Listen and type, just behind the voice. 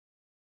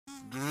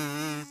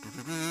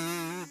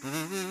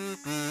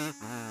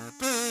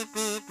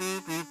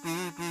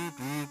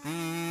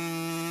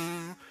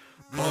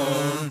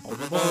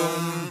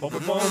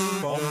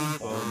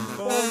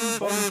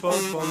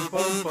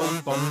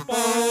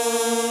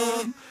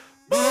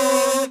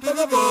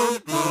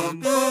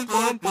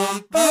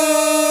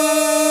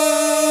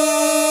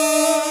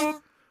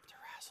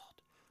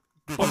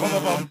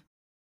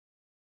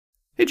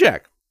Hey,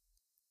 Jack.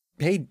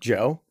 Hey,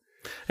 Joe.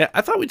 Yeah,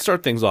 I thought we'd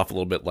start things off a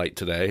little bit light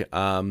today.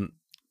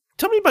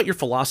 Tell me about your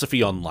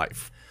philosophy on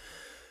life.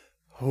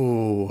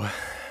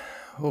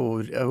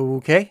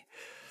 Okay.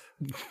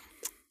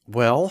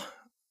 Well,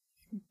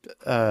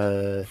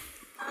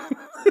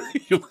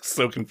 You look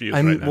so confused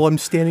right now. Well, I'm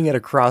standing at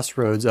a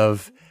crossroads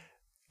of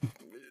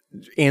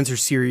answer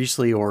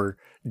seriously or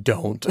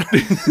don't.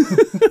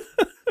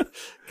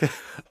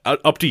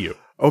 Up to you.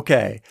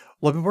 Okay.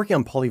 Well, I've been working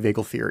on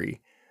polyvagal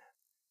theory.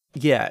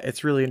 Yeah,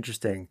 it's really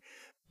interesting.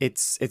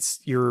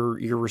 It's your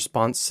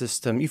response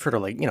system. You've heard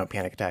of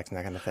panic attacks and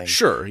that kind of thing.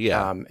 Sure,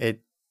 yeah.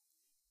 It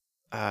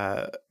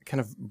kind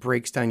of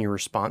breaks down your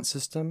response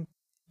system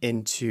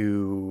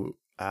into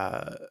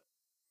I'm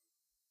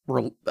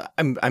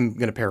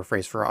going to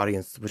paraphrase for our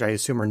audience, which I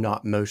assume are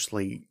not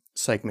mostly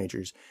psych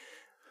majors.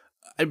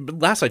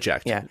 Last I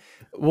checked. Yeah.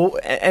 Well,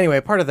 anyway,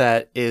 part of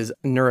that is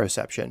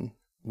neuroception,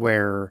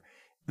 where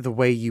the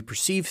way you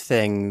perceive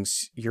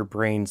things, your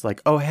brain's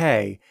like, oh,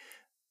 hey,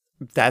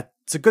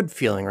 that's a good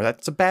feeling or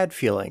that's a bad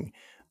feeling.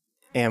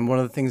 And one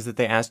of the things that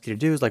they ask you to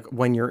do is like,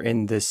 when you're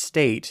in this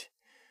state,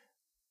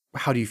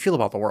 how do you feel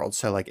about the world?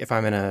 So like if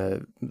I'm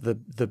in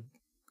the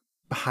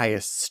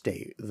highest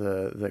state,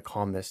 the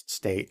calmest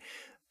state,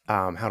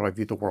 how do I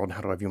view the world?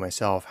 How do I view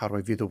myself? How do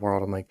I view the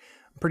world? I'm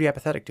pretty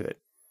apathetic to it,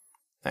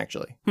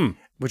 actually,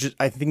 which is,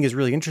 I think is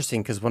really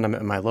interesting because when I'm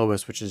at my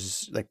lowest, which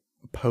is like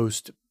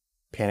post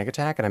panic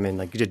attack and I'm in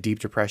like a deep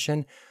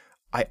depression,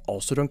 I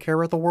also don't care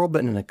about the world,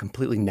 but in a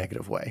completely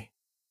negative way.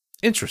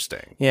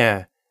 Interesting.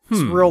 Yeah.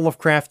 It's real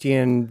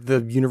Lovecraftian.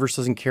 The universe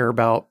doesn't care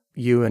about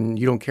you and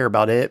you don't care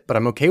about it, but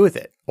I'm okay with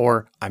it.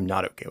 Or I'm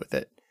not okay with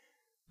it.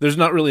 There's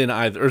not really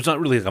there's not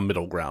really like a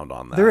middle ground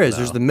on that. There is. No.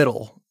 There's the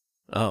middle.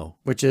 Oh.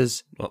 Which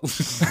is... Well,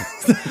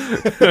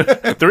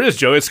 there is,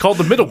 Joe. It's called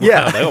the middle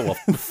ground. Yeah. Oh, well,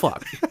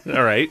 fuck.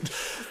 All right.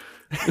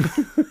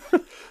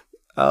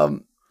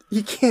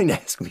 You can't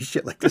ask me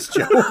shit like this,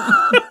 Joe.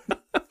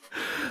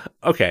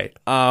 Okay.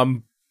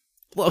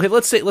 Well, okay.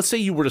 Let's say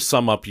you were to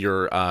sum up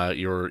your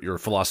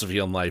philosophy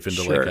on life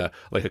into Sure.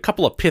 like a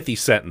couple of pithy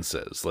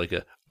sentences, like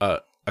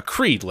a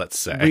creed. Let's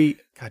say.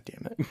 God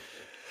damn it.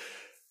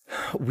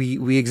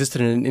 We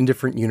existed in an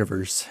indifferent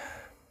universe.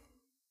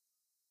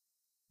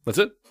 That's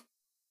it.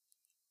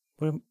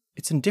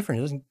 It's indifferent.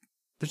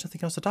 There's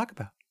nothing else to talk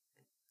about.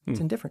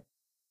 It's indifferent.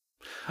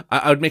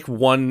 I would make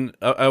one.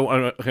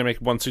 Can I make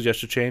one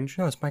suggested change?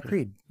 No, it's my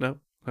creed. No.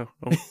 Go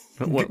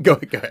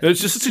ahead.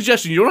 It's just a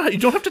suggestion. You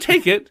don't have to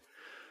take it.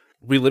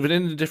 We live in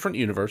a different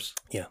universe.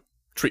 Yeah.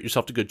 Treat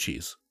yourself to good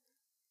cheese.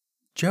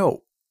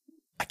 Joe,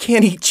 I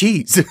can't eat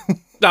cheese.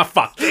 Ah,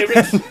 fuck. Damn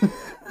it.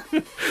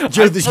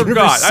 Joe, this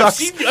universe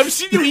sucks. I've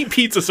seen you eat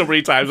pizza so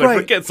many times. Right. I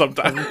forget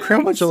sometimes. I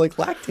cram a bunch of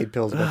lactate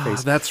pills in my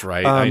face. That's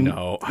right. I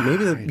know.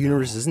 Maybe the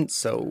universe isn't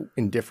so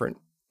indifferent.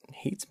 It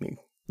hates me.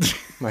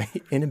 My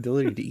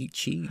inability to eat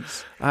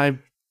cheese.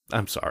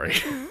 I'm sorry.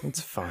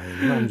 It's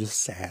fine. I'm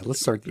just sad. Let's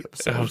start the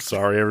episode. I'm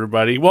sorry,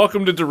 everybody.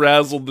 Welcome to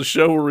DeRazzled, the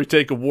show where we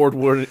take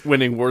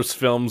award-winning worst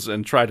films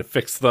and try to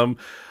fix them.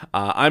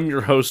 I'm your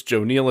host,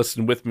 Joe Nealis,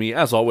 and with me,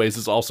 as always,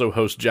 is also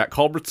host Jack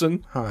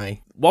Culbertson.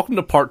 Hi. Welcome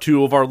to part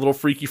 2 of our little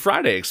Freaky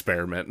Friday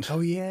experiment.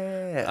 Oh,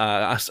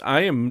 yeah.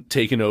 I am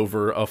taking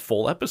over a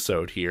full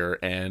episode here,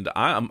 and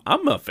I'm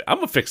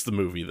gonna fix the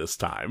movie this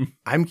time.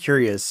 I'm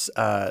curious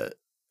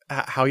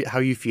how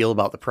you feel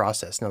about the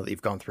process now that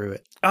you've gone through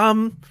it.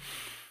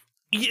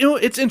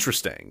 It's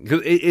interesting.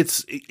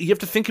 You have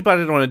to think about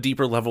it on a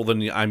deeper level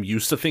than I'm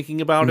used to thinking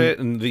about it,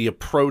 and the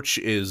approach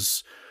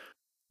is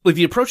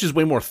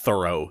way more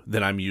thorough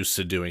than I'm used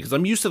to doing. Because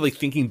I'm used to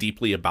thinking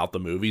deeply about the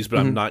movies, but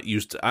I'm not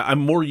used to. I'm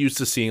more used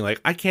to seeing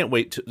I can't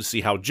wait to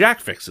see how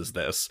Jack fixes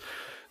this,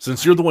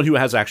 since you're the one who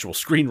has actual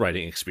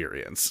screenwriting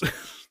experience.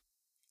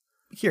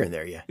 Here and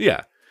there, yeah.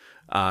 Yeah.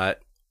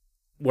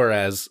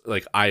 Whereas,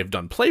 I have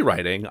done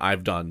playwriting,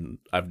 I've done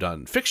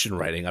fiction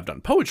writing, I've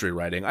done poetry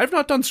writing, I've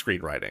not done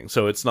screenwriting.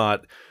 So it's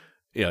not,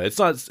 it's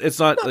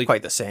not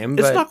quite the same.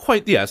 It's not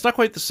quite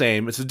the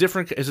same. It's a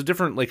different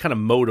kind of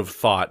mode of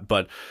thought.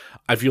 But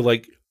I feel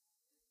like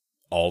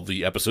all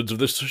the episodes of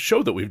this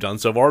show that we've done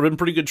so far have been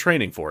pretty good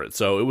training for it.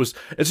 So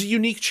it's a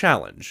unique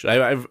challenge.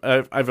 I've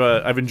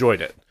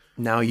enjoyed it.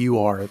 Now you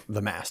are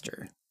the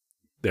master.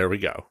 There we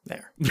go.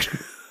 There.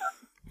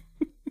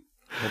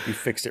 Hope you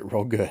fixed it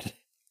real good.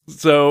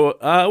 So,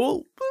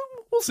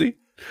 we'll see.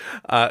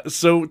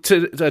 So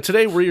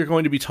today we're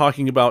going to be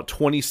talking about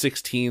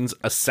 2016's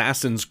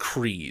Assassin's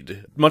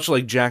Creed. Much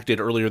like Jack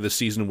did earlier this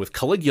season with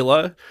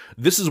Caligula,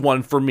 this is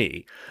one for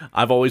me.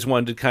 I've always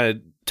wanted to kind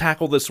of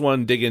tackle this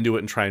one, dig into it,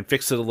 and try and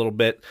fix it a little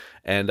bit,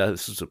 and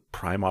this is a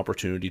prime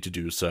opportunity to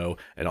do so,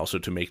 and also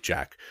to make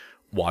Jack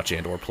watch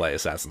and or play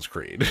Assassin's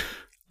Creed.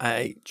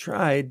 I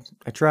tried.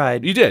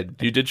 You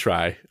did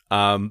try.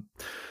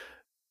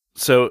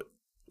 So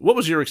what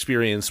was your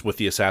experience with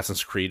the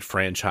Assassin's Creed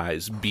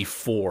franchise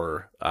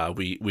before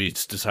we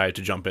decided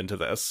to jump into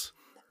this?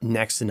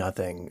 Next to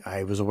nothing.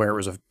 I was aware it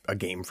was a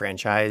game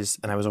franchise,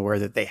 and I was aware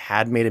that they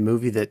had made a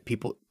movie that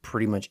people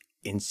pretty much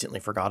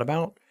instantly forgot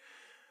about.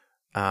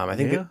 I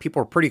think that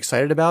people were pretty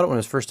excited about it when it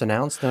was first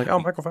announced. They're like, "Oh,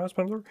 Michael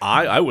Fassbender."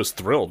 I was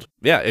thrilled.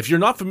 Yeah, if you're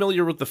not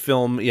familiar with the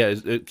film,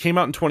 it came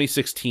out in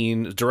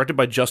 2016, directed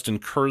by Justin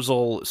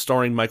Kurzel,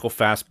 starring Michael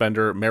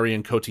Fassbender,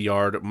 Marion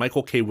Cotillard,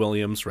 Michael K.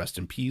 Williams, rest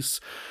in peace,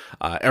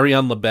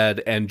 Ariane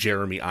Lebed, and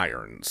Jeremy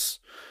Irons.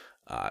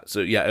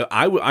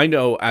 I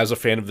know as a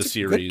fan of the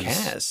series, good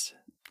cast.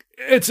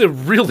 It's a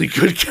really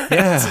good cast.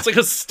 Yeah. It's like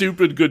a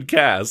stupid good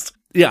cast.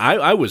 Yeah,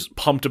 I was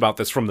pumped about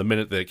this from the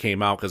minute that it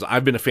came out because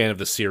I've been a fan of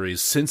the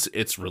series since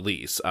its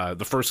release.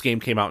 The first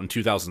game came out in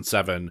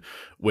 2007,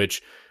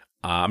 which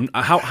how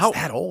It's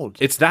that old?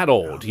 It's that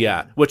old,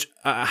 yeah. Which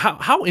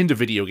how into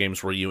video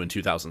games were you in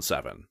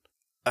 2007?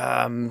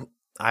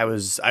 I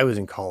was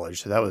in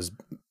college, so that was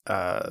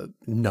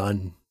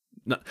none.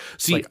 No,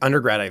 see, like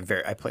undergrad,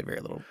 I played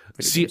very little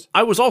video games.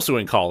 I was also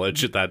in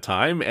college at that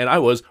time, and I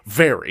was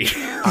very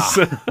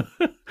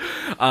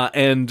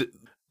and.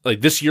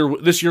 Like this year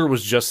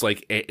was just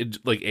like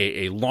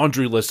a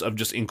laundry list of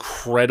just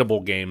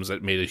incredible games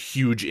that made a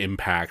huge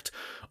impact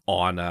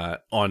on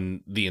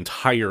the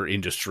entire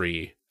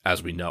industry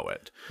as we know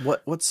it.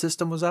 What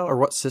system was out, or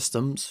what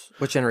systems?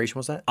 What generation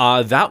was that?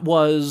 That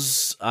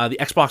was the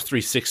Xbox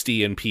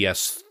 360 and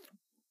PS3.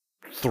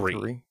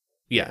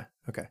 Yeah.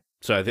 Okay.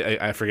 So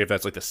I forget if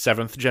that's like the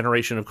 7th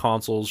generation of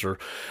consoles, or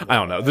I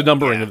don't know. The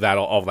numbering of that,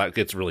 all of that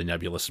gets really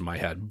nebulous in my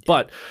head.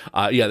 But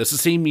this is the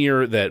same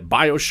year that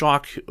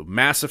BioShock,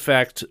 Mass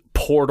Effect,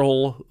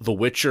 Portal, The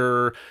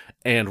Witcher,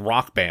 and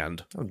Rock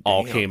Band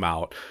all came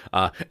out.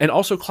 And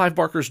also Clive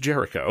Barker's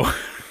Jericho.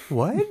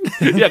 What?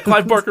 Yeah,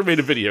 Clive Barker made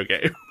a video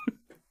game.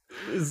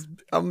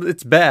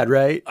 It's bad,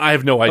 right? I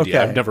have no idea.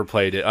 Okay. I've never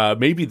played it.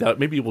 Maybe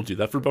we'll do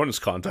that for bonus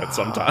content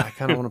sometime. I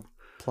kind of want to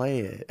play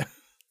it.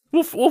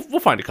 We'll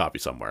find a copy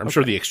somewhere. I'm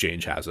sure the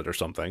Exchange has it or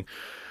something.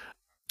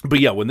 But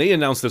yeah, when they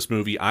announced this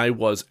movie, I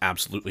was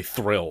absolutely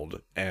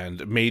thrilled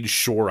and made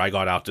sure I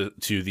got out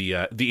to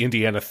the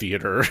Indiana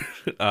Theater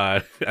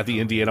at the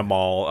Indiana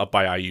Mall up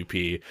by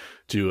IUP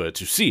to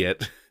see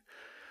it.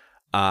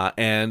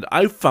 And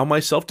I found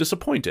myself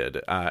disappointed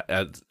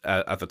at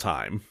the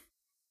time.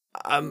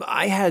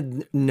 I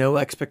had no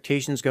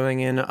expectations going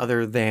in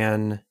other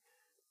than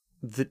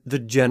the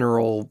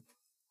general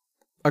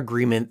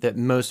agreement that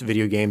most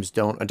video games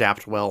don't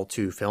adapt well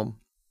to film.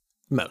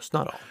 Most,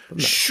 not all. But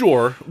most.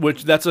 Sure,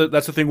 which that's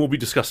a thing we'll be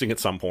discussing at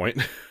some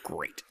point.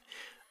 Great.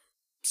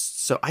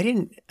 So I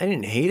didn't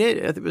hate it.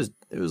 It was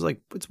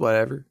like, it's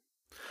whatever.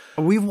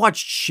 We've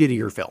watched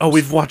shittier films. Oh,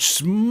 we've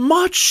watched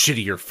much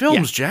shittier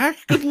films, Jack.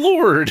 Good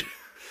lord.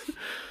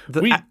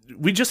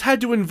 We just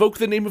had to invoke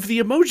the name of the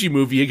Emoji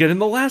Movie again in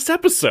the last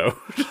episode.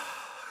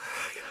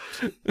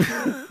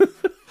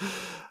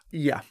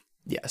 Yeah.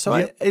 So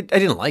I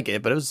didn't like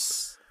it, but it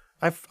was.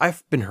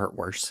 I've been hurt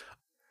worse.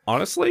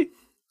 Honestly,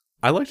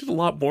 I liked it a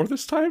lot more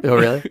this time. Oh,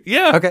 really?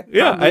 Yeah. Okay.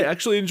 Yeah, I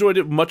actually enjoyed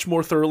it much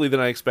more thoroughly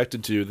than I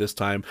expected to this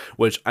time,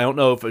 which I don't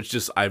know if it's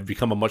just I've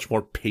become a much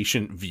more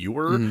patient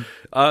viewer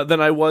than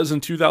I was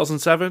in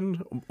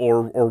 2007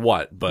 or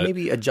what, but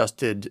maybe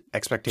adjusted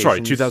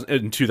expectations. Sorry,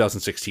 in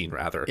 2016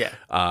 rather. Yeah.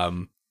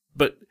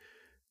 But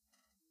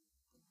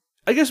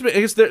I guess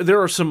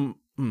there are some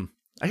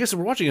I guess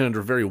we're watching it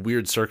under very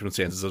weird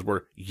circumstances as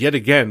we're yet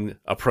again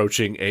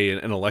approaching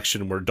an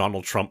election where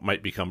Donald Trump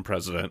might become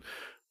president,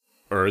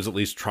 or is at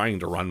least trying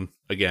to run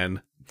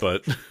again.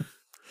 But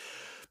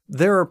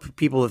there are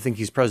people that think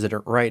he's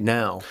president right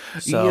now.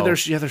 So.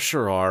 Yeah, there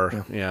sure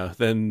are. Yeah.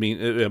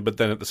 But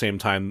then at the same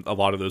time, a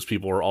lot of those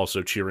people are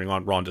also cheering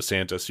on Ron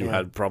DeSantis, who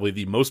had probably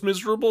the most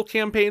miserable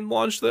campaign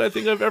launch that I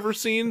think I've ever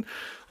seen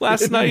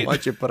last night. I didn't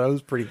watch it, but I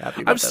was pretty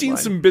happy. I've seen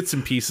some bits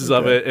and pieces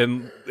of it,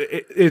 and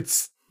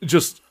it's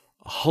just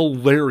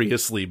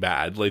hilariously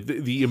bad. Like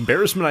the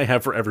embarrassment I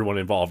have for everyone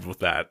involved with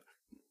that.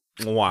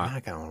 Wow.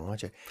 I kind of want to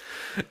watch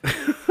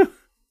it.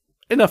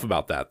 Enough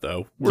about that,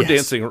 though. We're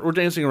dancing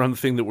around the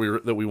thing that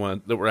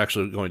we're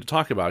actually going to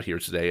talk about here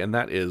today, and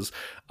that is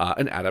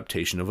an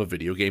adaptation of a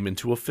video game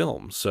into a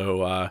film.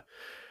 So,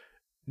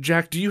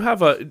 Jack, do you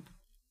have a?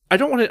 I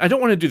don't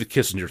want to do the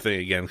Kissinger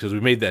thing again because we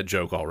made that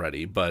joke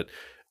already. But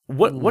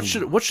what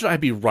should I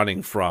be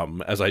running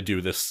from as I do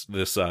this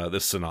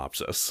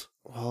synopsis?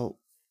 Well,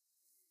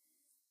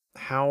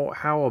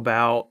 how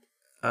about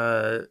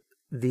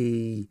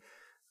the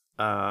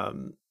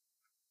I'm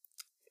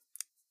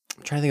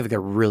trying to think of like a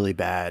really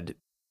bad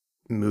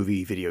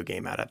movie video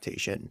game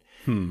adaptation.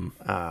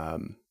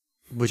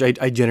 Which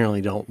I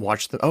generally don't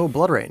watch.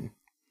 Blood Rain.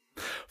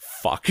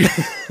 Fuck.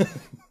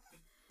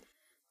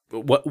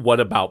 What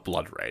about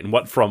Blood Rain?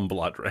 What from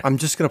Blood Rain? I'm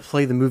just going to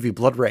play the movie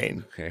Blood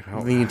Rain. Okay.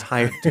 The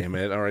entire... Damn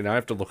it. All right, now I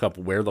have to look up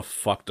where the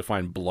fuck to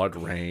find Blood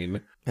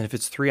Rain. And if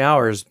it's 3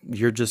 hours,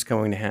 you're just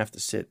going to have to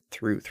sit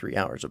through 3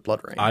 hours of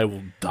Blood Rain. I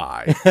will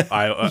die.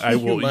 I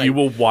will. You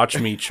will watch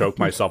me choke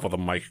myself with a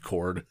mic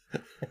cord.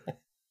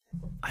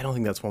 I don't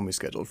think that's one we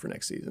scheduled for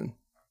next season.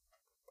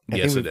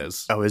 Yes, it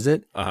is. Oh, is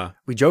it? Uh-huh.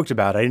 We joked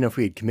about it. I didn't know if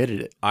we had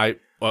committed it.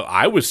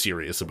 I was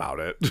serious about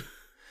it.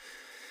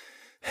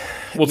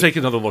 We'll take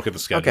another look at the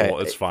schedule.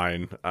 Okay. It's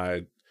fine.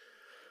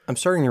 I'm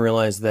starting to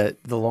realize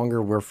that the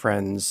longer we're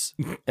friends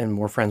and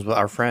more friends with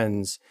our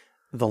friends,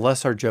 the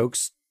less our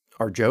jokes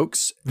are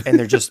jokes, and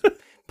they're just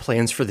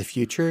plans for the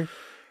future.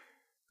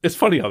 It's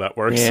funny how that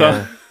works.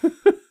 Yeah.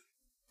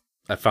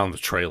 I found the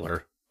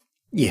trailer.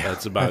 Yeah,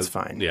 that's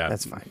fine. Yeah,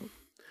 that's fine.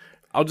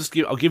 I'll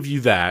give you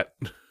that.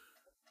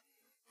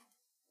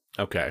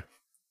 Okay.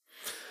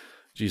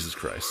 Jesus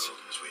Christ.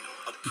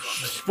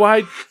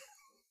 Why?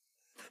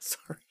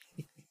 Sorry.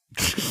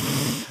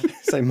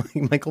 It's like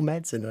Michael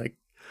Madsen. I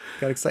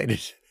got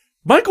excited.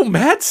 Michael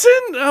Madsen?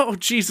 Oh,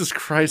 Jesus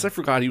Christ. I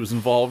forgot he was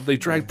involved. They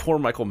dragged poor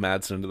Michael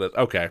Madsen into that.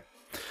 Okay.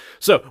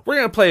 So, we're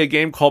going to play a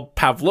game called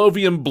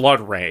Pavlovian Blood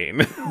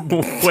Rain,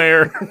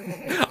 where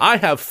I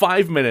have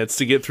 5 minutes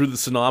to get through the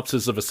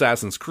synopsis of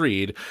Assassin's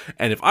Creed,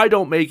 and if I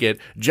don't make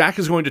it, Jack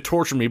is going to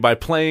torture me by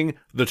playing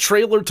the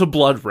trailer to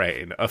Blood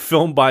Rain, a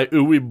film by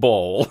Uwe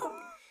Boll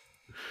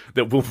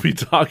that we'll be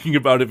talking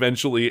about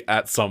eventually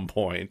at some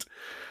point.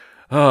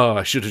 Oh,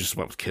 I should have just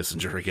went with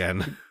Kissinger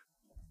again.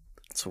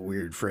 It's a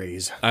weird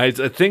phrase. It's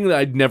a thing that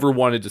I'd never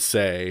wanted to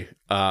say,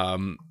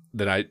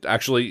 that I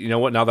actually, you know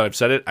what, now that I've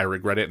said it, I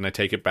regret it and I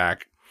take it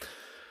back.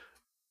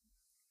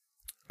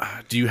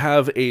 Do you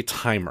have a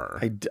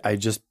timer? I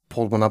just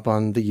pulled one up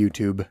on the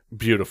YouTube.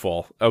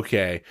 Beautiful.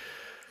 Okay.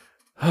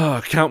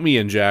 Count me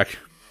in, Jack.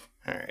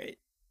 All right.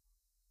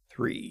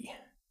 3,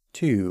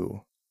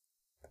 2.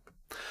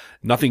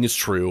 Nothing is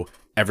true.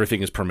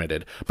 Everything is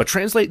permitted. But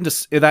translate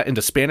that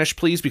into Spanish,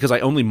 please, because I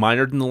only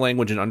minored in the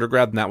language in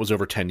undergrad, and that was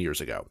over 10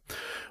 years ago.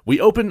 We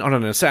open on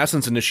an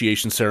assassin's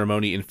initiation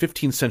ceremony in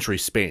 15th century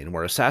Spain,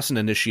 where assassin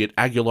initiate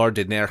Aguilar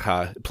de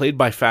Nerja, played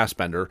by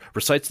Fassbender,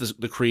 recites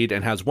the creed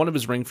and has one of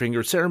his ring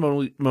fingers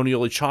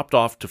ceremonially chopped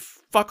off to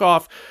fuck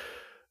off.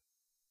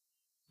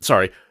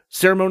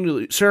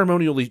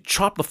 Ceremonially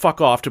chop the fuck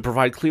off to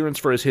provide clearance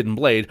for his hidden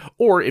blade,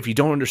 or, if you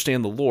don't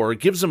understand the lore,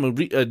 gives him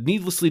a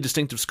needlessly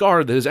distinctive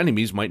scar that his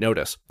enemies might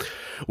notice.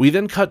 We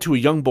then cut to a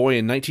young boy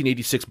in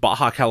 1986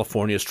 Baja,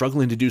 California,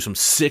 struggling to do some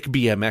sick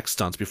BMX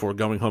stunts before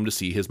going home to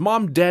see his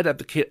mom dead at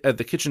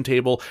the kitchen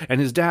table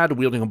and his dad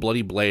wielding a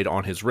bloody blade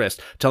on his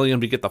wrist, telling him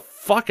to get the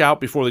fuck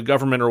out before the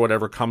government or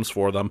whatever comes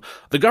for them.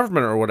 The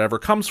government or whatever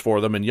comes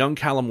for them, and young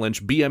Callum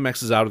Lynch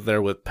BMXs out of there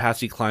with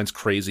Patsy Cline's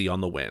Crazy on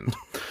the wind.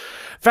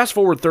 Fast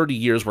forward 30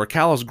 years where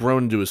Cal has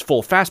grown into his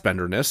full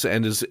Fassbenderness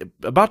and is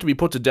about to be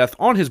put to death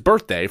on his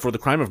birthday for the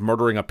crime of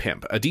murdering a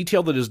pimp, a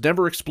detail that is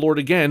never explored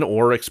again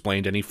or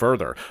explained any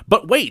further.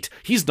 But wait,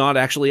 he's not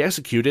actually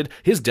executed.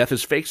 His death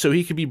is fake so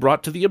he can be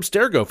brought to the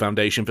Abstergo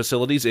Foundation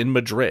facilities in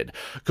Madrid.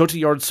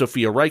 Cotillard's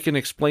Sophia Reichen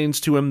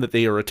explains to him that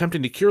they are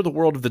attempting to cure the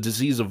world of the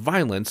disease of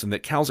violence and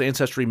that Cal's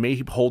ancestry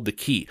may hold the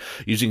key.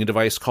 Using a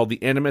device called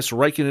the Animus,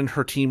 Reichen and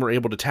her team are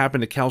able to tap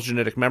into Cal's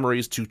genetic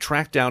memories to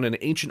track down an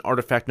ancient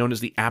artifact known as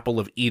the Apple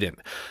of Eden.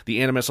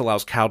 The Animus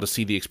allows Cal to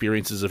see the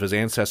experiences of his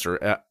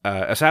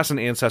assassin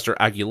ancestor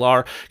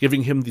Aguilar,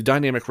 giving him the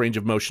dynamic range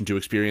of motion to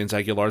experience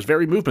Aguilar's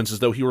very movements as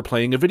though he were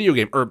playing a video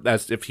game, or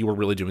as if he were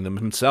really doing them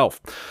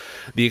himself.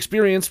 The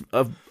experience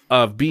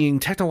of being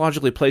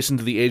technologically placed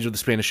into the age of the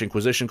Spanish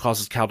Inquisition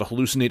causes Cal to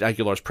hallucinate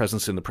Aguilar's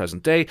presence in the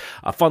present day,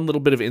 a fun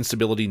little bit of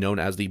instability known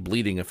as the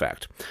bleeding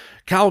effect.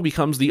 Cal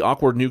becomes the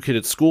awkward new kid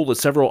at school as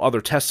several other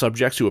test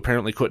subjects who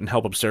apparently couldn't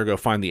help Abstergo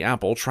find the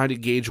apple try to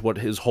gauge what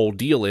his whole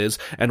deal is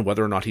and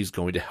whether or not he's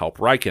going to help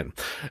Reichen.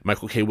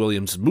 Michael K.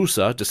 Williams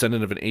Musa,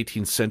 descendant of an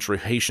 18th century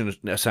Haitian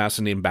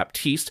assassin named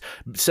Baptiste,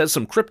 says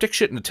some cryptic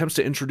shit and attempts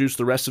to introduce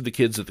the rest of the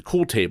kids at the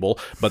cool table,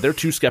 but they're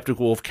too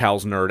skeptical of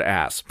Cal's nerd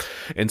ass.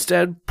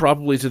 Instead,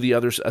 probably to the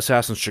other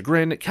assassin's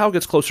chagrin, Cal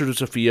gets closer to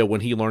Sophia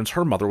when he learns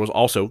her mother was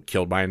also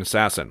killed by an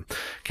assassin.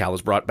 Cal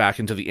is brought back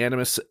into the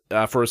Animus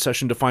for a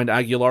session to find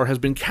Aguilar has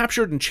been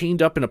captured and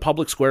chained up in a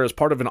public square as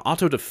part of an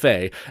auto de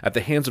fe at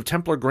the hands of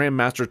Templar Grand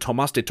Master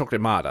Tomas de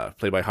Torquemada,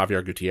 played by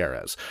Javier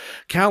Gutierrez.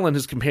 Cal and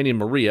his companion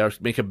Maria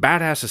make a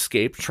badass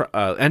escape,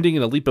 ending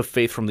in a leap of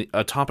faith from the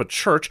atop a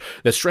church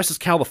that stresses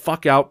Cal the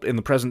fuck out in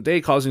the present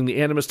day, causing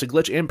the Animus to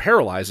glitch and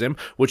paralyze him,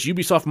 which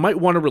Ubisoft might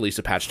want to release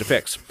a patch to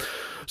fix.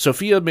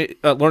 Sophia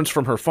learns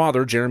from her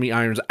father, Jeremy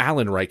Irons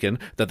Alan Reichen,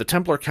 that the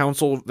Templar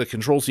Council that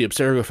controls the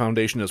Abstergo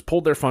Foundation has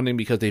pulled their funding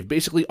because they've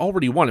basically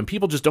already won, and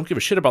people just don't give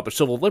a shit about their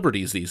civil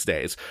liberties these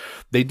days.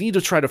 They need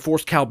to try to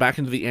force Cal back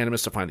into the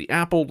Animus to find the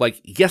apple, like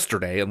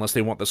yesterday, unless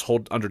they want this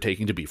whole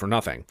undertaking to be for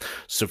nothing.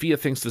 Sophia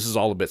thinks this is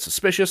all a bit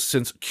suspicious,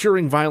 since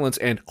curing violence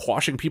and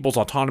quashing people's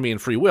autonomy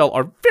and free will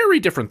are very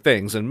different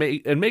things, and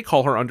may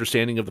call her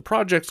understanding of the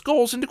project's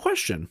goals into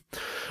question.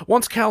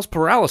 Once Cal's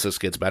paralysis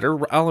gets better,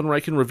 Alan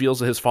Reichen reveals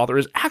that his father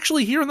is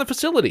actually here in the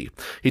facility.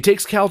 He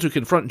takes Cal to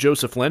confront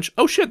Joseph Lynch.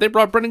 Oh shit, they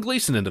brought Brendan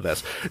Gleeson into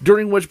this.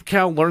 During which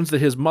Cal learns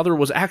that his mother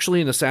was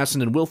actually an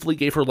assassin and willfully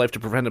gave her life to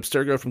prevent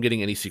Abstergo from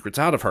getting any secrets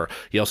out of her.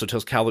 He also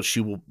tells Cal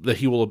that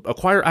he will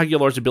acquire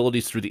Aguilar's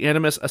abilities through the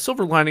Animus, a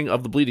silver lining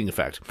of the bleeding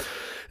effect.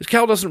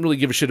 Cal doesn't really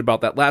give a shit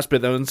about that last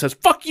bit, though, and says,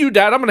 "Fuck you,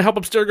 Dad, I'm gonna help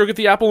Abstergo get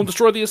the apple and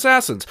destroy the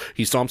assassins."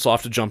 He stomps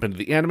off to jump into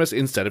the Animus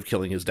instead of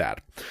killing his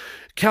dad.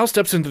 Cal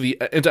steps into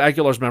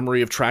Aguilar's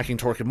memory of tracking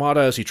Torquemada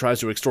as he tries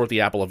to extort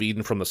the Apple of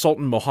Eden from the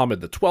Sultan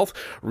Mohammed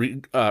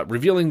XII,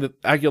 revealing that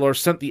Aguilar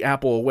sent the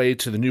apple away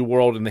to the New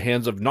World in the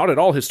hands of not at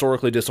all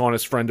historically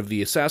dishonest friend of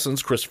the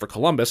assassins, Christopher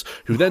Columbus,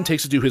 who then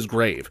takes it to his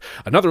grave.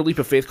 Another leap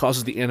of faith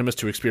causes the Animus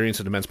to experience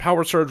an immense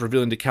power surge,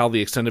 revealing to Cal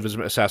the extent of his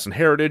assassin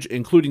heritage,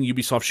 including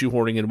Ubisoft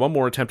shoehorning in one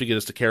more attempt to get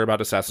us to care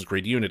about Assassin's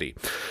Creed Unity,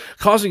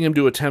 causing him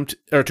to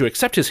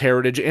accept his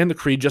heritage and the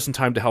creed just in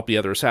time to help the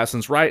other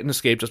assassins riot and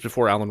escape just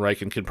before Alan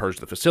Riken can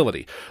purge the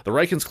facility. The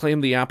Rikens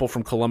claim the apple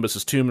from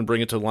Columbus's tomb and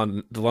bring it to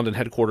the London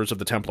headquarters of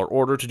the Templar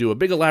Order to do a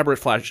big elaborate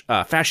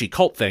fashy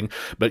cult thing,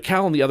 but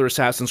Cal and the other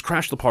assassins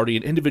crash the party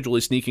and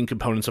individually sneaking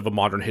components of a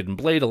modern hidden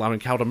blade, allowing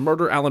Cal to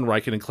murder Alan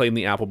Riken and claim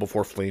the apple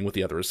before fleeing with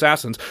the other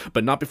assassins,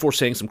 but not before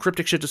saying some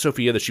cryptic shit to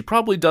Sophia that she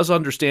probably does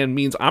understand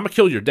means "I'm gonna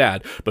kill your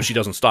dad," but she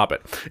doesn't stop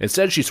it.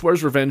 Instead, she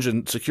swears revenge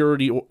and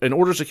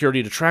orders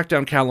security to track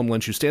down Callum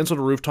Lynch, who stands on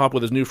a rooftop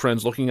with his new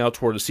friends looking out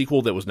toward a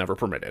sequel that was never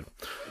permitted.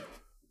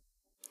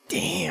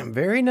 Damn,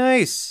 very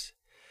nice.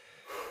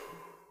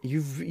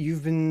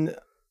 You've been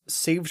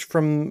saved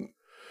from.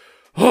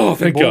 Oh,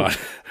 thank God!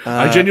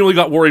 I genuinely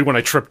got worried when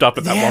I tripped up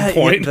at that one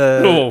point.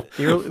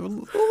 You're a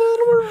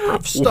little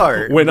rough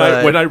start. When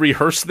I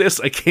rehearsed this,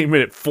 I came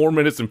in at 4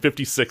 minutes and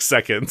 56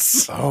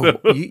 seconds. Oh,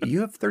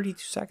 you have 32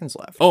 seconds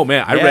left. Oh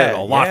man, I read it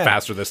a lot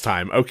faster this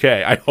time.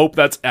 Okay, I hope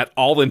that's at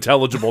all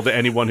intelligible to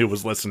anyone who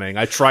was listening.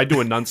 I tried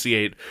to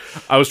enunciate.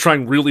 I was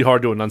trying really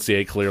hard to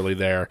enunciate clearly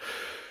there.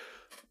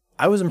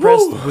 I was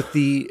impressed with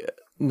the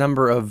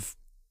number of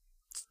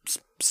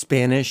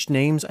Spanish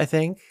names, I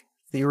think,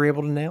 that you were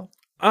able to nail.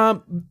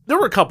 There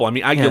were a couple. I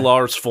mean,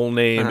 Aguilar's full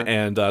name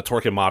and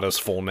Torquemada's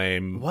full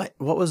name. What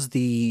was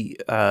the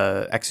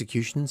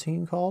execution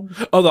scene called?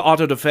 Oh, the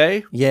auto da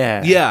fe?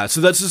 Yeah. Yeah, so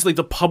that's just like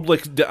the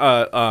public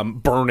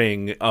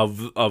burning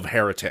of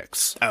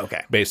heretics. Oh,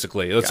 okay.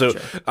 Basically. Gotcha.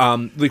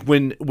 So like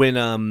when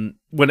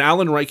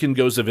Alan Riken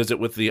goes to visit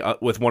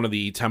with one of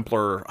the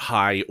Templar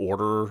High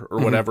Order or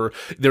whatever,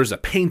 there's a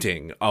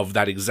painting of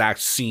that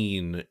exact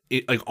scene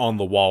like on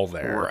the wall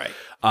there. Right.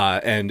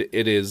 And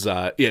it is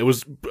it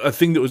was a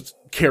thing that was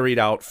carried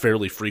out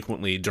fairly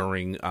frequently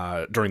during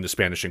the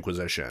Spanish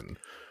Inquisition.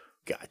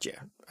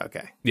 Gotcha.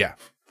 Okay. Yeah.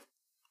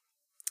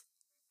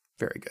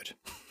 Very good.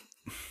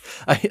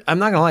 I'm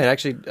not gonna lie, it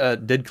actually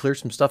did clear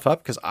some stuff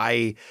up because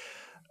I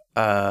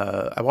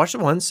watched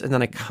it once and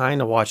then I kind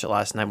of watched it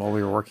last night while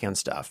we were working on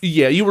stuff.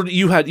 Yeah,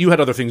 you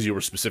had other things you were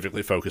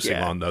specifically focusing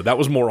on though. That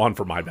was more on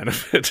for my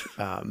benefit.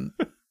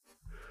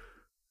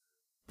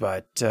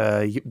 But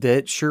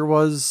it sure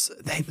was.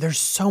 There's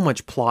so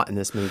much plot in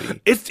this movie.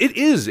 It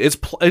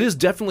is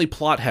definitely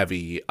plot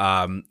heavy,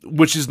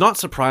 which is not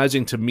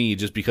surprising to me,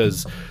 just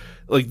because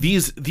like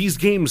these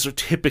games are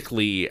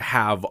typically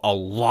have a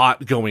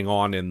lot going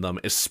on in them,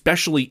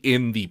 especially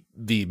in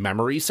the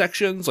memory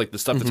sections, like the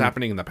stuff that's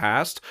happening in the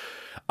past.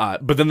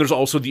 But then there's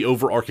also the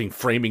overarching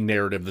framing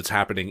narrative that's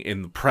happening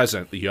in the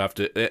present that you have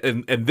to,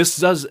 and this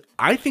does,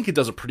 I think it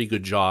does a pretty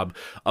good job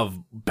of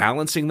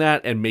balancing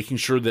that and making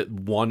sure that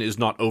one is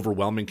not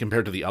overwhelming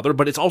compared to the other,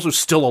 but it's also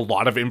still a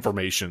lot of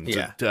information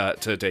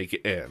to take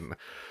in.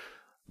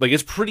 Like,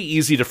 it's pretty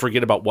easy to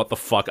forget about what the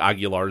fuck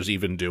Aguilar's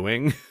even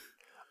doing.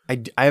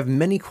 I have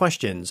many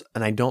questions,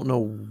 and I don't know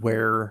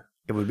where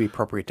it would be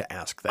appropriate to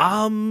ask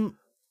them.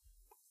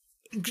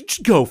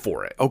 Just go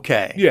for it.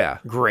 Okay. Yeah.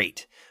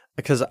 Great.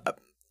 Because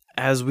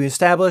as we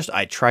established,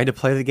 I tried to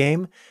play the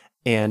game,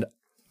 and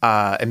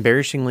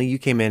embarrassingly, you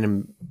came in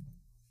and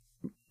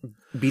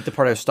beat the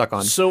part I was stuck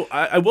on. So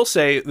I will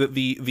say that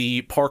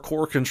the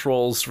parkour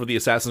controls for the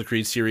Assassin's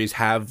Creed series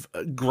have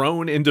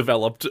grown and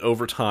developed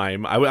over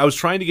time. I was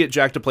trying to get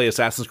Jack to play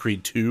Assassin's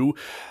Creed 2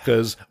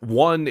 because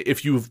one,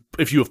 if you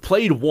have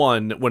played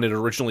one when it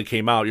originally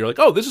came out, you're like,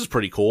 oh, this is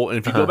pretty cool. And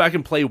if you go back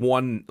and play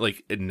one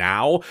like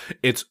now,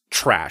 it's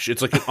trash.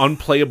 It's like an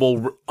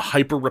unplayable,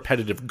 hyper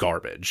repetitive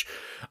garbage.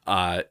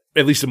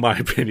 At least in my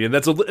opinion.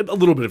 That's a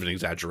little bit of an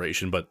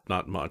exaggeration, but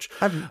not much.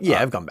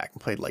 I've gone back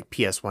and played like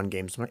PS1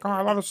 games. I'm like, oh,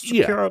 I love this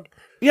good.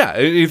 Yeah,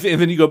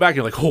 and then you go back and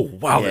you're like, oh,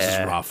 wow, this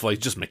is rough. Like,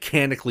 just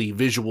mechanically,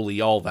 visually,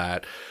 all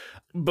that.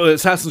 But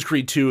Assassin's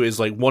Creed 2 is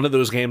like one of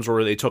those games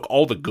where they took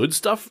all the good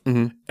stuff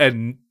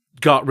and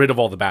got rid of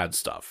all the bad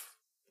stuff.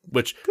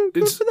 Which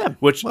is for them.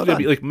 Which well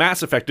like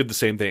Mass Effect did the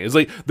same thing. It's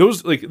like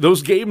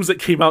those games that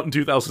came out in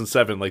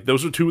 2007. Like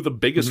those are two of the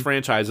biggest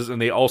franchises,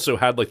 and they also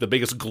had like the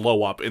biggest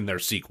glow up in their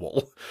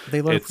sequel.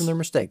 They learned from their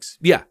mistakes.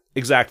 Yeah,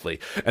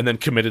 exactly, and then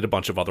committed a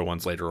bunch of other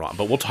ones later on.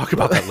 But we'll talk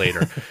about that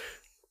later.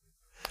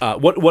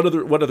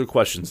 What other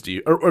questions do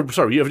you? Or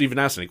sorry, you haven't even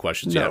asked any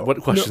questions yet.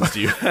 What questions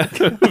do you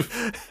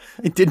have?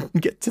 I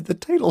didn't get to the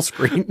title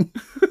screen.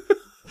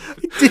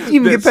 Didn't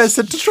even get past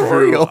the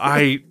tutorial.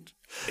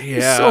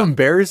 Yeah. So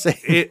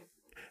embarrassing.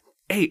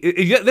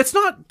 Yeah, that's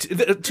not.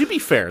 To be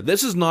fair,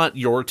 this is not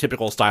your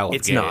typical style of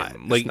game.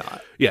 It's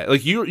not. Yeah,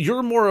 like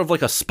you're more of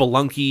like a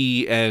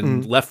Spelunky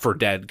and Left 4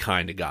 Dead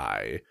kind of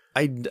guy.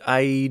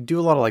 I do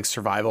a lot of like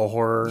survival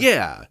horror.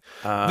 Yeah,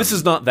 this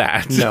is not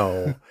that.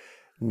 No.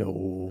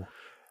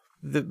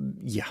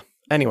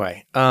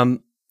 Anyway,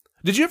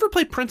 did you ever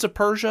play Prince of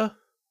Persia?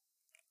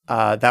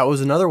 that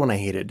was another one I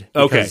hated.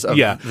 Because of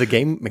the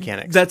game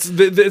mechanics. That's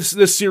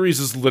this series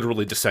is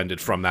literally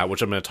descended from that,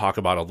 which I'm going to talk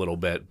about a little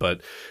bit.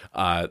 But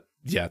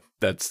yeah,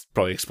 that's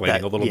probably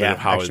explaining a little bit of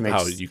how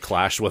you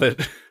clash with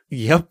it.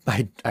 Yep,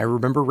 I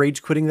remember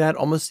rage quitting that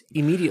almost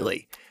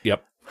immediately.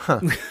 Yep. Huh.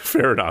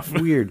 Fair enough.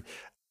 Weird.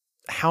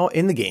 How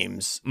in the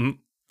games?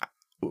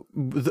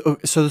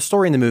 So the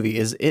story in the movie,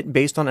 is it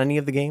based on any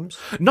of the games?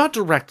 Not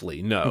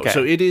directly, no. Okay.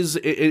 So it is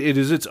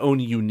its own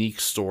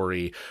unique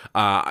story.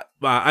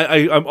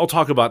 I'll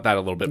talk about that a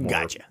little bit more.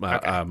 Gotcha.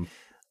 Okay.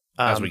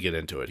 As we get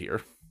into it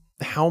here.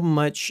 How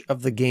much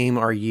of the game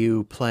are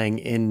you playing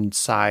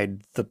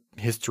inside the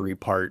history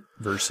part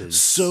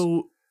versus?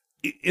 So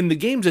in the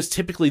games, it's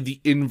typically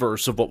the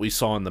inverse of what we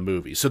saw in the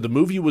movie. So the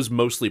movie was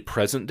mostly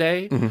present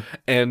day,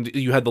 and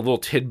you had the little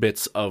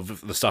tidbits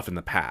of the stuff in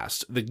the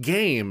past. The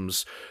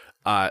games,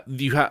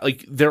 you have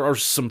there are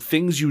some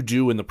things you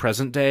do in the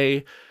present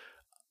day,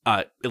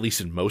 at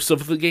least in most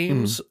of the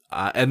games,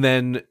 and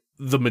then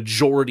the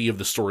majority of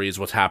the story is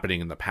what's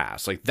happening in the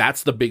past. Like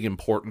that's the big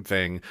important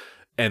thing.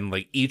 And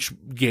like each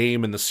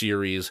game in the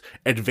series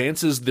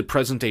advances the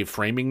present day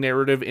framing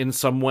narrative in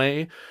some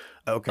way.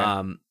 Okay.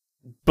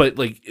 But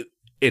like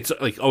it's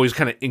like always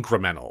kind of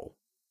incremental,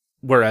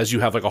 whereas you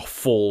have like a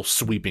full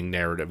sweeping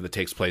narrative that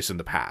takes place in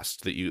the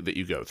past that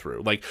you go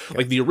through. Like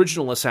the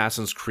original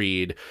Assassin's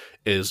Creed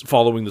is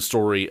following the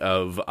story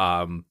of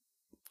an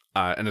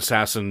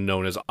assassin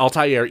known as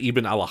Altair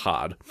ibn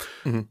al-Ahad,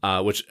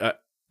 which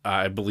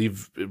I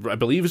believe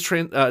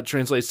it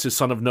translates to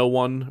 "son of no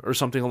one" or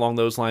something along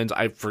those lines.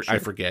 I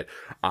forget.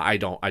 I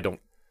don't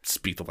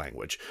speak the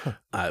language.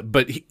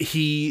 But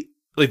he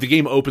like the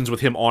game opens with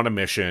him on a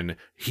mission.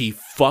 He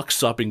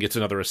fucks up and gets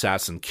another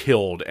assassin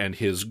killed, and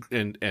his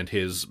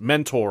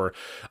mentor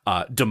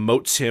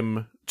demotes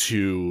him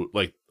to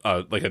like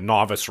a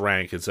novice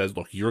rank and says,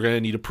 "Look, you're gonna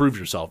need to prove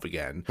yourself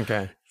again."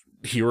 Okay.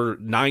 Here are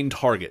 9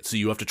 targets that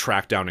you have to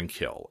track down and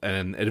kill.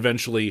 And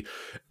eventually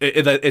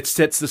it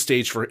sets the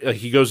stage for,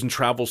 he goes and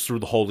travels through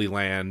the Holy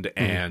Land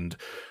and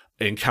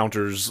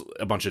encounters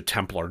a bunch of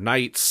Templar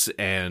knights.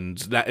 And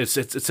that it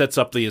sets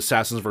up the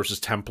Assassins versus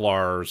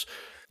Templars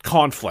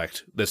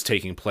conflict that's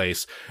taking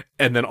place.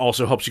 And then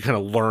also helps you kind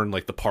of learn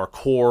like the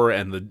parkour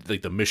and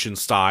the mission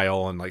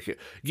style and like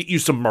get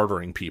used to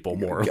murdering people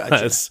more or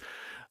less.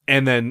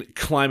 And then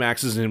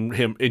climaxes in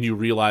him and you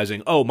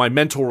realizing, oh, my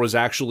mentor was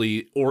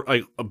actually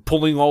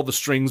pulling all the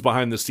strings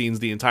behind the scenes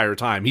the entire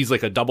time. He's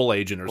like a double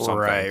agent or something.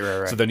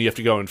 Right. So then you have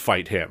to go and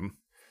fight him.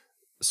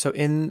 So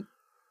in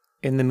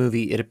the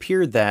movie, it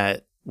appeared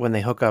that when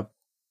they hook up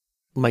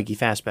Mikey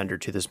Fassbender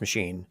to this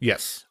machine,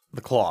 yes,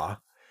 the claw,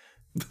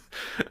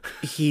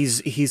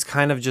 he's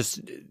kind of just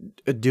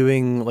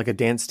doing like a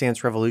Dance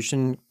Dance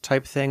Revolution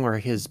type thing where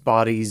his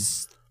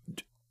body's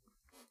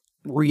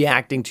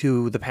reacting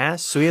to the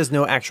past, so he has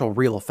no actual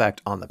real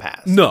effect on the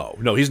past. No,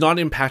 he's not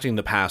impacting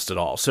the past at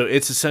all. So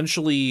it's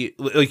essentially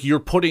like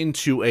you're put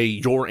into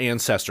your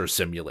ancestor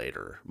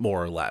simulator,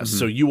 more or less.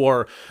 So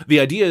the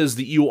idea is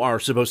that you are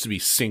supposed to be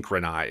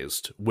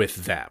synchronized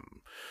with them.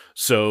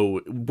 So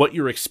what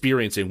you're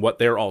experiencing, what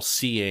they're all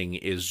seeing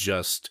is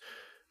just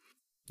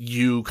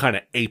you kind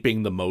of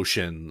aping the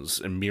motions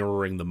and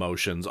mirroring the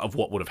motions of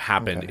what would have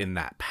happened in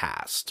that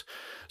past.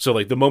 So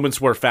like the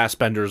moments where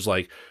Fassbender's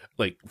like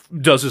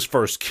does his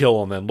first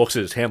kill and then looks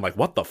at his hand like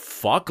what the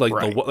fuck,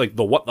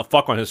 the what the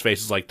fuck on his face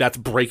is like that's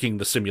breaking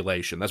the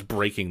simulation, that's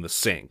breaking the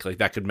sync, like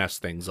that could mess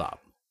things up.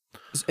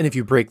 And if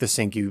you break the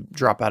sync, you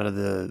drop out of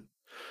the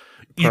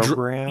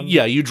program.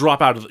 You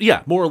drop out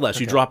of more or less.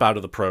 You drop out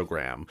of the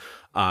program,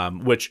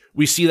 which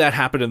we see that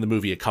happen in the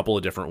movie a couple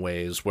of different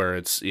ways, where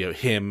it's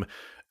him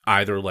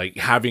either like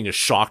having a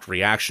shocked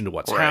reaction to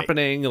what's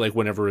happening, like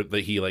whenever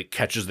he like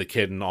catches the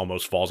kid and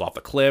almost falls off the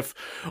cliff,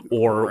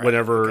 or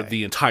whenever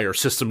the entire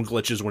system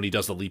glitches when he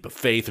does the leap of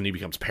faith and he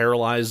becomes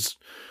paralyzed.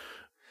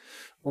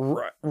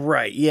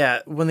 Right. Yeah.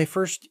 When they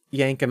first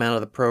yank him out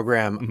of the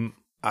program,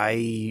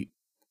 I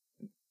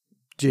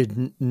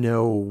didn't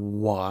know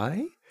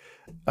why.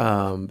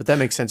 But that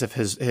makes sense if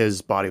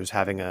his body was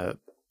having a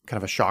kind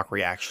of a shock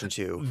reaction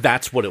to.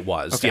 That's what it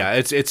was. Okay. Yeah,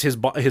 it's his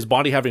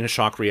body having a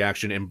shock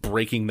reaction and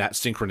breaking that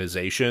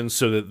synchronization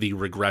so that the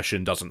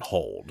regression doesn't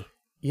hold.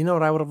 You know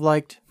what I would have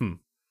liked?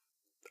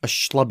 A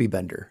Shlubby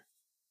bender.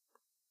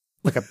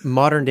 Like a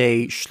modern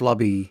day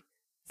Shlubby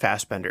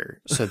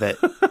Fassbender, so that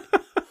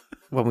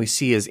when we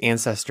see his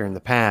ancestor in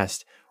the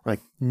past, we're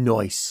like,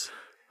 nice.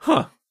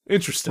 Huh.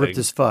 Interesting. Ripped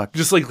as fuck.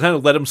 Just like kind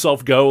of let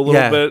himself go a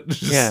little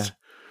bit. Yeah.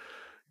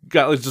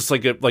 Got just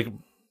like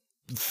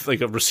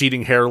like a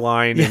receding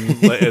hairline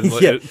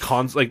and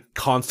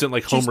constant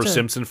like Homer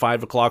Simpson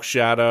 5 o'clock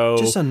shadow.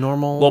 Just a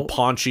normal, little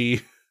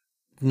paunchy,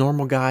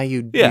 normal guy.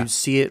 You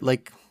see it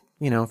like,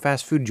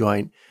 fast food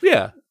joint.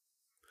 Yeah,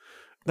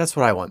 that's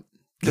what I want.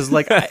 Because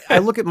like I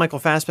look at Michael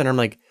Fassbender, I'm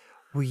like,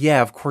 well,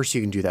 yeah, of course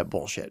you can do that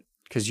bullshit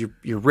because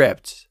you're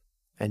ripped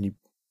and you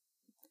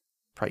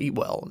probably eat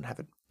well and have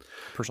a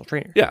personal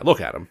trainer. Yeah,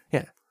 look at him.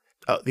 Yeah.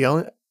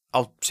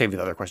 I'll save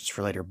the other questions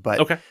for later. But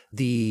okay,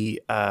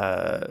 the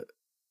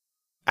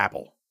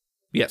apple.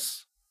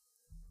 Yes.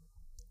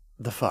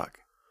 The fuck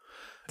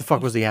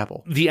was the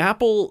apple? The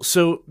apple.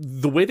 So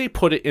the way they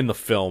put it in the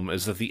film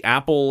is that the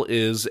apple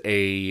is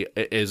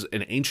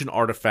an ancient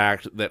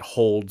artifact that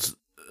holds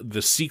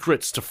the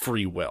secrets to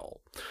free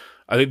will.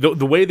 I think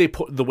the way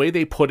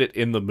they put it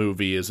in the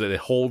movie is that it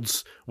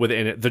holds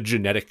within it the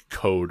genetic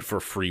code for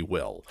free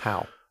will.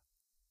 How?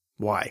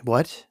 Why?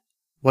 What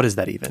is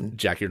that even?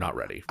 Jack, you're not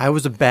ready. I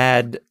was a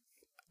bad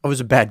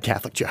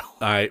Catholic Joe.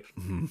 I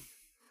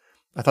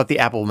thought the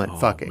apple meant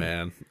fucking.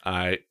 Man,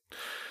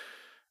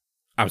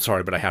 I'm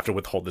sorry, but I have to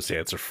withhold this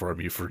answer from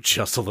you for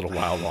just a little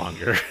while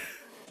longer.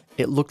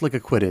 It looked like a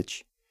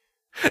Quidditch.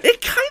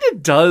 It kind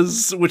of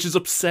does, which is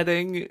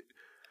upsetting.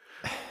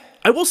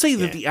 I will say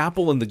that the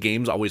apple in the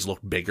games always look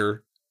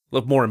bigger,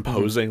 look more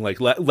imposing, like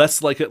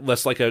less like a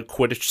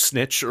Quidditch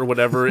snitch or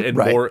whatever, and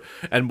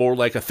more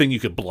like a thing you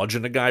could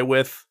bludgeon a guy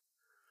with.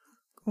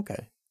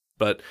 Okay.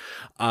 But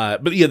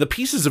yeah, the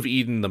pieces of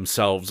Eden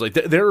themselves, like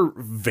they're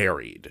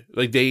varied.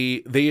 Like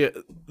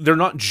they're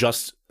not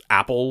just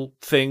apple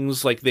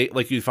things like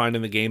you find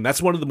in the game.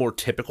 That's one of the more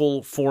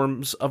typical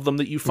forms of them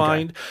that you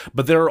find. Okay.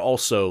 But there are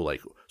also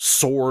like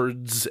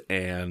swords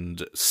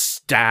and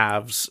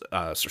staves,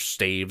 or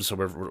staves,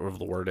 whatever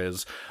the word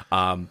is.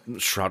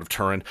 Shroud of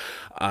Turin,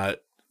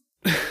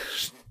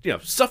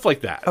 stuff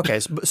like that. Okay,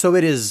 so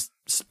it is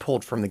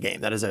pulled from the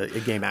game. That is a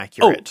game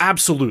accurate. Oh,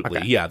 absolutely.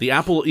 Okay. Yeah, the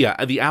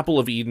apple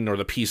of Eden or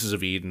the pieces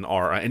of Eden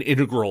are an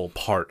integral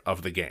part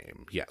of the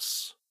game.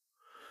 Yes.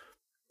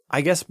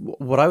 I guess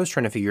what I was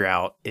trying to figure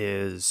out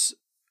is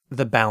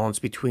the balance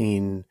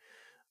between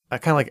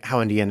kind of like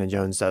how Indiana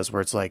Jones does, where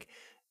it's like,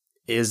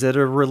 is it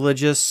a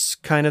religious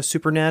kind of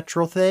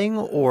supernatural thing,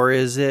 or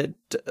is it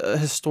a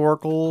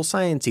historical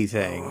sciencey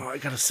thing? Oh, I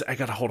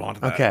gotta hold on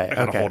to that. Okay,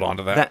 I gotta hold on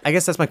to that. I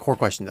guess that's my core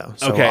question, though.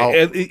 So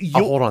okay,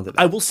 I'll hold on to that.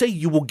 I will say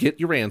you will get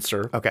your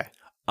answer. Okay.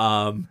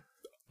 I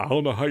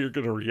don't know how you're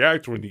gonna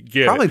react when you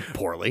get Probably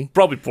it.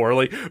 Probably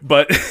poorly,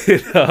 but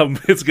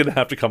it's gonna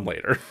have to come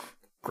later.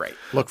 Great.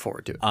 Look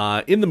forward to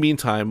it. In the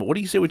meantime, what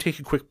do you say we take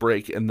a quick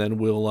break and then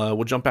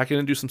we'll jump back in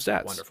and do some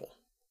stats? Wonderful.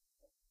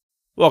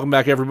 Welcome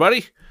back,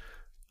 everybody.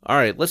 All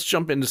right, let's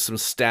jump into some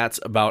stats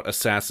about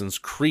Assassin's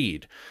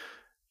Creed.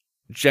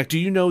 Jack, do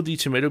you know the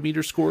tomato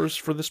meter scores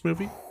for this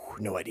movie?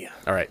 No idea.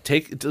 All right,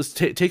 take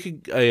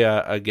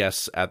a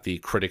guess at the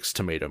critics'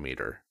 tomato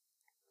meter.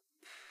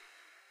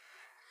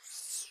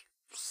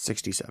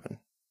 67.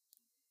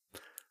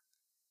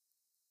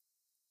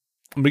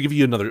 I'm gonna give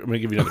you another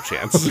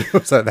chance.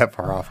 Was that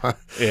far off? Huh?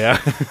 Yeah.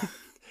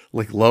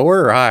 Like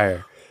lower or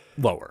higher?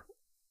 Lower.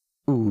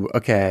 Ooh,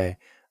 okay.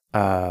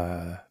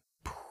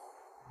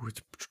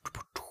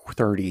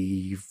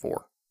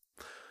 34.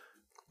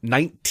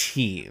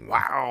 19.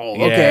 Wow.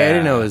 Yeah. Okay, I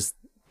didn't know it was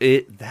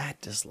that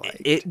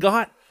disliked. It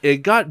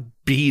got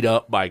beat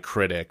up by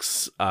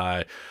critics.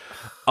 A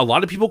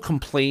lot of people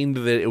complained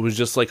that it was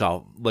just like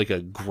a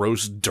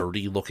gross,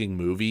 dirty looking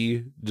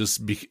movie,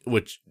 just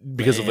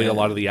because of like a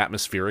lot of the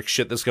atmospheric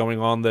shit that's going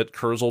on that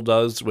Kurzel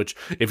does. Which,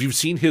 if you've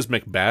seen his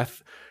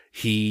Macbeth,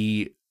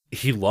 he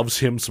loves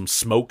him some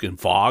smoke and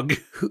fog.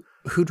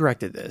 Who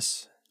directed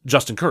this?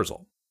 Justin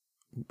Kurzel.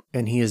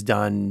 And he has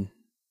done.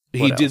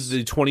 He did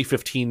the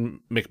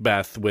 2015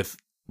 Macbeth with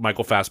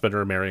Michael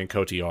Fassbender and Marion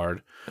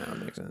Cotillard. That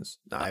makes sense.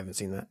 No, I haven't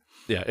seen that.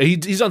 Yeah,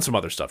 he's done some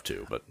other stuff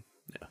too, but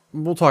yeah.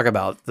 We'll talk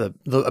about the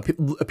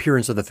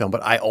appearance of the film,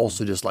 but I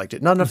also disliked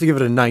it. Not enough to give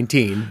it a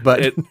 19,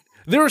 but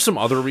there are some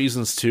other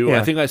reasons too.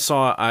 Yeah. I think I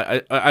saw.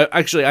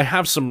 I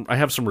have some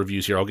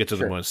reviews here. I'll get to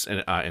them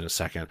in a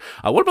second.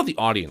 What about the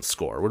audience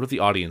score? What about the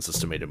audience's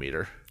tomato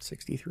meter?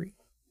 63.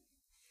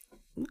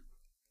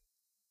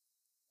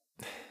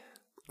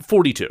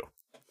 42.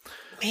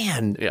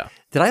 Man, yeah.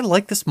 Did I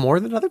like this more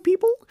than other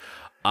people?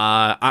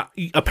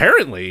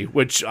 Apparently,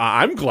 which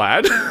I'm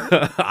glad.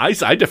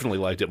 I definitely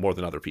liked it more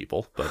than other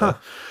people. But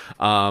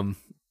all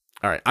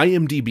right,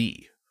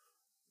 IMDb.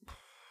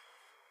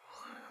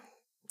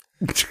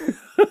 I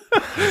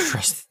don't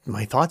trust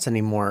my thoughts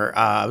anymore.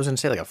 I was going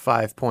to say like a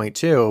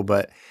 5.2,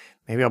 but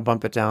maybe I'll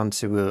bump it down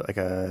to like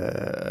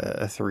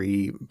a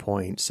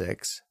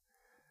 3.6.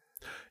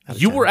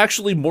 You were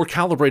actually more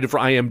calibrated for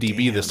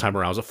IMDb this time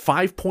around. It was a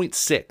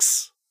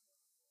 5.6.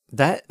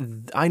 That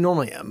I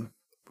normally am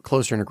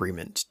closer in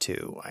agreement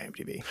to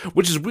IMDb,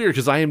 which is weird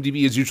because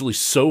IMDb is usually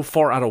so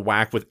far out of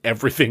whack with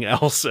everything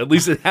else. At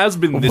least it has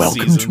been this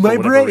season.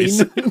 Welcome to my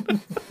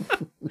brain.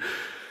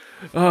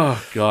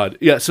 Oh God,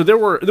 yeah. So there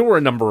were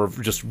a number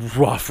of just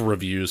rough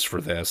reviews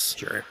for this.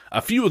 Sure.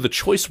 A few of the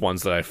choice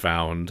ones that I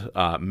found.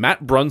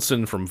 Matt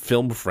Brunson from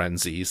Film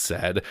Frenzy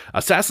said,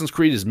 "Assassin's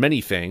Creed is many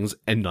things,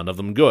 and none of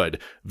them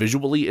good.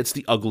 Visually, it's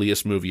the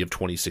ugliest movie of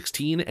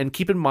 2016. And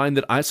keep in mind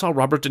that I saw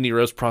Robert De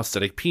Niro's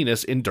prosthetic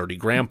penis in Dirty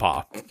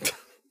Grandpa."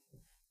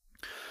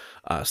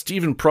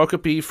 Stephen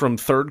Prokopi from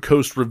Third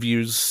Coast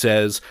Reviews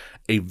says,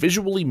 "A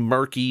visually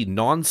murky,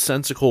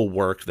 nonsensical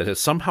work that has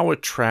somehow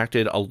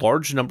attracted a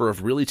large number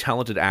of really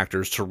talented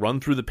actors to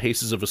run through the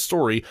paces of a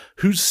story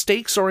whose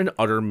stakes are an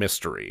utter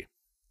mystery."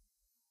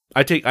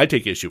 I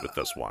take issue with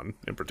this one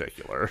in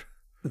particular.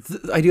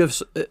 I do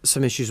have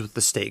some issues with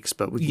the stakes,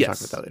 but we can talk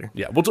about that later.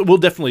 Yeah, we'll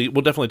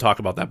definitely talk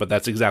about that, but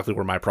that's exactly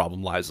where my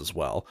problem lies as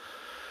well.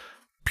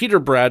 Peter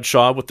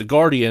Bradshaw with The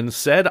Guardian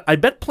said, "I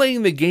bet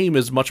playing the game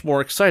is much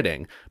more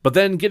exciting, but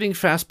then getting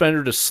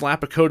Fassbender to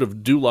slap a coat of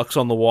Dulux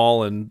on the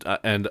wall and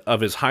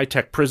of his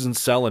high-tech prison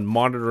cell and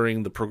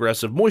monitoring the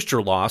progressive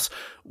moisture loss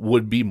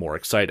would be more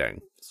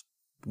exciting."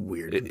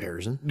 Weird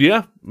comparison.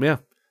 Yeah.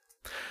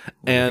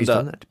 And he's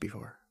done that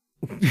before.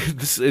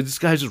 This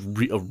guy's just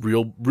a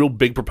real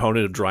big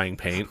proponent of drying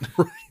paint.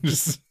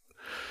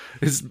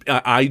 His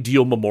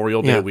ideal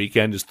Memorial Day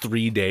weekend is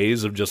 3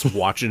 days of just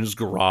watching his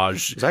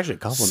garage. It's actually a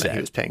compliment he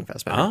was paying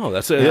Fassbender. Oh,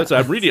 that's it.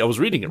 I was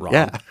reading it wrong.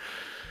 Yeah.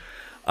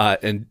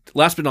 And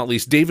last but not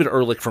least, David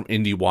Ehrlich from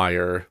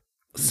IndieWire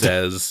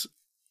says,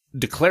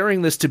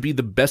 "Declaring this to be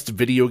the best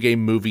video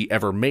game movie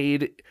ever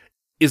made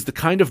is the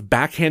kind of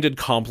backhanded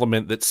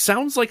compliment that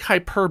sounds like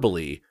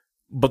hyperbole,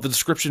 but the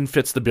description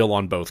fits the bill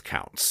on both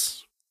counts."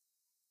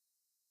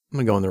 I'm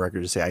going to go on the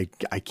record to say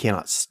I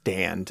cannot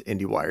stand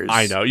IndieWire's.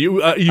 I know.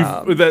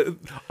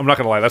 I'm not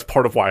going to lie. That's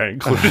part of why I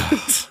included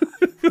it.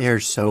 They're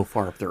so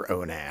far up their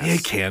own ass.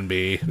 It can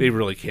be. They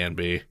really can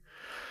be.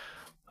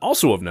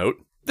 Also of note,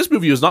 this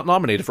movie was not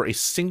nominated for a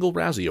single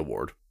Razzie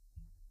Award.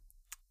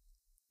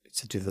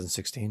 It's a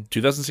 2016.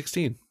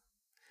 2016.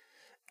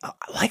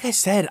 Like I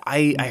said,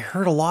 I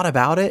heard a lot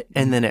about it,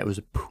 and then it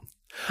was poof.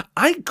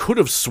 I could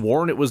have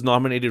sworn it was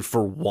nominated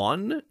for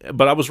one,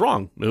 but I was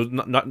wrong. It was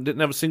didn't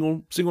have a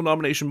single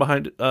nomination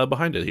behind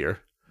it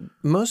here.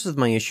 Most of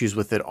my issues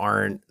with it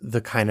aren't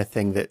the kind of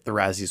thing that the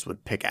Razzies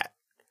would pick at.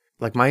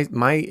 Like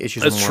my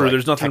issues. That's are more true. like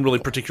There's nothing technical.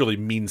 really particularly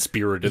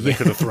mean-spirited they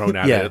could have thrown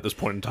at it at this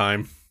point in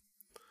time.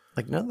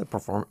 Like none of the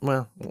performance.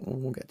 Well,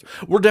 we'll get to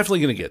it. We're definitely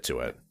going to get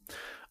to it.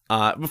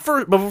 But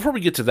before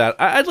we get to that,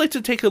 I'd like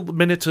to take a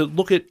minute to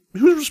look at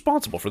who's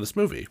responsible for this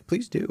movie.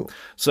 Please do.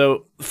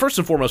 So first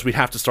and foremost, we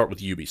have to start with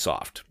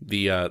Ubisoft,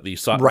 the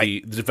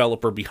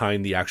developer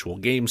behind the actual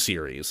game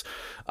series.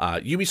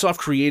 Ubisoft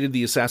created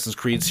the Assassin's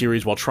Creed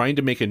series while trying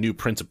to make a new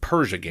Prince of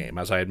Persia game,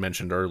 as I had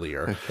mentioned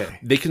earlier. Okay.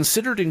 They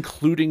considered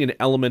including an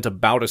element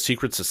about a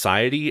secret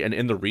society, and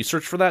in the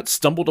research for that,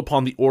 stumbled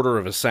upon the Order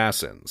of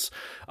Assassins.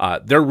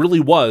 There really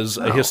was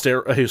a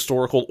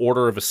historical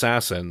Order of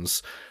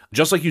Assassins,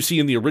 just like you see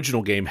in the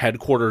original game,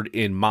 headquartered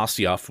in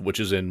Masyaf, which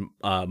is in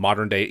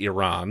modern-day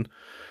Iran.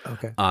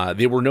 Okay.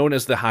 They were known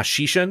as the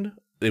Hashishin.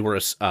 They were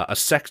a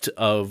sect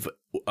of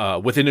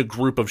within a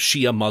group of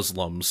Shia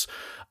Muslims.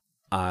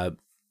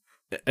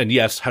 And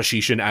yes,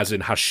 Hashishin as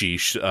in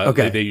hashish.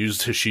 Okay. They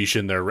used hashish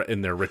in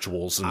their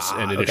rituals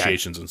and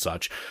initiations and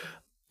such.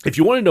 If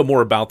you want to know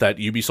more about that,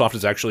 Ubisoft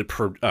has actually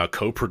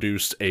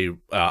co-produced a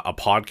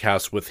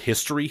podcast with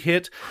History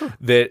Hit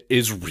that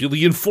is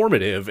really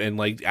informative and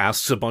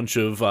asks a bunch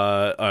of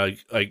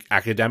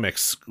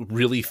academics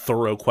really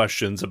thorough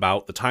questions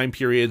about the time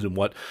period and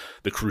what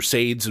the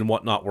Crusades and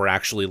whatnot were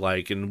actually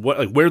like, and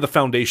where the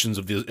foundations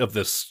of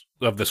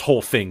this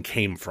whole thing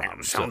came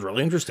from. Sounds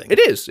really interesting. It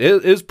is.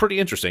 It is pretty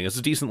interesting. It's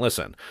a decent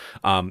listen.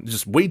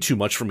 Just way too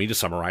much for me to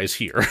summarize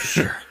here.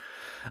 Sure.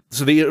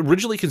 So they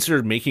originally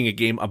considered making a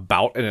game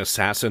about an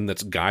assassin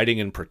that's guiding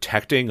and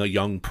protecting a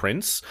young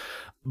prince,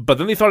 but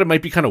then they thought it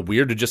might be kind of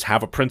weird to just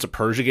have a Prince of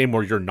Persia game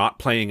where you're not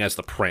playing as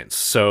the prince.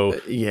 So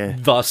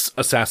thus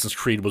Assassin's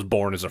Creed was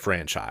born as a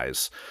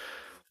franchise.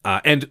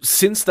 And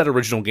since that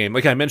original game,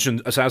 like I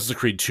mentioned, Assassin's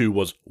Creed 2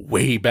 was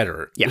way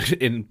better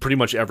in pretty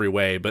much every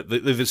way, but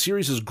the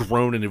series has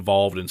grown and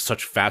evolved in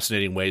such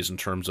fascinating ways in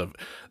terms of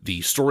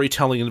the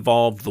storytelling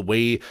involved, the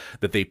way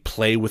that they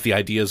play with the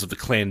ideas of the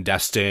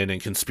clandestine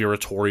and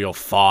conspiratorial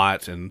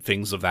thought and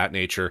things of that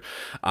nature.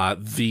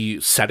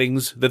 The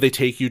settings that they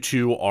take you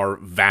to are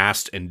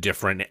vast and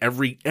different.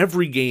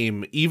 Every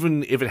game,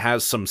 even if it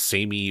has some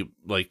samey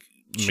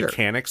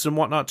mechanics and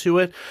whatnot to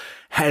it,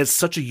 has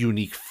such a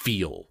unique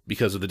feel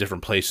because of the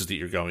different places that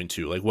you're going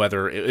to, like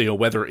whether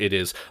it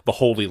is the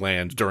Holy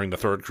Land during the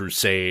Third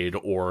Crusade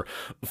or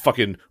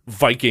fucking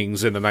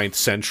Vikings in the 9th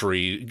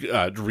century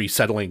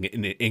resettling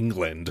in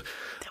England.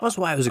 That was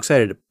why I was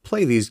excited to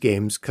play these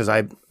games, because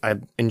I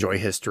enjoy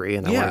history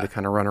and I wanted to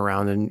kind of run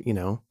around and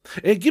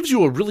it gives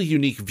you a really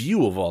unique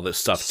view of all this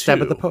stuff too.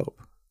 Stab at the Pope.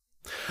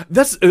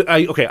 That's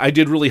I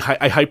did really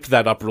I hyped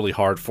that up really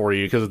hard for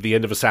you, because at the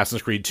end of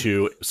Assassin's Creed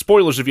 2,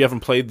 spoilers if you haven't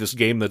played this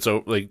game that's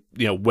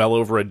well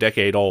over a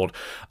decade old,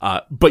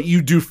 but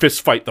you do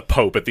fist fight the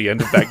Pope at the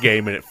end of that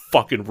game and it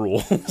fucking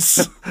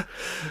rules.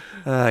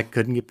 I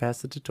couldn't get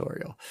past the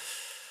tutorial.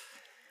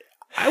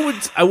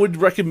 I would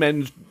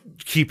recommend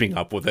keeping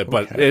up with it,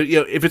 but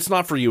if it's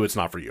not for you, it's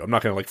not for you. I'm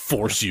not going to like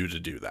force you to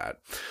do that.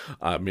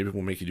 Maybe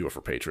we'll make you do it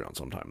for Patreon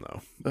sometime,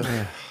 though.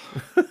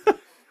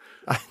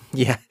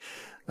 Yeah.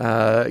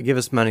 Give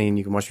us money and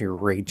you can watch me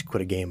rage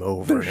quit a game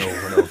over and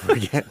over and over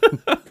again.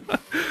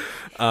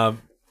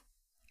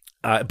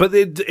 But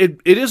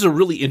it is a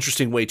really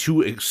interesting way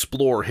to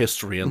explore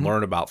history and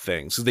learn about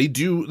things. They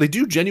do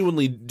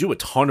genuinely do a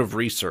ton of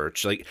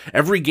research. Like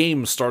every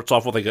game starts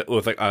off with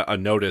a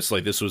notice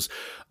like this was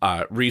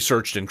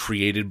researched and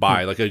created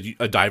by like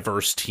a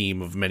diverse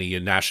team of many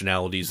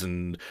nationalities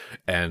and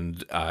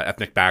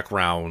ethnic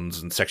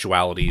backgrounds and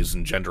sexualities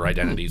and gender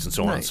identities and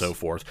so on and so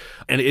forth.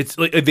 And it's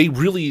like they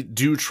really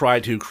do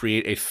try to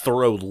create a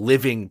thorough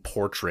living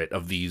portrait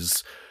of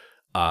these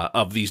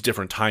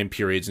different time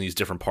periods in these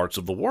different parts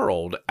of the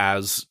world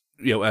as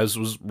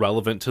was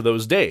relevant to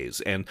those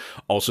days, and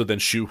also then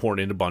shoehorn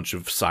in a bunch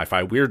of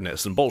sci-fi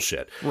weirdness and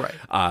bullshit.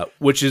 Right.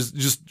 Which is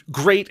just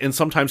great and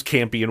sometimes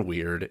campy and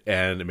weird,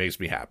 and it makes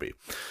me happy.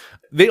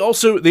 They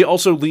also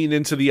lean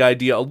into the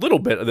idea a little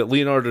bit that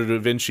Leonardo da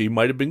Vinci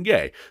might have been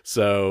gay,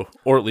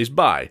 or at least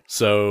bi.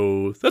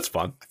 So that's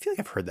fun. I feel like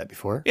I've heard that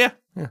before. Yeah,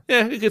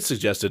 it gets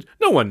suggested.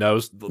 No one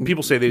knows.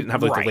 People say they didn't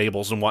have like the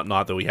labels and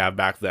whatnot that we have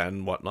back then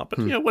and whatnot, but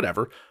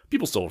whatever.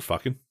 People still are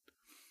fucking.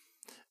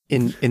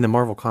 In the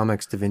Marvel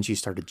comics, Da Vinci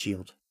started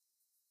S.H.I.E.L.D.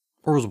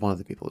 Or was one of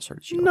the people that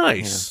started S.H.I.E.L.D.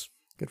 Nice.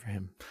 Yeah. Good for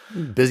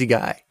him. Busy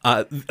guy.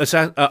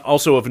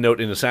 Also of note,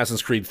 in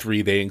Assassin's Creed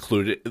 3, they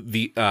included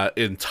the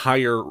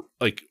entire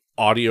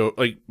audio,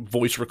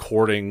 voice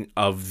recording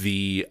of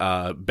the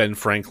Ben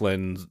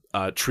Franklin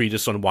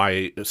treatise on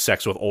why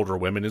sex with older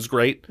women is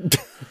great.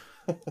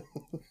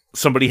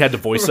 Somebody had to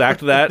voice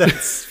act that.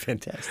 That's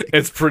fantastic.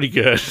 It's pretty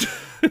good.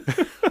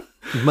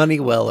 Money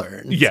well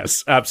earned.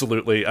 Yes,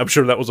 absolutely. I'm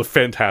sure that was a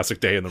fantastic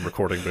day in the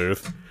recording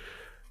booth.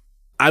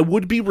 I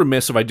would be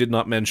remiss if I did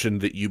not mention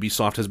that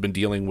Ubisoft has been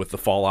dealing with the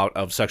fallout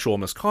of sexual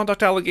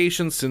misconduct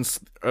allegations since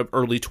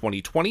early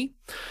 2020.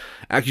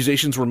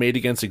 Accusations were made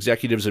against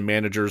executives and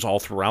managers all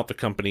throughout the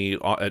company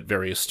at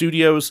various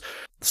studios,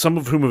 some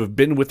of whom have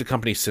been with the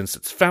company since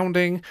its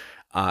founding,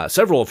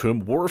 several of whom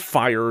were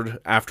fired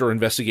after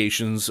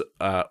investigations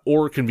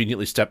or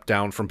conveniently stepped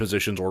down from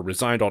positions or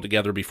resigned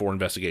altogether before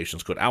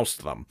investigations could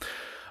oust them.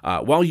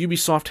 While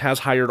Ubisoft has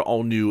hired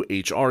all new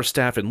HR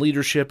staff and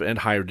leadership and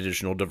hired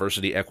additional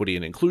diversity, equity,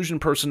 and inclusion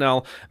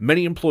personnel,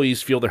 many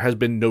employees feel there has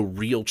been no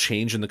real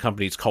change in the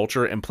company's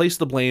culture and place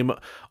the blame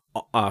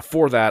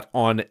for that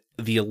on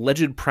the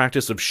alleged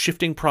practice of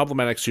shifting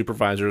problematic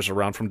supervisors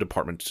around from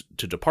department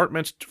to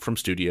department, from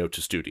studio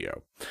to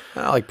studio.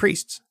 Like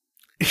priests.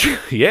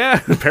 Yeah,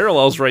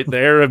 parallels right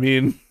there. I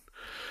mean,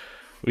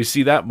 we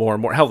see that more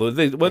and more. Hell,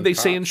 what they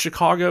say in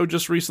Chicago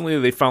just recently,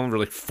 they found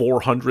like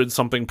 400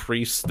 something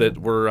priests that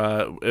were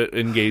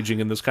engaging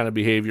in this kind of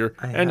behavior.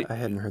 I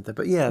hadn't heard that,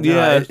 but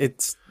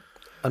it's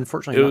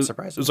unfortunately not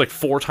surprising. It was like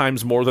 4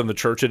 times more than the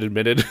church had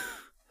admitted.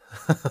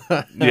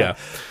 Yeah.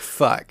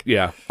 Fuck.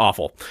 Yeah,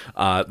 awful.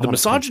 The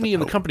misogyny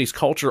in the company's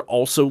culture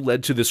also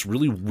led to this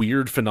really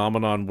weird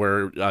phenomenon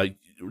where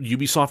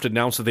Ubisoft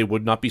announced that they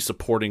would not be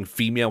supporting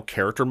female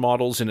character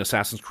models in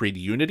Assassin's Creed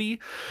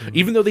Unity,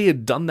 even though they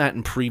had done that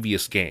in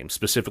previous games,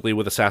 specifically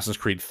with Assassin's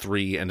Creed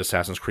 3 and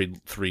Assassin's Creed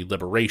 3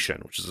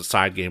 Liberation, which is a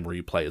side game where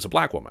you play as a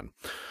black woman.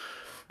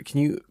 Can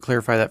you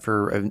clarify that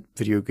for a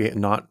video game,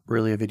 not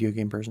really a video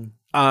game person?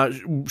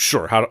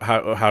 Sure. How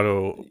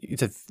to?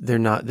 They're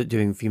not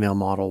doing female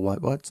model.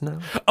 What's now?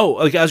 Oh,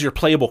 like as your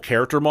playable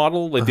character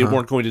model, like they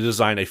weren't going to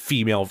design a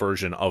female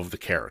version of the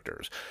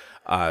characters,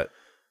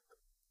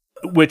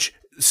 which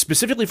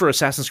specifically for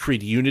Assassin's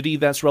Creed Unity,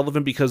 that's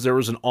relevant because there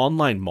was an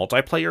online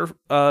multiplayer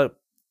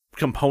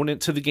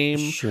component to the game.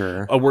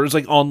 Sure. Where it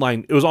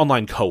was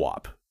online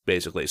co-op.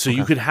 Basically. So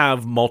you could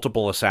have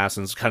multiple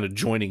assassins kind of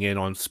joining in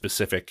on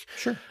specific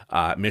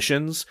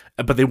missions,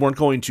 but they weren't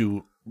going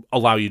to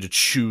allow you to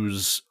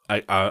choose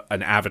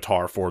an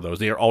avatar for those.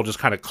 They are all just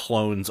kind of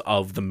clones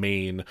of the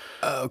main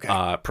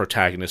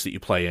protagonist that you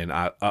play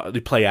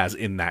as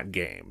in that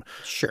game.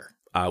 Sure.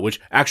 Which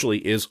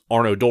actually is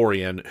Arno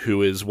Dorian,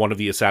 who is one of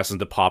the assassins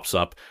that pops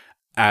up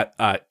at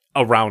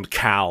around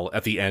Cal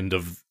at the end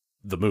of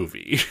the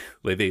movie.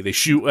 They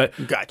shoot.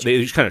 Gotcha.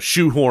 They just kind of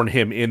shoehorn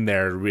him in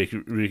there to make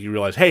you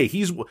realize, hey,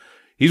 he's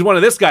one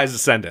of this guy's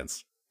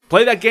descendants.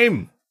 Play that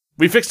game.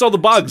 We fixed all the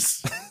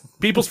bugs.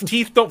 People's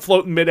teeth don't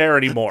float in midair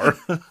anymore.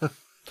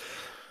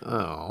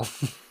 Oh.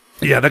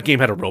 Yeah, that game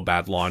had a real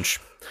bad launch.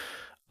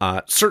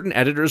 Certain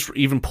editors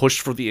even pushed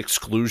for the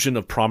exclusion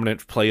of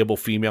prominent playable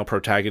female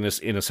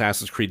protagonists in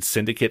Assassin's Creed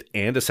Syndicate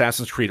and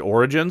Assassin's Creed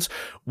Origins,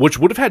 which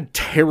would have had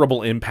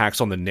terrible impacts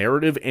on the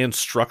narrative and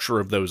structure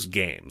of those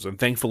games, and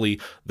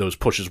thankfully those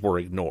pushes were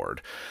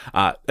ignored.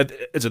 At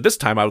this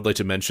time, I would like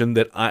to mention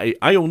that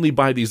I only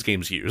buy these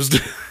games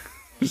used.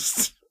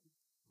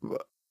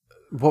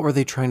 What were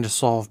they trying to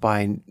solve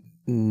by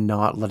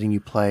not letting you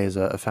play as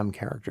a femme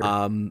character?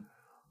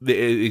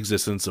 The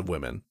existence of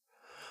women.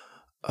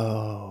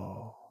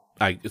 Oh.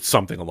 It's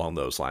something along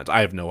those lines.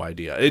 I have no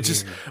idea. It's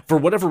just, for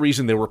whatever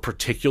reason, there were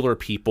particular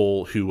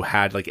people who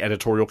had like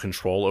editorial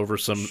control over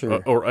some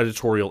or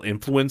editorial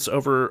influence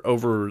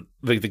over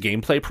like the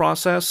gameplay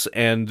process,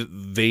 and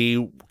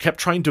they kept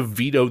trying to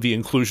veto the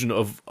inclusion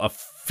of a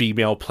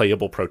female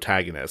playable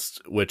protagonist,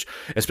 which,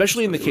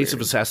 especially in the case of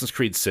Assassin's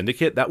Creed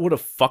Syndicate, that would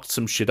have fucked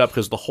some shit up,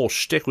 because the whole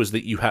shtick was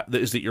that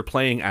you're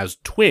playing as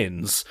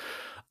twins,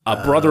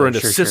 a brother and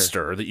a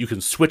sister that you can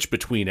switch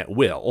between at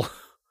will.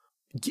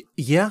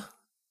 Yeah.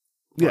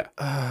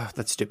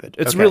 That's stupid.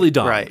 It's really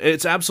dumb. Right.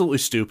 It's absolutely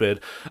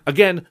stupid.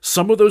 Again,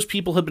 some of those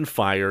people have been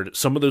fired.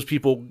 Some of those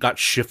people got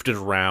shifted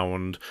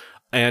around.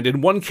 And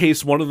in one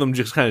case, one of them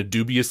just kind of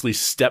dubiously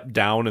stepped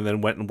down and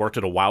then went and worked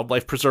at a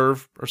wildlife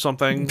preserve or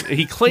something.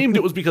 He claimed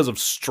it was because of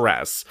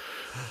stress.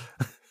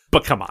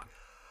 But come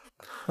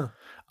on.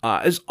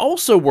 It's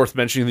also worth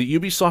mentioning that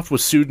Ubisoft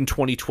was sued in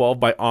 2012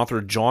 by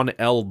author John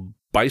L.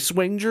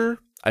 Beiswenger.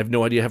 I have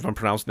no idea if I'm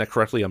pronouncing that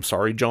correctly. I'm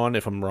sorry, John,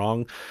 if I'm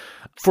wrong.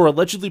 For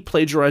allegedly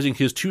plagiarizing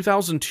his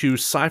 2002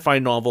 sci-fi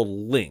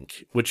novel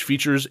Link, which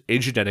features a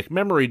genetic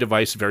memory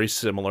device very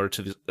similar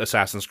to the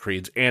Assassin's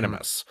Creed's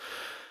Animus.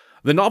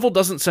 The novel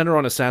doesn't center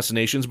on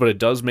assassinations, but it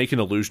does make an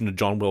allusion to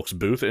John Wilkes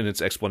Booth in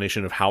its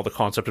explanation of how the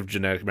concept of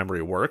genetic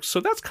memory works, so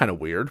that's kind of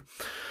weird.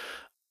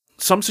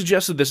 Some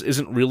suggested this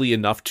isn't really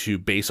enough to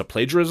base a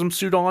plagiarism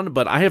suit on,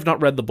 but I have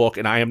not read the book,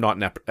 and I am not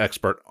an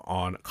expert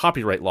on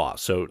copyright law,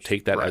 so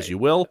take that as you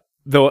will.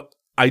 Though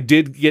I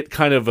did get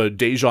kind of a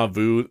deja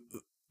vu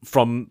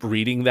from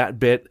reading that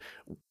bit,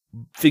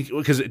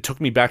 because it took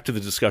me back to the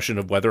discussion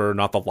of whether or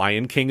not The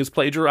Lion King is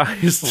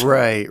plagiarized.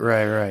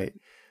 Right.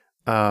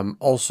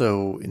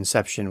 Also,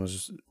 Inception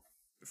was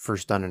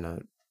first done in a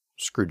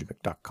Scrooge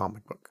McDuck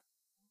comic book.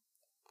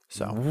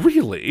 So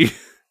really?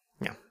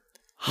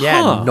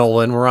 Yeah,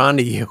 Nolan, we're on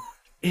to you.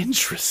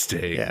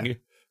 Interesting. Yeah.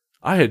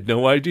 I had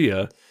no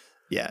idea.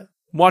 Yeah.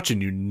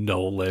 Watching you,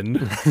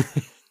 Nolan.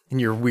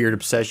 And your weird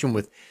obsession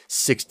with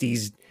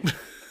 60s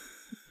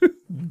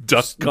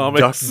duck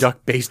comics.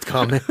 Duck-based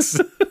comics.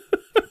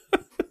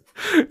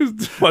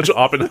 Watch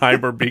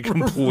Oppenheimer be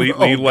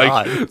completely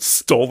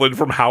stolen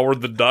from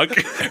Howard the Duck.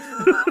 God,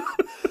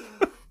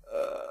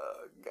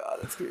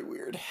 that's gonna be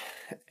weird.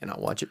 And I'll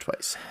watch it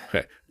twice.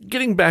 Okay.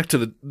 Getting back to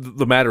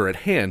the matter at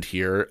hand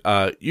here,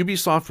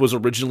 Ubisoft was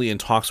originally in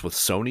talks with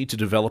Sony to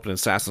develop an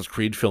Assassin's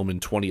Creed film in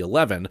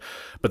 2011,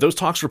 but those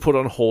talks were put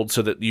on hold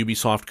so that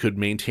Ubisoft could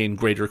maintain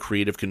greater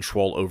creative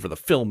control over the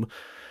film.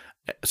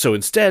 So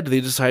instead, they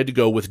decided to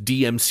go with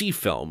DMC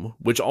Film,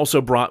 which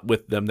also brought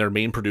with them their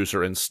main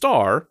producer and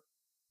star,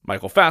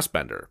 Michael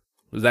Fassbender.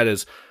 That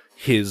is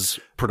his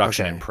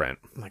production imprint.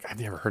 Like, I've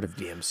never heard of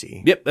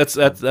DMC. Yep,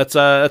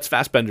 that's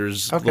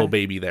Fassbender's little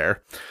baby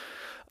there.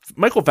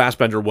 Michael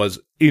Fassbender was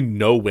in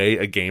no way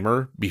a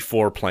gamer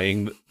before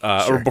playing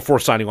or before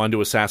signing on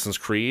to Assassin's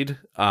Creed.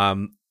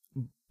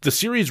 The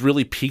series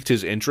really piqued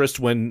his interest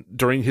when,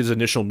 during his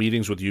initial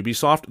meetings with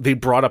Ubisoft, they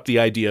brought up the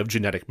idea of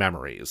genetic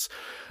memories.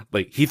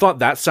 Like, he thought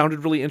that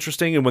sounded really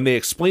interesting, and when they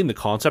explained the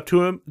concept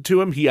to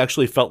him, he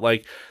actually felt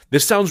like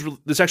this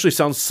actually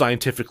sounds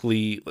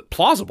scientifically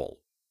plausible.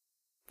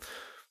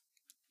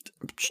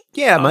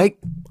 Yeah, Mike.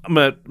 I'm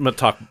gonna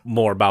talk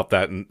more about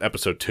that in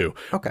episode 2.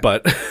 Okay,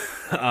 but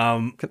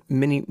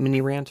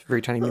mini rant,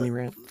 very tiny mini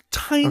rant,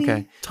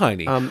 tiny.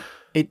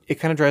 It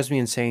kind of drives me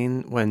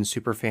insane when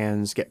super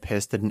fans get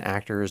pissed that an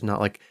actor is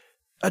not like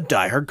a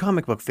diehard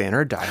comic book fan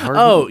or a diehard.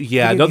 Oh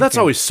yeah, no, that's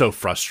always so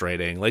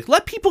frustrating. Like,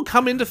 let people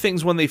come into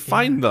things when they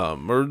find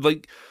them, or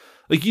like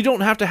you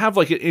don't have to have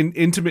like an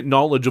intimate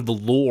knowledge of the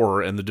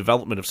lore and the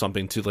development of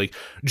something to like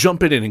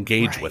jump in and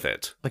engage with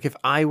it. Like, if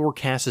I were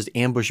cast as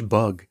Ambush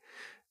Bug,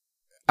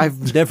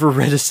 I've never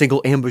read a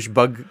single Ambush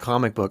Bug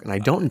comic book, and I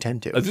don't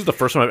intend to. This is the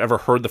first time I've ever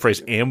heard the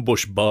phrase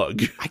Ambush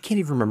Bug. I can't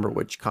even remember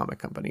which comic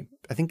company.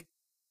 I think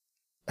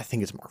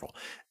it's Marvel.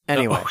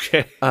 Anyway.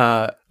 Okay.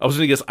 I was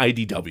going to guess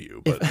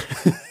IDW, but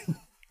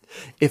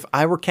if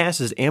I were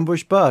cast as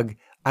Ambush Bug,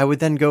 I would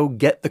then go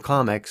get the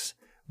comics,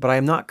 but I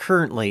am not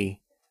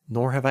currently,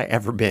 nor have I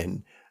ever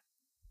been,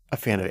 a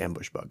fan of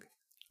Ambush Bug.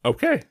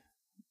 Okay.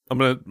 I'm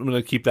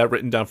gonna keep that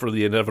written down for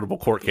the inevitable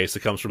court case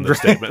that comes from those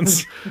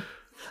statements.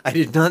 I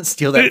did not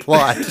steal that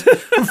plot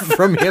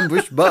from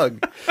Ambush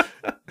Bug.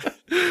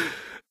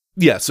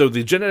 Yeah, so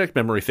the genetic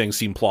memory thing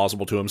seemed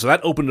plausible to him, so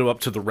that opened him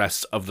up to the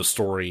rest of the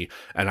story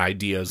and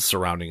ideas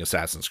surrounding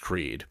Assassin's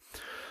Creed.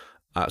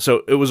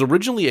 So it was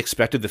originally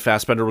expected that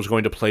Fassbender was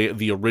going to play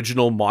the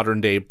original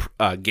modern-day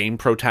game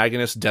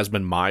protagonist,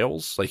 Desmond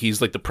Miles. Like,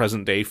 he's like the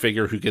present-day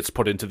figure who gets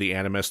put into the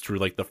Animus through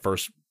like the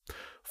first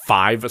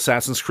 5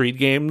 Assassin's Creed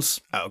games.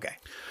 Oh, okay.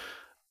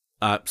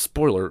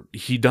 Spoiler,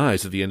 he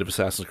dies at the end of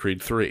Assassin's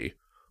Creed 3.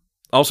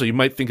 Also, you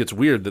might think it's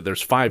weird that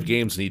there's 5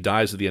 games and he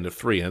dies at the end of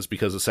 3, and it's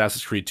because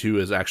Assassin's Creed 2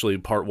 is actually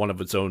part 1 of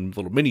its own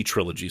little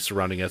mini-trilogy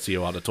surrounding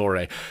Ezio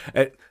Auditore.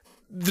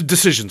 The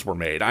decisions were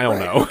made. I don't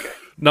know. Okay.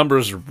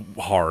 Numbers are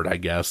hard, I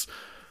guess.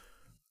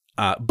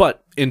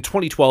 But in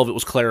 2012, it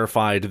was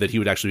clarified that he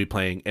would actually be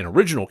playing an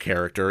original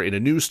character in a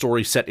new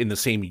story set in the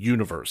same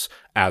universe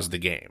as the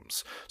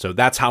games. So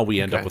that's how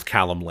we end up with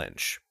Callum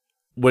Lynch.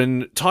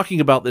 when talking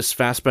about this,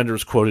 Fassbender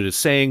is quoted as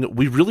saying,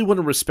 "We really want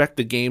to respect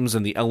the games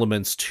and the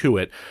elements to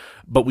it,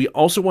 but we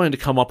also wanted to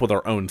come up with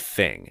our own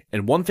thing.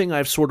 And one thing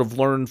I've sort of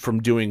learned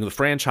from doing the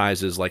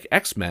franchises like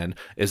X-Men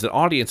is that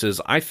audiences,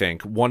 I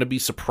think, want to be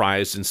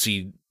surprised and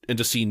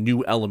to see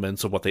new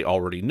elements of what they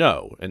already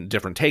know and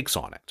different takes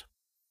on it."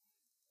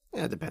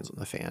 Yeah, it depends on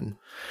the fan.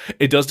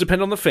 It does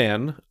depend on the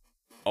fan.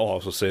 I'll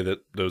also say that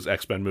those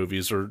X-Men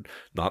movies are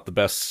not the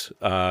best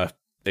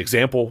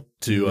example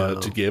to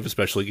give,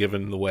 especially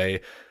given the way.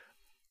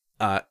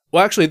 Well,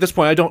 actually, at this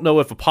point, I don't know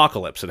if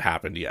Apocalypse had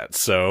happened yet.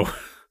 So,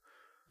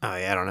 oh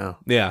yeah, I don't know.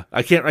 Yeah,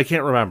 I can't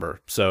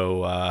remember.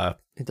 So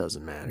it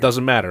doesn't matter.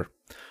 Doesn't matter.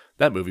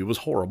 That movie was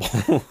horrible.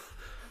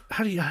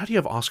 How do you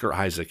have Oscar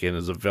Isaac in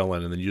as a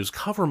villain, and then you just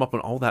cover him up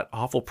in all that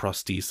awful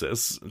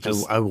prosthesis?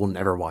 I will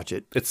never watch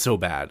it. It's so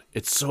bad.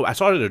 I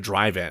saw it at a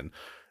drive-in,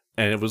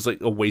 and it was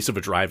like a waste of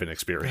a drive-in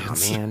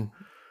experience. Oh man,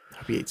 I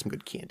hope you ate some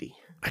good candy.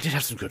 I did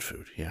have some good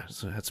food. Yeah,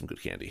 so I had some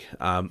good candy.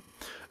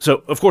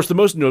 So, of course, the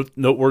most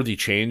noteworthy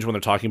change when they're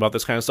talking about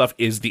this kind of stuff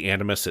is the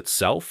animus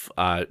itself.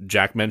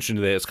 Jack mentioned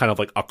that it's kind of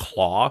like a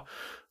claw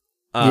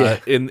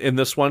in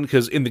this one,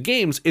 because in the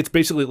games, it's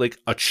basically like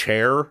a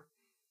chair.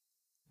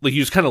 Like,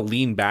 you just kind of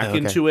lean back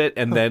into it,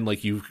 and then,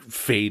 like, you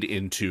fade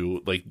into,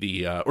 like,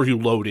 or you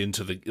load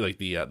into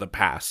the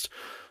past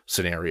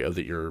scenario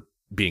that you're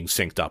being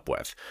synced up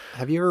with.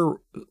 Have you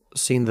ever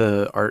seen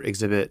the art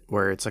exhibit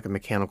where it's like a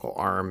mechanical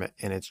arm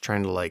and it's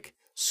trying to like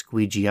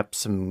squeegee up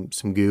some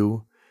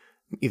goo,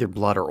 either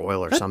blood or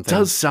oil or something? That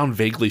does sound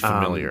vaguely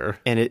familiar.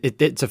 And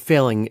it's a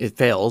failing. It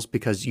fails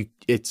because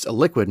it's a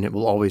liquid and it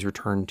will always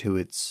return to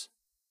its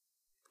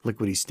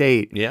liquidy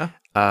state. Yeah.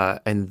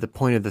 And the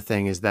point of the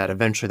thing is that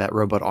eventually that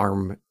robot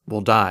arm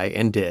will die,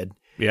 and did.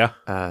 Yeah.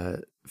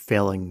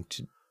 Failing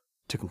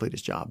to complete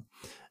his job.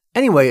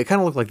 Anyway, it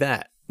kind of looked like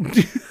that.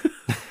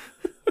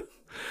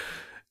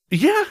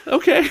 Yeah,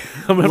 okay.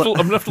 I'm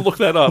gonna have to look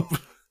that up.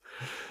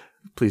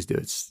 Please do.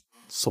 It's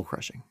soul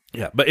crushing.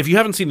 Yeah, but if you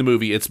haven't seen the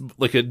movie, it's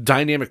like a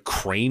dynamic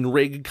crane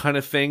rig kind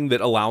of thing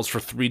that allows for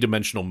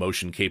 3-dimensional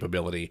motion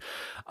capability.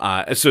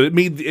 So it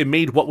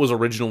made what was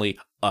originally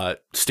a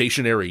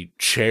stationary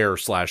chair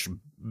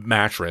 /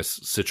 mattress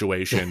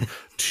situation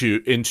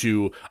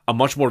into a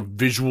much more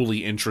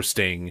visually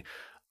interesting.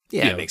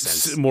 Yeah, it makes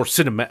sense. More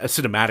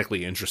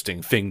cinematically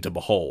interesting thing to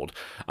behold.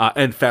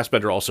 And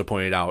Fassbender also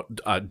pointed out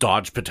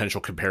dodge potential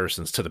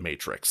comparisons to The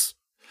Matrix.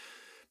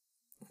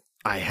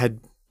 I had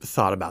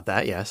thought about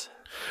that, yes.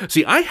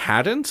 See, I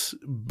hadn't,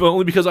 but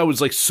only because I was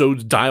like so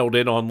dialed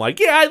in on like,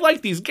 yeah, I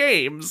like these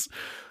games.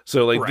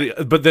 So like,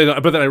 right. But then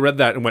I read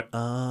that and went,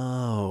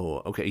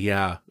 oh, okay,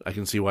 yeah, I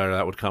can see where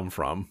that would come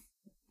from.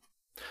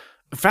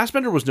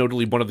 Fassbender was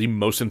notably one of the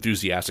most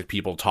enthusiastic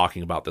people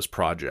talking about this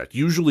project,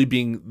 usually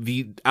being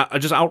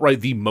just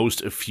outright the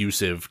most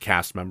effusive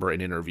cast member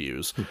in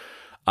interviews,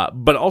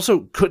 but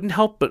also couldn't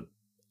help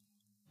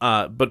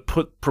but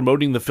put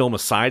promoting the film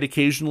aside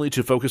occasionally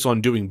to focus on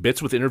doing bits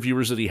with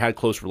interviewers that he had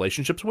close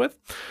relationships with.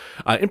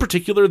 In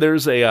particular,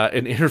 there's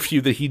an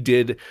interview that he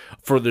did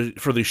for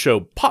the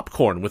show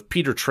Popcorn with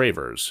Peter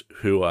Travers,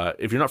 who,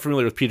 if you're not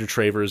familiar with Peter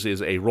Travers,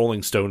 is a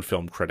Rolling Stone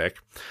film critic,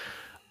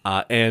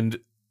 and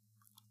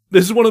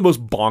this is one of the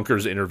most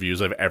bonkers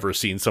interviews I've ever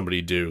seen somebody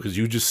do, because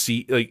you just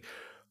see, like,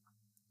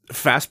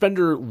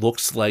 Fassbender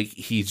looks like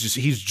he's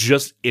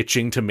just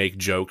itching to make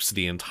jokes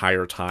the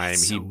entire time.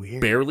 That's so he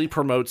weird. Barely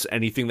promotes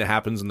anything that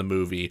happens in the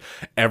movie.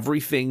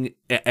 Everything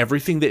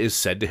that is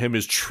said to him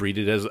is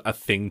treated as a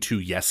thing to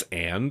yes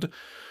and.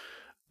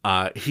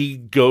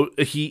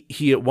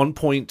 He at one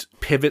point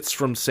pivots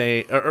from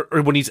saying,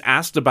 or when he's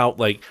asked about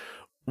like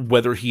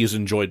whether he has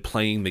enjoyed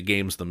playing the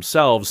games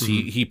themselves,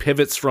 he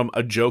pivots from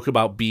a joke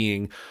about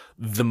being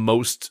the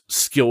most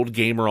skilled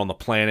gamer on the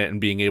planet and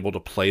being able to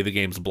play the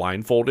games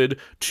blindfolded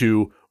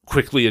to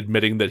quickly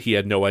admitting that he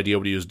had no idea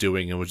what he was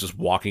doing and was just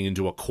walking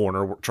into a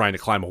corner trying to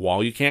climb a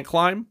wall you can't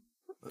climb.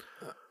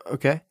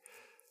 Okay.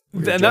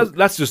 And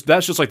that's just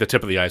like the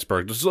tip of the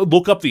iceberg. Just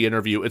look up the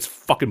interview. It's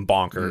fucking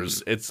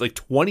bonkers. It's like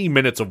 20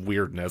 minutes of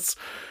weirdness.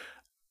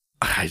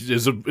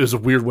 Is a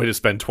weird way to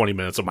spend 20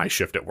 minutes of my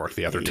shift at work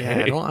the other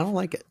day. I don't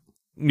like it.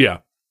 Yeah.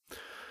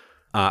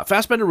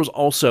 Fassbender was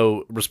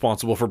also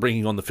responsible for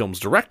bringing on the film's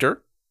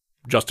director,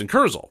 Justin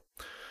Kurzel.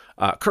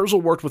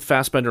 Kurzel worked with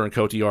Fassbender and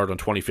Cotillard on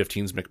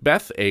 2015's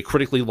Macbeth, a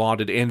critically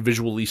lauded and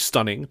visually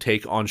stunning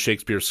take on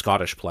Shakespeare's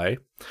Scottish play.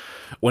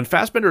 When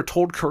Fassbender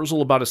told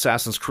Kurzel about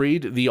Assassin's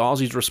Creed, the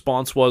Aussie's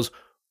response was,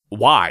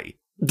 "Why?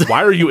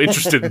 Why are you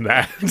interested in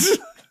that?"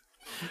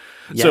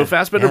 So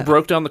Fassbender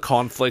broke down the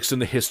conflicts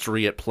and the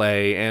history at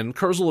play, and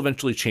Kurzel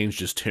eventually changed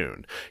his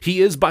tune.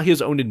 He is, by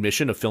his own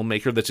admission, a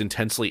filmmaker that's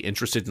intensely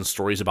interested in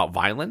stories about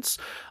violence.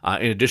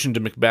 In addition to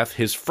Macbeth,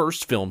 his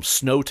first film,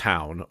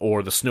 Snowtown,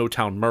 or The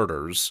Snowtown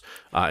Murders,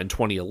 in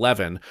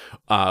 2011,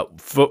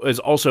 is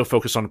also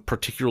focused on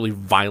particularly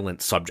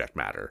violent subject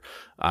matter.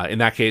 In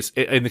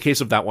the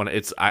case of that one,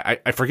 it's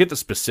I forget the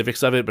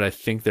specifics of it, but I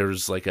think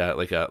there's like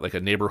a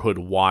neighborhood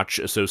watch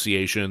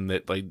association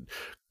that like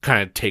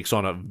kind of takes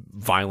on a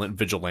violent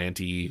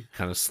vigilante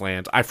kind of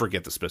slant. I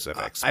forget the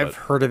specifics. I've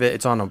heard of it.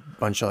 It's on a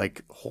bunch of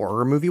like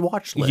horror movie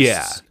watch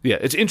lists. Yeah.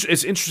 It's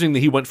interesting that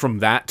he went from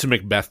that to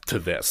Macbeth to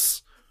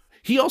this.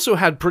 He also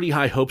had pretty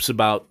high hopes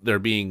about there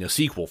being a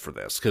sequel for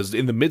this, because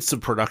in the midst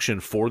of production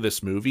for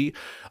this movie,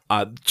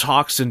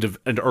 talks and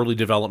early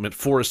development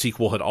for a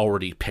sequel had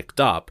already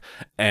picked up,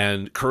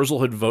 and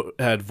Kurzel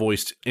had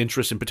voiced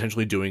interest in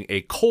potentially doing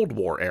a Cold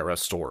War era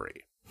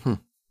story.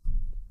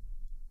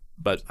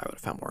 But I would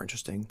have found more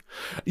interesting.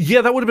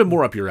 Yeah, that would have been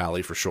more up your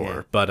alley for sure.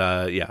 Yeah. But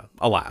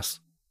alas.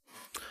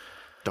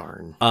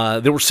 Darn.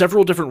 There were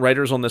several different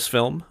writers on this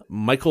film.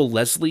 Michael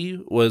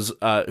Leslie was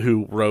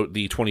who wrote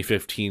the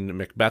 2015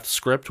 Macbeth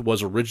script,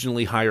 was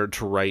originally hired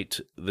to write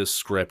this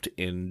script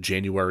in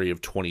January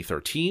of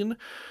 2013.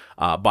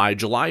 By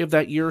July of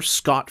that year,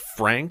 Scott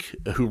Frank,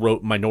 who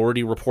wrote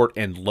Minority Report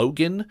and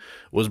Logan,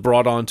 was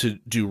brought on to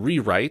do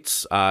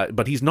rewrites,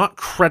 but he's not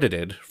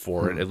credited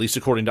for it, at least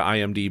according to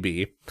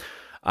IMDb.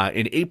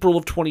 In April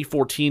of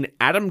 2014,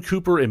 Adam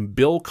Cooper and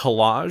Bill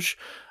Collage,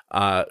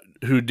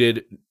 who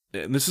did...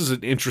 And this is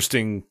an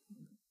interesting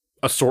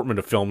assortment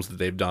of films that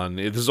they've done.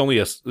 This is only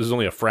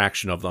a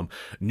fraction of them.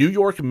 New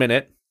York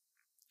Minute,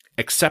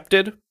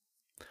 Accepted,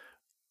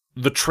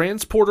 The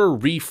Transporter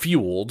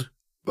Refueled,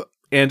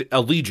 and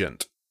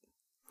Allegiant.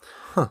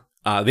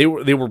 They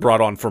were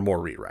brought on for more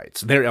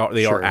rewrites.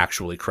 They are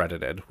actually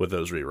credited with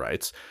those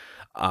rewrites.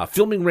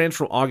 Filming ran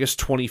from August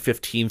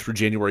 2015 through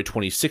January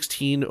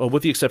 2016,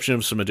 with the exception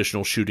of some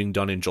additional shooting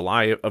done in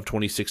July of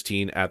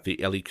 2016 at the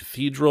Ely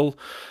Cathedral.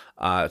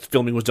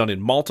 Filming was done in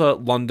Malta,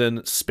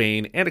 London,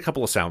 Spain, and a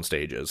couple of sound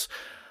stages.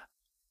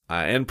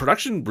 And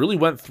production really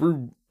went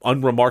through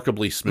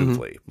unremarkably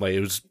smoothly. Like, it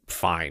was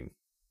fine.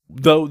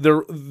 Though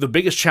the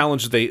biggest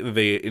challenge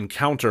they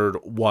encountered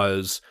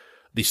was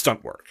the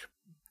stunt work.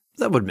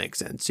 That would make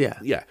sense, yeah.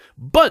 Yeah.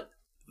 But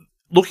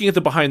looking at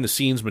the behind the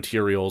scenes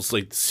materials,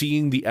 like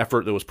seeing the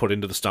effort that was put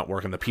into the stunt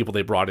work and the people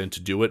they brought in to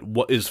do it,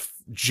 what is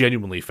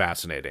genuinely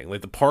fascinating.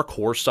 Like the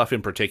parkour stuff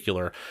in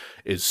particular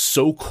is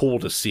so cool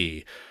to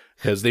see,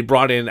 because they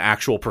brought in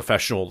actual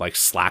professional like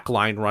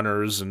slackline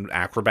runners and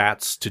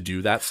acrobats to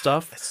do that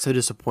stuff. It's so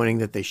disappointing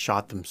that they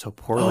shot them so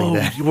poorly.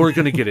 We're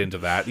going to get into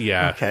that.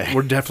 Yeah, okay.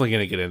 We're definitely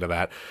going to get into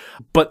that.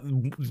 But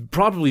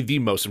probably the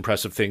most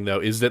impressive thing,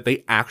 though, is that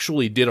they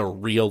actually did a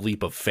real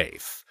leap of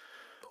faith.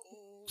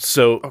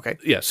 So, okay.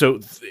 Yeah, so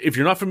if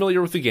you're not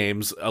familiar with the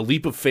games, a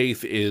leap of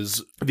faith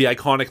is the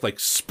iconic like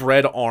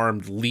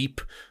spread-armed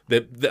leap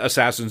that the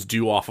assassins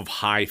do off of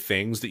high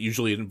things that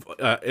usually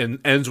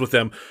ends with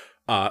them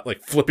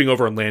like flipping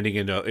over and landing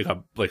in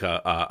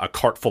a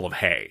cart full of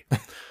hay.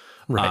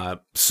 Right.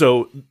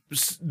 So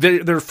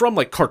they're from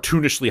like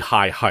cartoonishly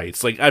high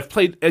heights. Like I've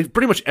played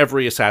pretty much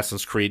every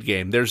Assassin's Creed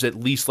game. There's at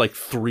least like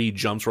 3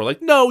 jumps where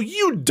like, no,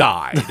 you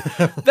died.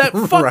 That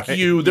fuck right.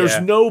 you. There's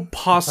Yeah. no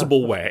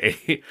possible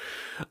way.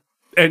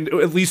 And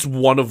at least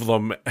one of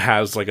them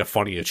has like a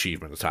funny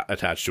achievement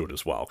attached to it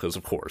as well, because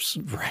of course.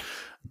 Right.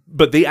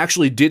 But they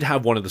actually did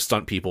have one of the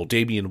stunt people,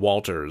 Damian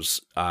Walters,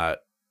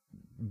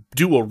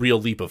 do a real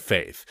leap of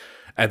faith.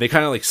 And they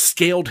kind of like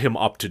scaled him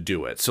up to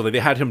do it. So they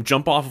had him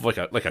jump off of like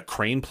a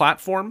crane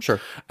platform, Sure,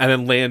 and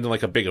then land in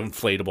like a big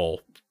inflatable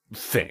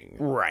thing.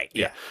 right?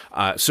 Yeah.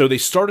 So they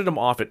started him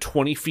off at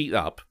 20 feet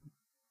up,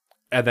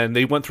 and then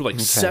they went through like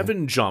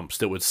 7 jumps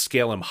that would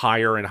scale him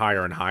higher and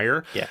higher and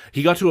higher. Yeah.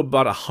 He got to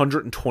about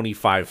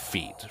 125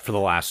 feet for the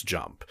last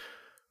jump.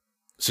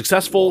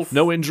 Successful,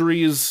 no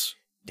injuries.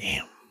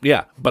 Damn.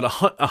 Yeah, but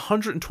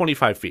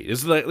 125 feet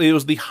it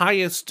was the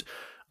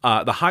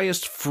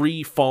highest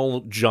free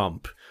fall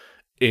jump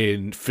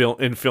in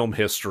film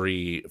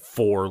history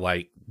for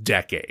like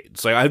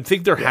decades. Like I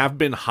think there have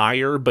been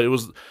higher, but it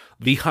was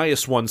the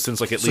highest one since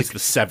like at least the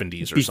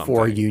 70s or Before something.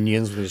 Before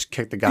unions would just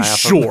kick the guy off.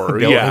 Sure,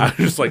 of the yeah.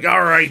 Just like,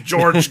 all right,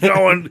 George,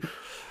 going,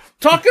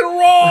 tuck and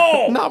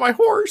roll. Not my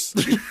horse.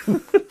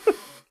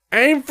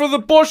 Aim for the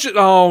bush.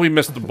 Oh, we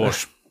missed the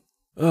bush.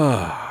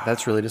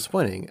 That's really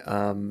disappointing.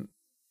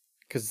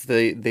 Because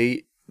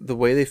the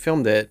way they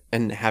filmed it,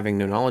 and having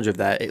no knowledge of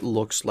that, it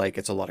looks like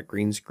it's a lot of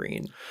green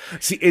screen.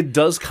 See, it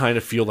does kind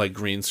of feel like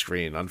green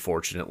screen,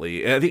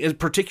 unfortunately. And I think,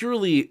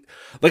 particularly,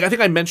 like I think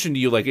I mentioned to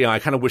you, like, I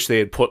kind of wish they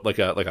had put like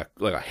a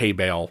hay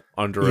bale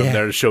under him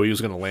there to show he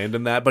was going to land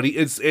in that. But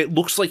it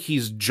looks like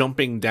he's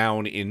jumping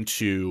down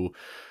into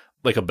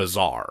like a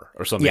bazaar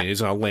or something. Yeah.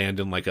 He's going to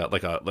land in like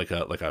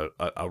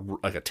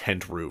a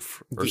tent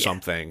roof or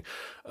something,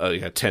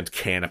 like a tent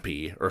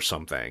canopy or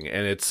something,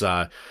 and it's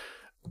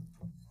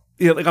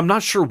yeah, like I'm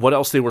not sure what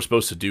else they were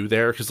supposed to do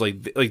there, because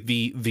like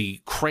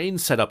the crane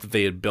setup that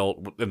they had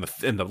built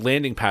and the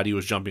landing pad he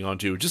was jumping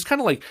onto, just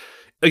kind of like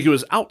it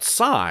was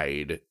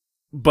outside,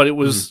 but it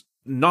was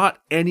not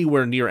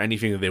anywhere near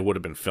anything that they would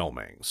have been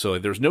filming. So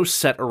there's no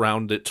set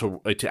around it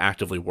to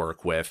actively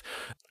work with.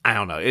 I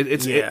don't know.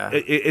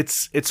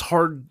 It's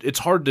hard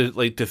to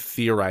like to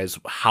theorize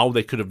how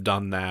they could have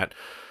done that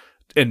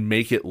and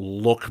make it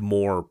look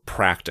more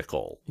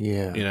practical.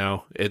 Yeah, you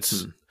know,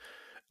 it's.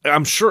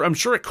 I'm sure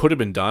it could have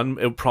been done.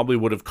 It probably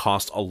would have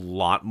cost a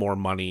lot more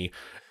money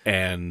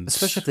And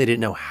especially if they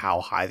didn't know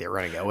how high they were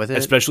going to go with it.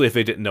 Especially if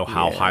they didn't know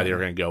how high they were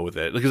going to go with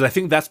it, because I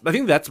think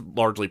that's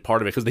largely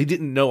part of it, because they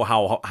didn't know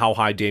how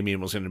high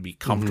Damien was going to be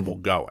comfortable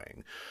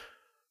going.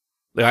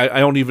 Like, I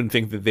don't even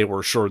think that they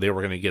were sure they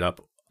were going to get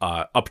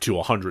up to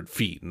 100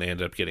 feet, and they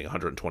ended up getting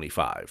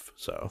 125.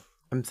 So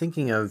I'm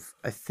thinking of,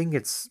 I think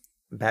it's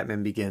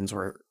Batman Begins,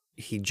 where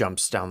he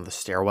jumps down the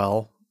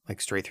stairwell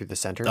like straight through the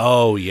center.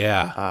 Oh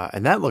yeah,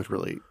 and that looked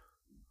really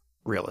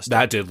realistic.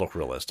 That did look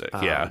realistic.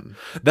 Yeah,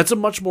 that's a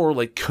much more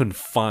like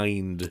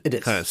confined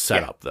kind of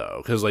setup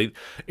though, because like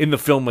in the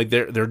film, like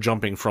they're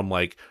jumping from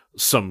like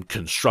some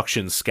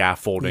construction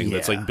scaffolding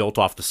that's like built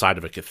off the side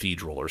of a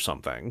cathedral or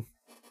something.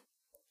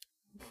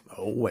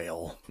 Oh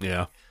well.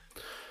 Yeah.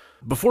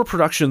 Before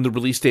production, the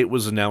release date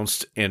was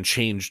announced and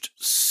changed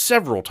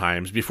several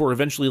times before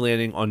eventually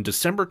landing on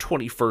December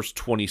 21st,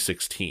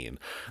 2016,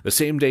 the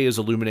same day as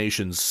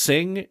Illumination's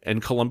Sing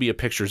and Columbia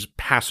Pictures'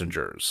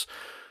 Passengers.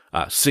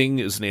 Sing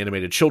is an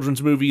animated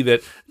children's movie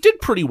that did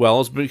pretty well,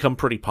 has become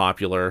pretty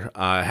popular,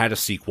 had a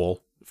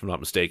sequel, if I'm not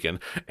mistaken,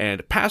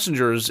 and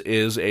Passengers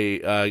is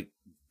a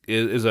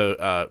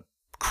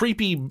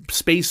creepy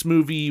space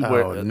movie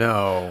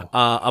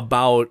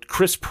about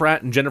Chris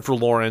Pratt and Jennifer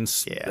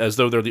Lawrence, as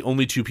though they're the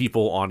only two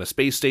people on a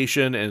space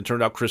station, and it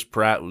turned out Chris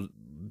Pratt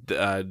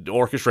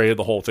orchestrated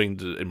the whole thing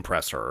to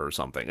impress her or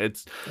something.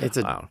 It's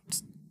a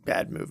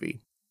bad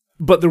movie.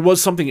 But there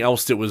was something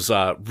else that was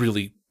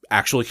really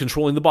actually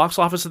controlling the box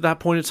office at that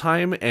point in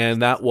time,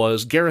 and that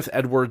was Gareth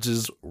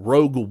Edwards'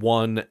 Rogue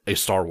One, A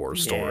Star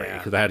Wars Story,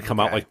 because that had come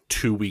out like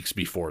 2 weeks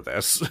before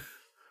this.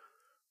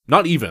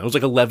 Not even. It was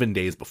like 11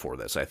 days before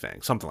this, I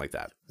think. Something like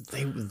that.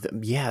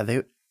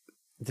 Did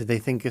they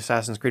think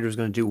Assassin's Creed was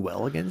going to do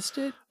well against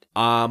it?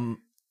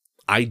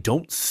 I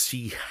don't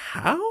see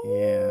how.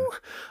 Yeah.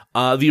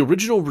 The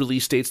original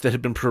release dates that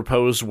had been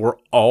proposed were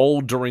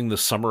all during the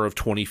summer of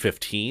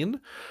 2015.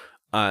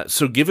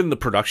 So given the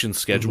production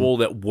schedule,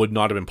 that would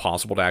not have been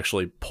possible to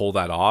actually pull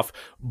that off.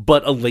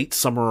 But a late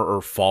summer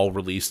or fall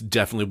release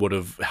definitely would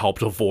have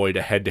helped avoid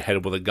a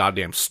head-to-head with a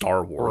goddamn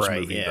Star Wars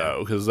movie,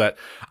 though. Because I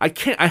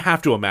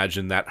have to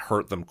imagine that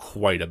hurt them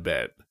quite a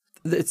bit.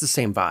 It's the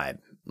same vibe.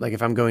 Like,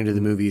 if I'm going to the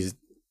movies,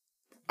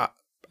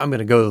 I'm going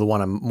to go to the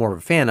one I'm more of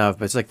a fan of,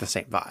 but it's like the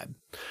same vibe.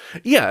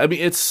 Yeah, I mean,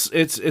 it's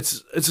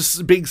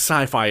a big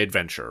sci-fi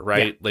adventure,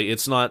 right? Yeah. Like,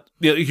 it's not,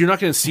 you're not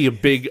going to see a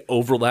big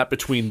overlap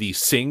between the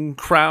Sing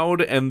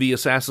crowd and the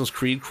Assassin's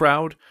Creed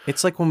crowd.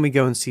 It's like when we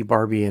go and see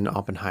Barbie and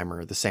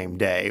Oppenheimer the same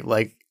day.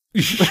 Like,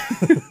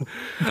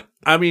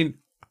 I mean,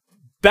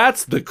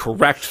 that's the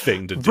correct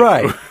thing to do,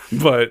 right?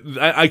 But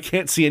I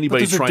can't see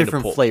anybody trying to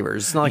different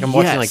flavors. It's not like I'm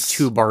watching like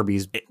two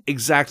Barbies.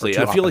 Exactly.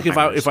 I feel like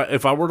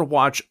if I were to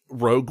watch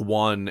Rogue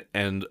One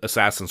and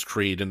Assassin's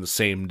Creed in the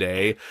same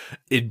day,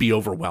 it'd be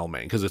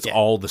overwhelming because it's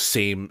all the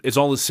same. It's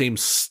all the same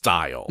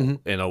style.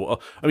 You know,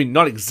 I mean,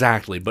 not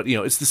exactly, but you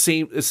know, it's the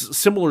same. It's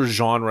similar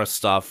genre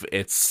stuff.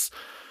 It's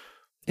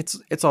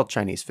all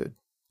Chinese food.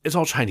 It's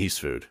all Chinese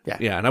food.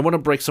 Yeah. And I want to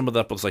break some of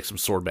that up with like some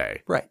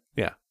sorbet. Right.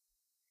 Yeah.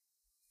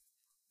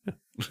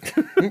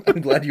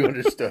 I'm glad you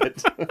understood.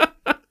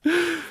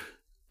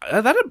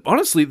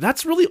 Honestly,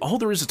 that's really all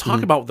there is to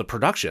talk about with the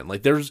production.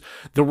 Like,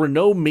 there were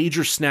no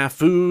major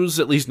snafus,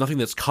 at least nothing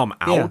that's come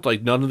out. Yeah.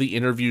 Like, none of the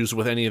interviews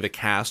with any of the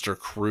cast or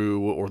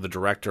crew or the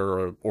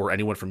director or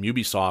anyone from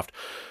Ubisoft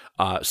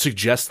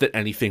suggest that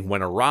anything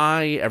went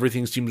awry.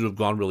 Everything seems to have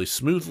gone really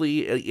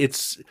smoothly.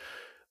 It's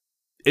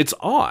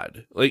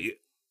odd. Like,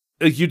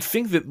 you'd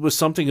think that with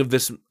something of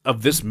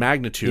this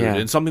magnitude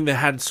and something that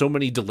had so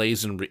many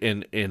delays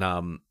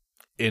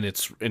in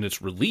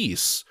its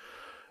release,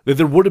 that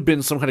there would have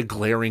been some kind of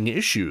glaring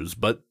issues,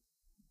 but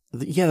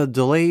the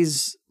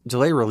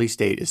delay release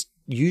date is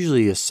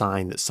usually a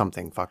sign that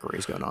something fuckery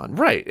is going on,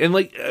 right? And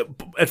like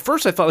at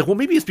first I thought like, well,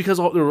 maybe it's because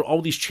there were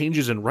all these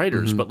changes in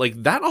writers, but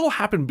like that all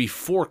happened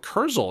before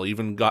Kurzel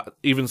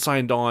even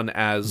signed on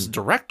as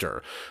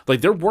director.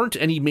 Like, there weren't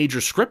any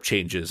major script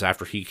changes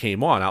after he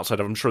came on, outside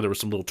of, I'm sure there was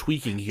some little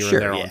tweaking here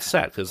and there on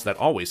set, because that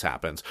always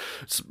happens.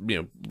 It's,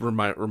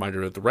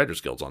 reminder that the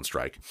Writers Guild's on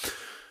strike.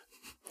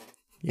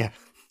 Yeah.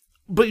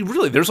 But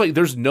really,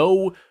 there's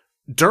no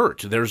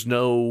dirt. There's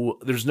no,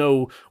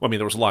 well, I mean,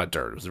 there was a lot of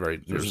dirt. It was a very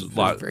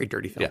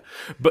dirty film.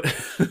 Yeah.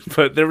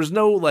 But there was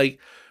no like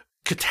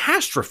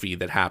catastrophe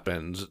that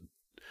happened.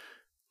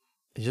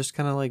 It's just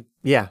kind of like,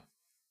 yeah.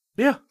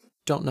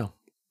 Don't know.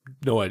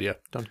 No idea.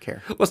 Don't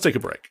care. Let's take a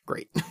break.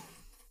 Great.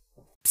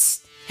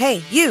 Psst.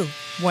 Hey, you.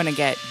 Want to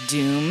get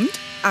doomed?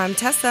 I'm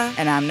Tessa.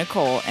 And I'm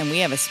Nicole, and we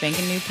have a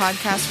spanking new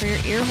podcast for your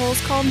ear holes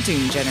called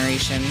Doom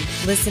Generation.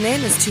 Listen in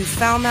as two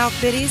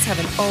foul-mouthed biddies have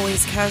an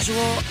always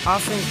casual,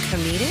 often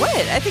comedic...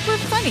 What? I think we're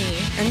funny.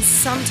 ...and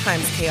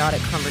sometimes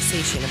chaotic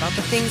conversation about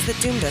the things that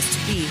doomed us to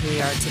be who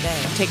we are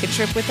today. Take a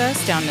trip with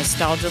us down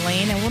nostalgia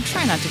lane, and we'll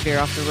try not to veer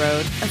off the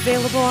road.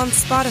 Available on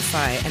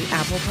Spotify and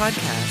Apple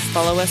Podcasts.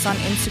 Follow us on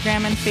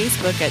Instagram and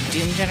Facebook at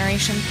Doom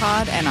Generation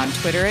Pod, and on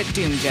Twitter at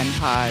DoomGen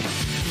Pod.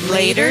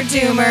 Later,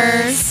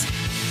 Doomers!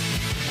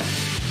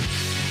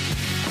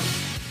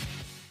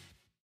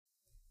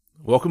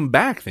 Welcome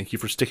back. Thank you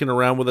for sticking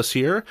around with us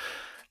here.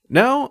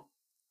 Now,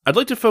 I'd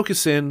like to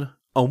focus in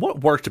on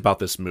what worked about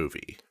this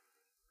movie.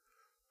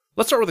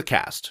 Let's start with the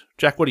cast.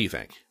 Jack, what do you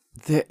think?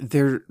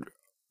 They're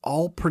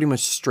all pretty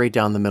much straight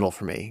down the middle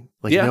for me.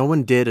 Like, Yeah. no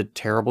one did a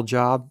terrible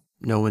job.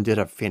 No one did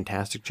a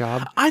fantastic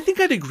job. I think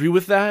I'd agree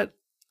with that.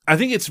 I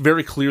think it's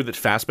very clear that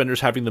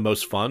Fassbender's having the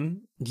most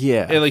fun.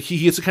 Yeah. And like he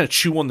gets to kind of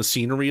chew on the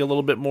scenery a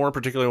little bit more,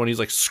 particularly when he's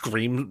like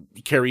scream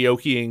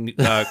karaokeing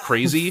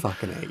crazy.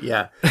 Fucking A,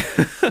 yeah.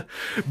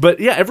 But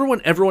yeah,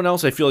 everyone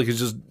else I feel like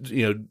is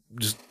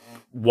just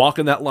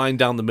walking that line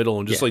down the middle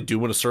and just like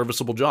doing a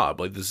serviceable job.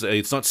 Like this,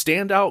 it's not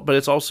standout, but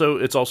it's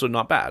also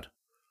not bad.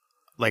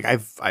 Like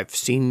I've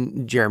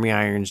seen Jeremy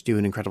Irons do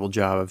an incredible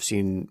job. I've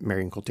seen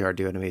Marion Cotillard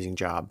do an amazing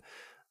job.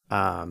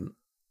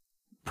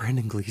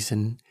 Brendan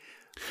Gleeson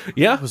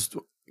was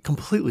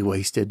completely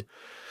wasted.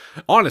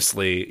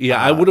 Honestly,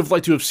 yeah, I would have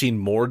liked to have seen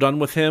more done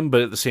with him,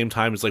 but at the same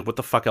time, it's like, what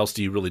the fuck else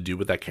do you really do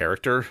with that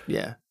character?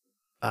 Yeah.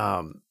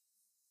 I'm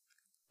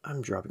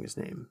dropping his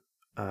name.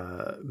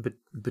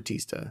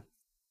 Batista.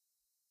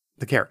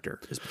 The character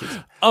is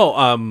Batista. Oh,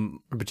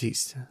 Or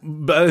Batiste.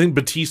 I think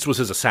Batiste was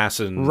his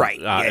assassin. Right.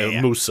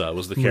 Musa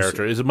was the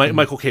character. Musa. Is it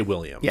Michael K.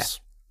 Williams?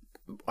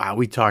 Yeah. Wow,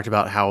 we talked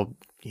about how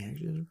he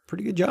did a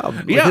pretty good job.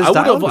 Like, Yeah, his I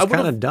dialogue would was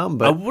kind have of dumb, I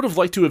but would have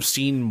liked to have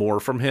seen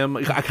more from him.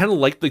 I kind of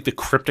liked like the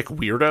cryptic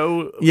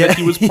weirdo that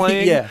he was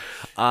playing. Yeah.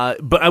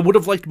 But I would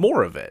have liked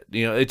more of it.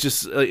 You know, it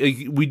just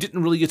we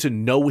didn't really get to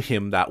know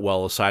him that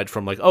well, aside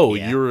from like, oh,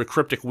 you're a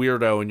cryptic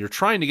weirdo and you're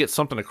trying to get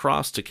something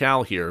across to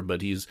Cal here,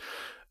 but he's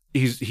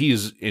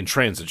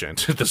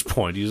intransigent at this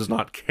point. He does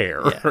not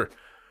care.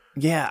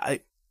 Yeah.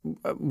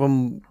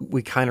 When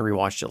we kind of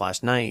rewatched it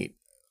last night,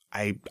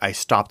 I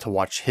stopped to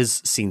watch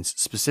his scenes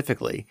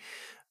specifically,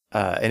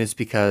 and it's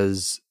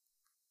because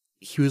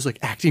he was like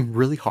acting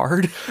really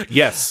hard.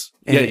 Yes,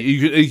 And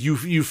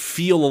you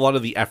feel a lot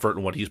of the effort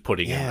in what he's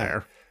putting in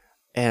there.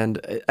 And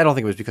I don't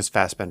think it was because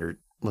Fassbender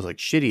was like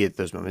shitty at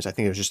those moments. I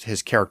think it was just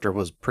his character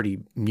was pretty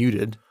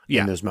muted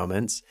in those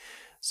moments.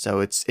 So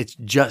it's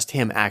just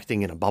him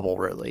acting in a bubble,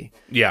 really.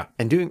 Yeah,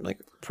 and doing like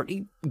a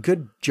pretty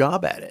good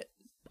job at it.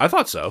 I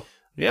thought so.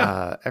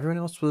 Yeah, everyone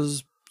else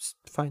was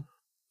fine.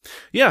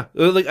 Yeah,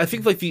 like I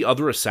think like the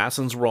other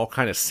assassins were all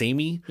kind of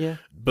samey. Yeah,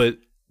 but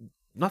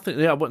nothing.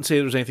 Yeah, I wouldn't say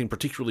there's anything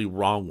particularly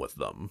wrong with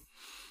them.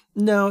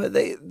 No,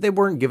 they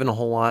weren't given a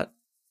whole lot.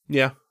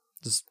 Yeah,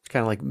 just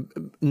kind of like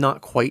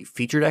not quite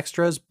featured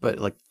extras, but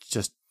like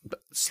just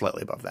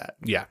slightly above that.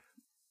 Yeah.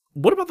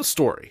 What about the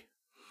story?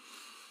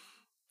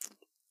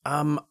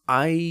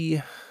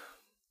 I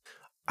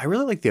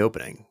really like the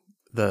opening,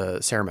 the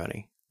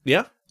ceremony.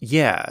 Yeah?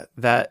 Yeah,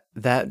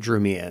 that drew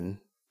me in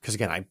because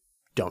again, I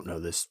don't know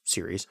this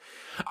series.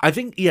 I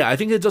think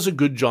it does a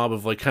good job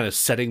of like kind of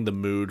setting the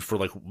mood for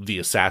like the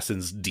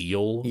assassin's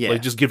deal. Yeah.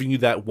 Like just giving you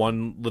that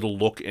one little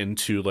look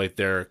into like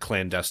their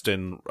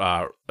clandestine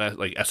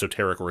like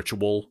esoteric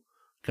ritual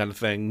kind of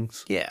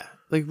things. Yeah.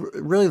 Like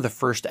really the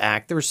first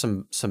act there were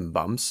some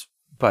bumps,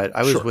 but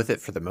I was Sure. with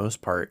it for the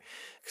most part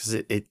because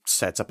it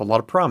sets up a lot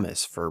of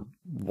promise for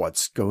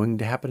what's going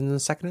to happen in the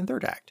second and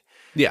third act.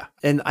 Yeah.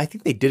 And I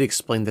think they did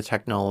explain the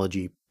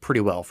technology pretty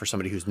well for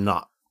somebody who's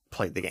not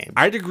played the game.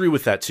 I'd agree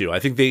with that too. I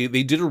think they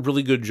did a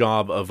really good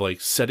job of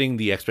like setting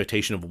the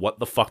expectation of what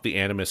the fuck the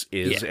Animus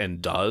is and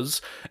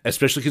does,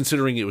 especially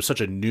considering it was such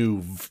a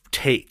new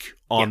take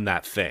on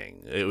that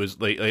thing. It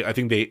was like I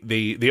think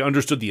they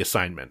understood the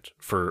assignment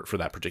for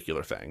that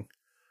particular thing.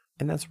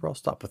 And that's where I'll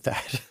stop with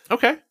that.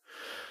 Okay.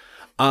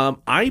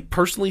 I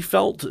personally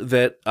felt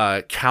that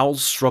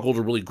Cal's struggle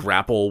to really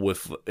grapple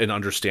with and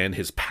understand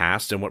his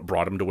past and what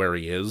brought him to where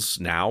he is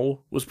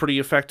now was pretty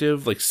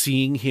effective. Like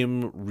seeing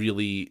him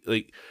really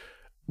like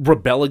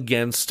rebel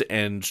against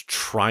and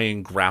try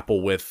and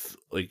grapple with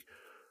like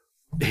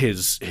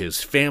his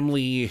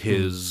family,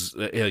 his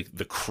like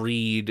the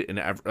creed,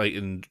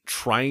 and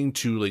trying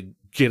to like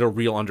get a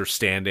real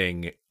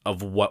understanding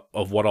of what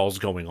all's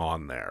going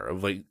on there.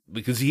 Of like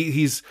because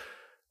he's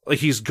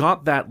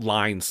got that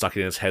line stuck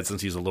in his head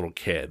since he's a little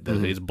kid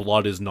that his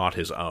blood is not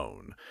his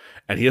own,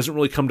 and he hasn't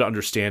really come to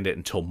understand it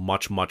until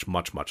much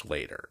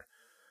later.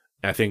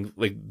 And I think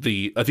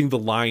the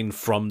line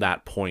from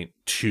that point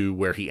to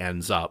where he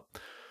ends up,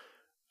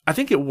 I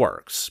think it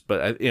works,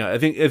 but I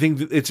think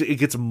it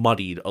gets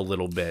muddied a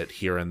little bit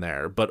here and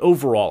there, but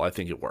overall I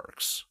think it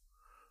works.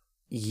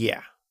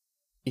 Yeah,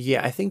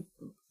 I think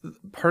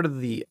part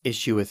of the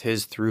issue with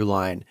his through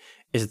line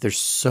is that there's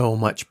so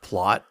much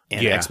plot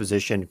and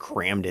exposition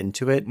crammed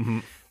into it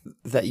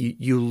that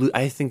you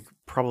I think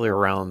probably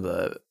around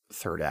the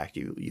third act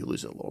you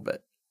lose it a little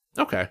bit.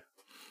 Okay.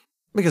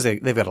 Because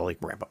they've got to like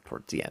ramp up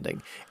towards the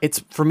ending. It's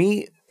for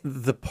me,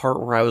 the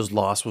part where I was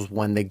lost was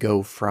when they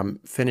go from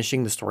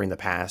finishing the story in the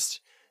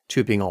past to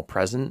it being all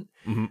present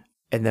and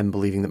then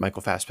believing that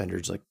Michael Fassbender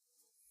is like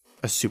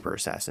a super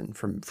assassin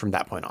from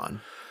that point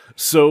on.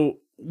 So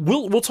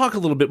we'll talk a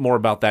little bit more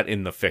about that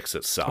in the fix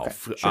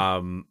itself. Okay,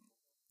 sure.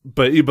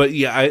 But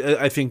yeah,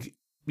 I think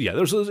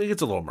it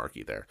gets a little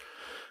murky there.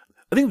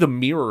 I think the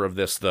mirror of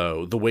this,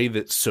 though, the way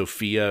that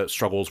Sophia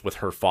struggles with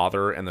her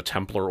father and the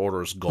Templar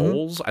Order's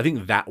goals, I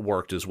think that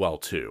worked as well,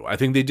 too. I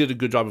think they did a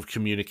good job of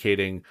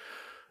communicating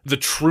the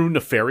true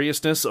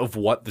nefariousness of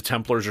what the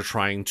Templars are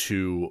trying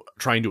to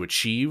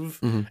achieve,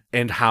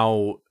 and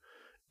how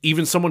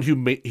even someone who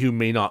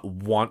may not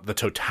want the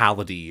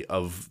totality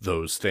of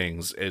those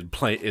things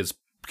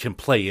can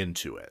play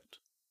into it.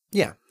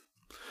 Yeah.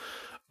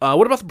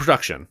 What about the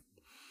production?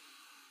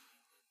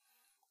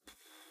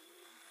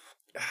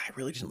 I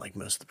really didn't like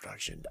most of the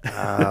production.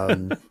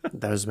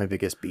 That was my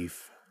biggest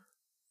beef.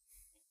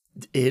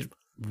 It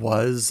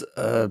was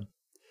a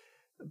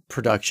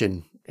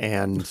production,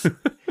 and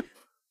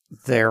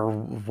there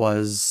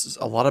was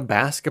a lot of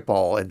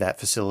basketball in that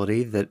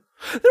facility. There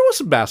was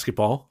some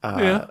basketball.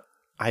 Yeah.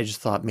 I just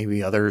thought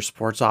maybe other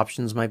sports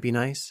options might be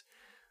nice.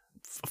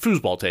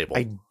 Foosball table.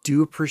 I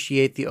do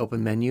appreciate the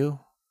open menu.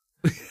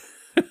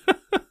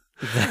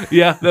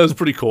 Yeah, that was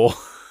pretty cool.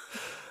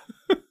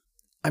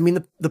 I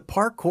mean, the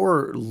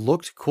parkour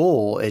looked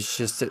cool. It's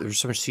just that there's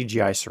so much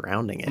CGI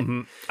surrounding it.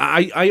 Mm-hmm.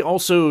 I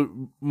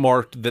also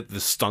marked that the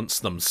stunts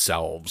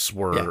themselves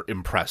were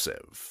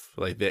impressive.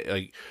 Like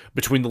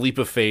between the leap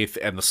of faith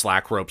and the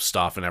slack rope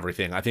stuff and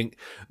everything, I think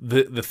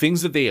the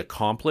things that they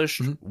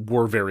accomplished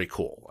were very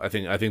cool. I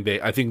think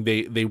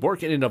they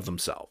work in and of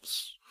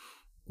themselves.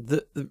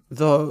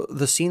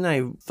 The scene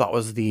I thought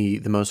was the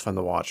most fun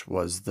to watch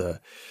was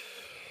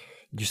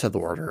you said the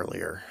word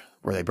earlier,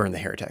 where they burn the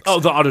heretics. Oh,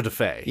 the auto da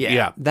fe.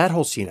 Yeah. That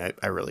whole scene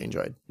I really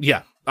enjoyed.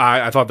 Yeah.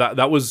 I thought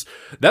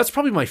that's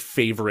probably my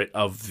favorite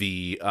of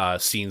the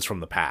scenes from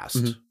the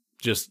past.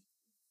 Just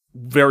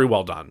very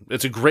well done.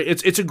 It's a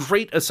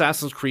great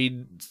Assassin's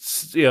Creed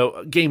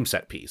game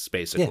set piece,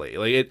 basically.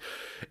 Like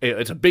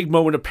it's a big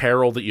moment of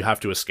peril that you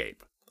have to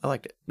escape. I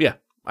liked it. Yeah,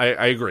 I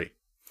agree.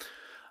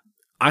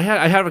 I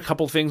have a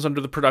couple things under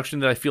the production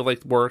that I feel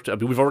like worked. I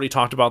mean, we've already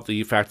talked about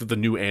the fact that the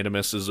new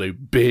Animus is a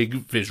big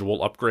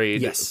visual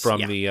upgrade from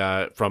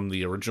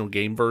the original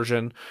game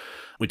version.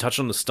 We touched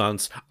on the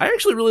stunts. I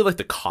actually really like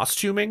the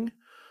costuming.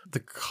 The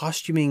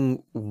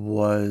costuming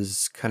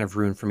was kind of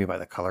ruined for me by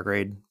the color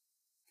grade.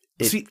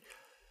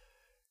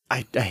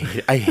 I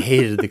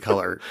hated the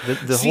color.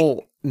 The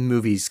whole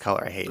movie's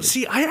color I hated.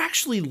 See, I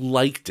actually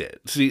liked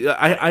it. See,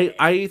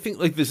 I think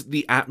like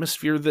the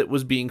atmosphere that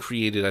was being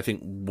created, I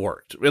think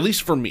worked. At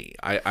least for me.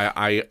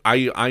 I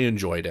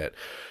enjoyed it.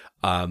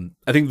 I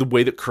think the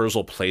way that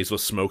Kurzel plays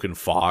with smoke and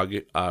fog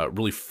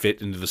really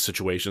fit into the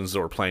situations that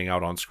were playing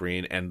out on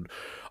screen, and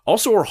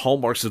also are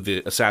hallmarks of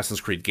the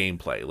Assassin's Creed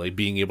gameplay, like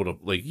being able to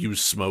like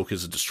use smoke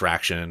as a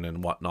distraction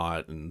and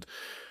whatnot, and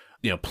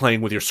playing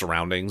with your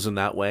surroundings in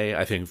that way,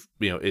 I think,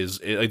 that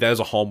is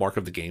a hallmark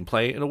of the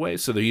gameplay in a way.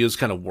 So that he is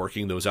kind of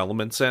working those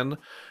elements in.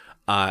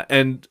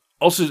 And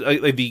also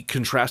the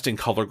contrasting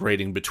color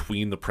grading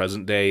between the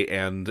present day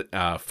and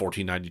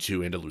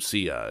 1492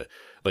 Andalusia.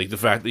 Like the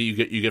fact that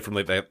you get from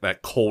like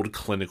that cold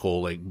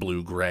clinical like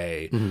blue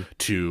gray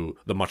to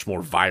the much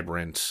more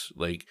vibrant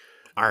like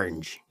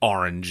orange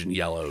and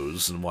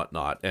yellows and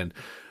whatnot. And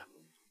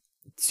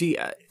see,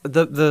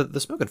 the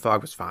smoke and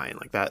fog was fine.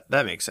 Like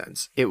that makes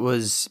sense. It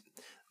was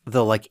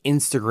the like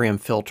Instagram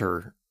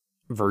filter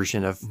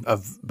version of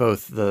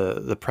both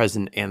the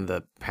present and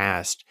the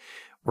past,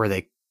 where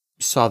they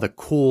saw the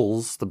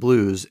cools, the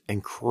blues,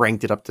 and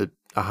cranked it up to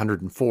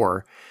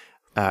 104,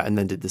 and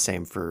then did the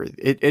same for it.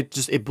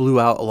 It blew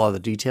out a lot of the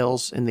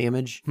details in the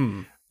image.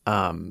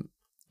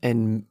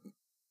 And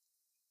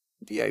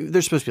yeah,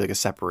 there's supposed to be like a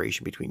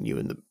separation between you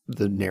and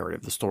the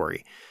narrative, the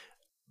story.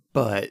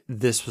 But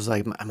this was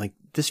like, I'm like,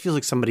 this feels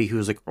like somebody who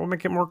was like, oh,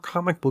 make it more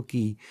comic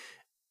booky.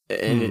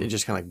 And it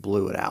just kind of like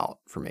blew it out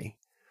for me.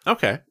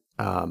 Okay.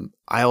 I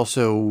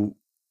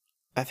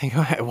think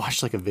I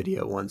watched like a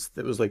video once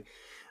that was like,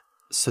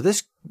 so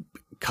this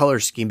color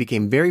scheme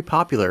became very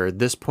popular at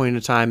this point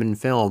in time in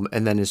film.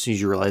 And then as soon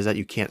as you realize that,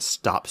 you can't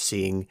stop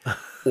seeing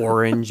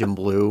orange and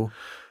blue.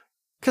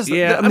 Because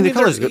the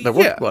colors they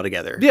work well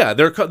together. Yeah,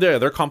 they're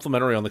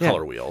complementary on the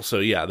color wheel. So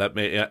yeah, that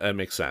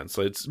makes sense.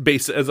 So it's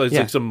based as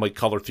like some like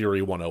color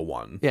theory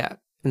 101. Yeah,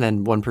 and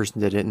then one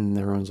person did it, and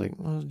everyone's like,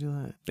 "Well, let's do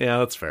that." Yeah,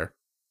 that's fair.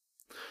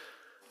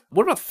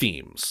 What about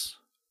themes?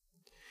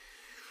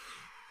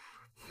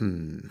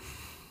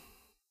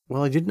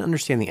 Well, I didn't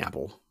understand the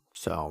apple,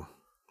 so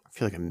I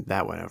feel like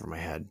that went over my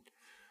head.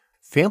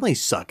 Family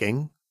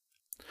sucking.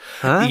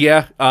 Huh?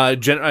 Yeah, I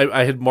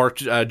had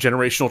marked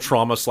generational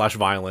trauma /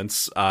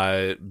 violence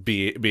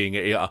being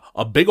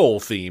a big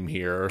old theme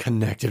here.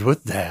 Connected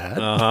with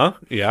that.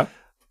 Yeah.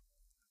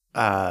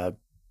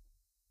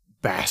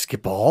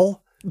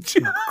 Basketball.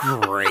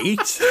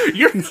 Great.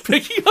 You're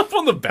picking up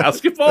on the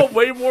basketball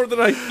way more than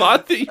I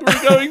thought that you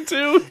were going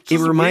to. It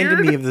reminded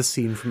me of the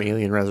scene from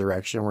Alien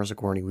Resurrection where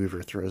Sigourney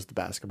Weaver throws the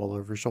basketball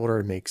over her shoulder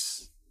and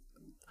makes...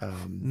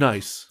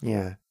 nice.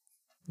 Yeah.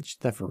 She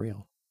did that for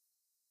real.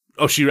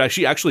 Oh, she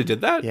actually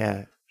did that?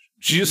 Yeah.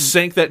 She just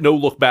sank that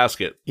no-look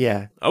basket.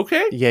 Yeah.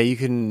 Okay. Yeah, you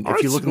can... All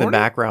if you right, look in the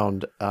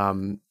background...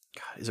 God,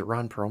 is it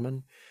Ron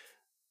Perlman?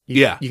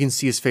 You can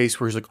see his face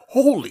where he's like,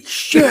 holy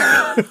shit!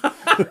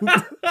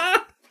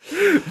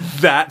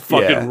 That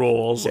fucking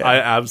rules. Yeah. I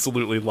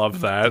absolutely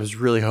love that. I was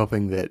really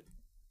hoping that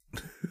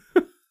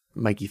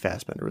Mikey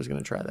Fassbender was going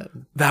to try that.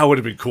 That would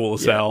have been cool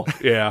as hell.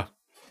 Yeah.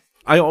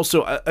 I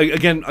also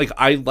again like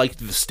I liked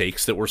the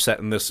stakes that were set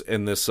in this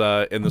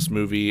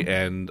movie,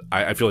 and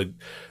I feel like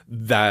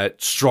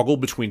that struggle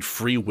between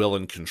free will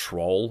and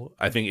control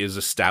I think is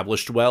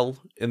established well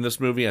in this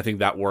movie. I think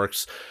that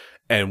works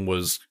and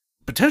was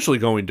potentially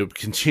going to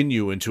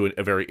continue into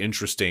a very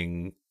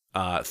interesting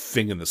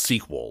thing in the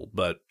sequel.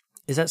 But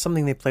is that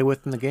something they play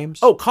with in the games?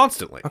 Oh,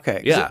 constantly. Okay,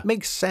 'cause yeah, it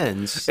makes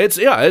sense. It's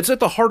at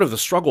the heart of the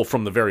struggle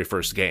from the very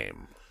first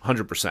game,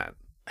 100%.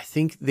 I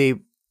think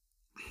they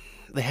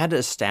had to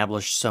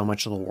establish so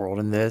much of the world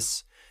in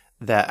this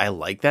that I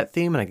like that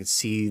theme, and I could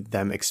see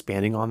them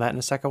expanding on that in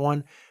the second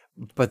one.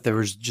 But there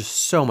was just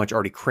so much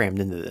already crammed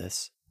into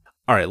this.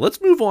 All right,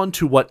 let's move on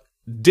to what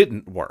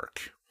didn't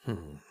work.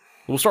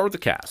 We'll start with the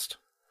cast.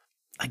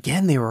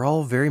 Again, they were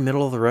all very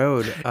middle of the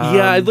road.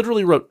 Yeah, I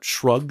literally wrote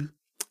shrug.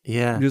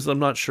 Yeah, because I'm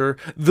not sure.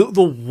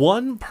 The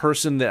one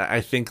person that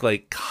I think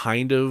like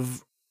kind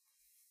of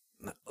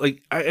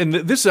like, and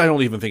this I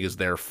don't even think is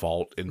their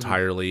fault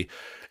entirely,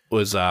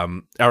 was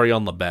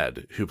Ariane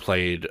Labed, who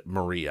played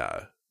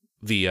Maria,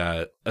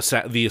 the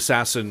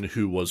assassin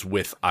who was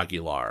with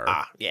Aguilar.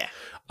 Yeah.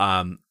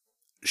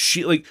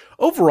 She like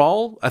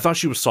overall, I thought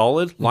she was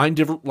solid. Line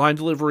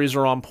deliveries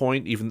are on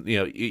point, even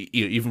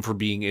even for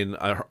being in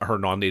her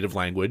non-native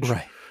language,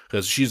 right?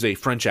 Because she's a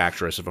French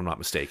actress, if I'm not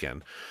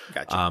mistaken.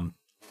 Gotcha.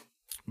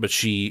 But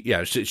she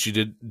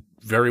did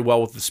very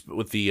well with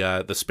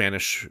the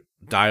Spanish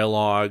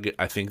dialogue.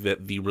 I think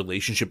that the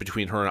relationship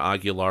between her and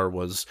Aguilar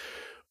was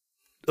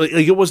like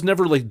it was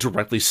never like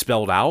directly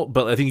spelled out,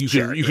 but I think you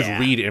could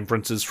read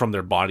inferences from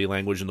their body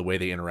language and the way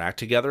they interact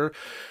together.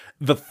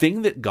 The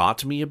thing that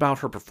got me about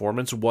her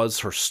performance was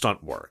her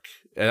stunt work.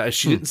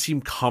 She didn't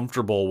seem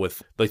comfortable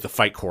with like the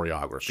fight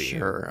choreography,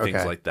 and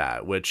things like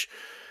that, which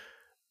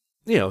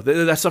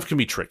that stuff can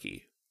be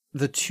tricky.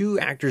 The two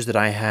actors that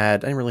I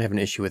didn't really have an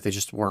issue with. They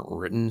just weren't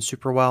written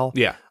super well.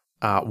 Yeah.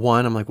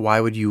 One, I'm like, why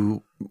would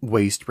you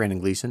waste Brandon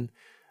Gleeson?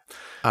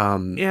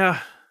 Yeah.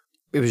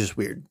 It was just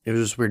weird. It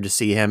was just weird to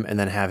see him and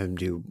then have him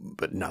do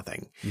but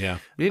nothing. Yeah.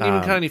 He didn't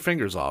even cut any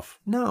fingers off.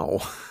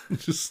 No.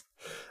 Just.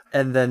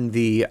 And then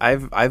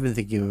I've been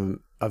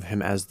thinking of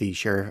him as the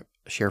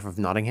sheriff of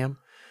Nottingham.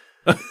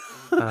 The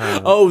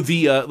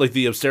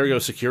the Abstereo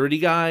security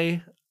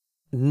guy.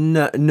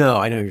 No,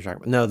 I know who you're talking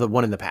about. No, the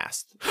one in the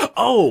past.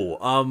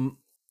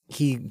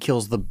 He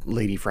kills the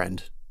lady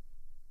friend.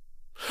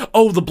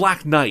 Oh, the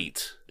Black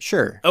Knight.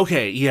 Sure.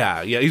 Okay,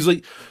 yeah. He's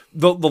like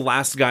the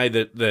last guy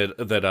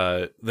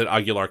that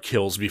Aguilar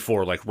kills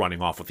before like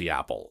running off with the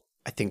apple.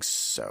 I think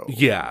so.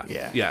 Yeah.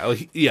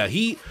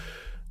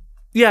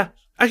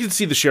 I can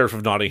see the Sheriff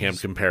of Nottingham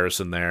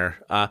comparison there.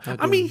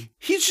 I mean,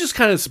 he's just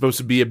kind of supposed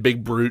to be a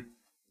big brute.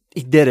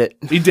 He did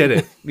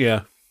it.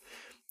 Yeah.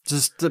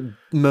 Just the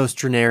most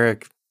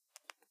generic.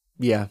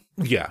 Yeah.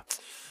 Yeah.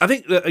 I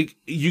think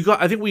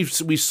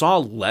that, we saw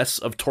less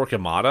of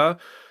Torquemada,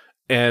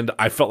 and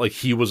I felt like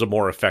he was a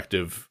more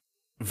effective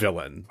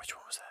villain. Which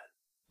one was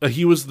that?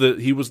 He was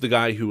the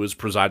guy who was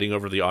presiding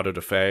over the auto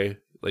da fe,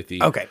 like the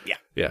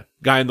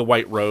guy in the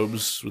white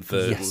robes with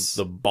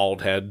the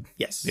bald head.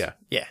 Yes.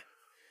 Yeah.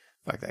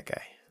 Fuck that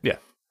guy. Yeah.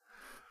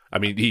 I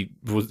mean, he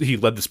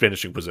led the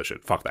Spanish Inquisition.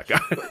 Fuck that guy.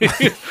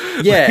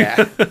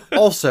 Yeah.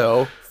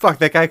 Also, fuck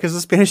that guy because of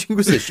the Spanish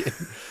Inquisition.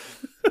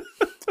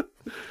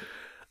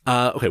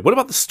 Okay, what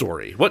about the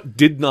story? What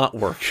did not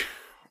work?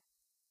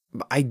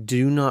 I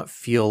do not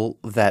feel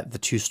that the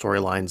two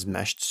storylines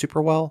meshed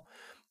super well.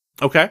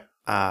 Okay.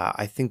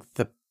 I think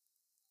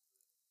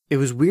it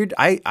was weird.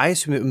 I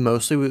assumed it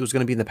was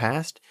going to be in the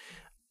past,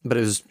 but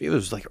it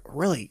was like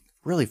really,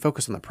 really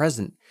focused on the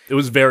present. It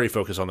was very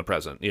focused on the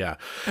present. Yeah,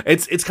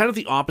 it's kind of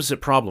the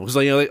opposite problem because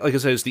like I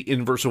said, it's the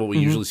inverse of what we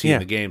usually see in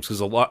the games. Because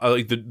a lot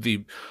like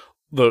the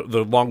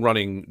long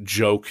running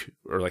joke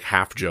or like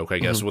half joke, I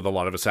guess, with a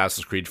lot of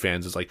Assassin's Creed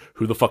fans is like,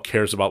 who the fuck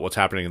cares about what's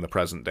happening in the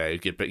present day?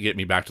 Get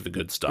me back to the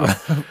good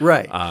stuff.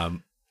 Right.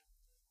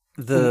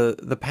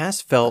 The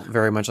past felt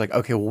very much like,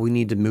 okay, well, we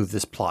need to move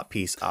this plot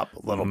piece up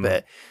a little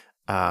bit.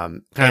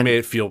 Kind of made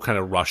it feel kind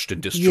of rushed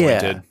and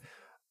disjointed. Yeah.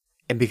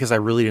 And because I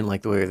really didn't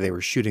like the way they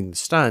were shooting the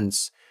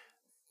stunts,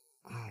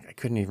 I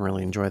couldn't even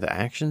really enjoy the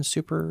action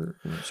super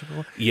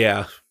well.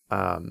 Yeah.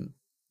 It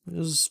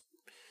was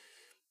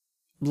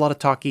a lot of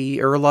talky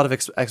or a lot of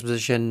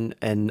exposition,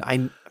 and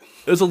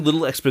it was a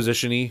little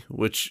exposition-y,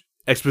 which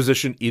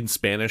exposition in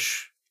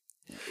Spanish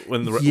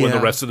when the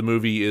rest of the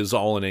movie is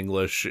all in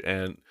English,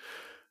 and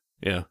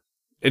and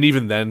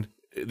even then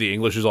the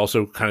English is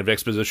also kind of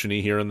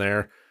exposition-y here and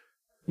there.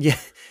 Yeah.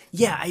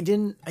 I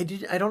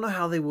don't know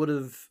how they would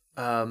have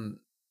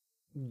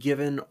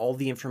given all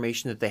the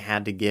information that they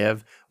had to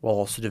give while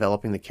also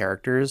developing the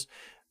characters,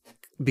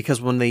 because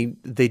when they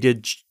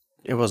did,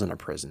 it wasn't a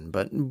prison,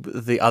 but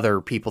the other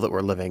people that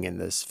were living in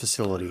this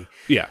facility.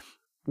 Yeah.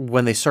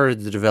 When they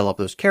started to develop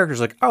those characters,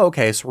 like, oh,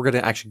 okay, so we're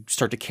going to actually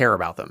start to care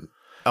about them.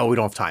 Oh, we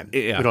don't have time.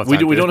 Yeah, we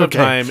don't have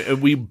time.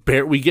 And we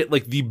get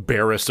like the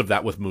barest of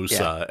that with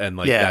Musa, and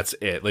like that's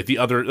it. Like the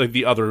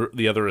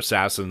other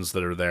assassins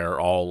that are there,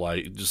 all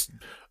like just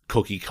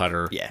cookie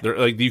cutter. Yeah, they're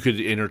like you could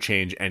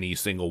interchange any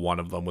single one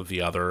of them with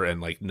the other,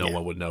 and like no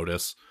one would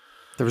notice.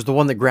 There was the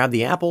one that grabbed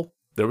the apple.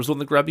 There was one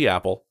that grabbed the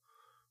apple.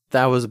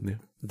 That was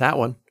that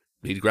one.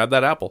 He grabbed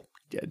that apple.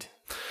 Did.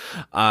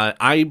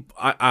 I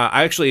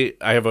actually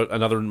have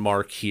another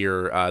mark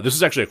here. This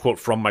is actually a quote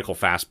from Michael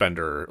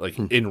Fassbender. Like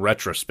in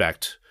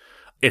retrospect,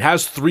 it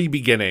has 3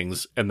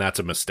 beginnings, and that's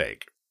a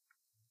mistake.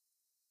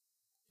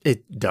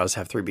 It does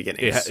have 3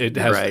 beginnings. It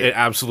has. Right. It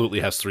absolutely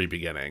has 3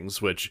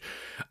 beginnings. Which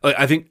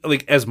I think,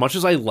 like, as much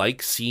as I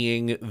like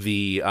seeing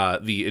the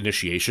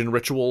initiation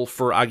ritual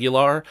for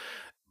Aguilar,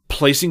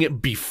 placing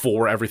it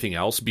before everything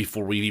else,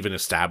 before we've even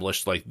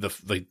established like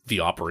the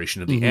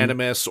operation of the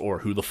Animus or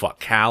who the fuck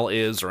Cal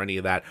is or any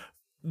of that,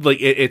 like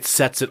it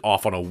sets it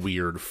off on a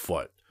weird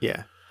foot.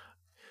 Yeah.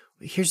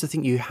 Here's the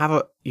thing: you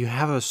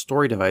have a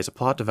story device, a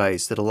plot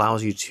device that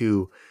allows you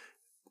to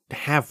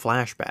have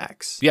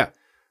flashbacks. Yeah,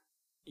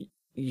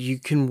 you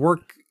can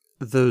work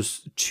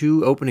those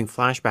 2 opening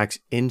flashbacks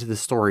into the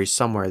story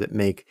somewhere that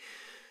make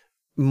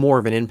more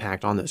of an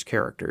impact on those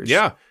characters.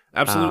 Yeah.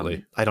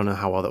 Absolutely. I don't know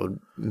how well that would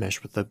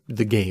mesh with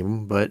the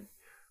game, but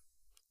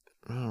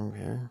I don't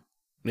care.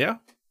 Yeah.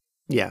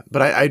 Yeah,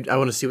 but I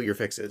want to see what your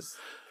fix is.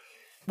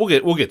 We'll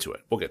get to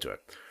it.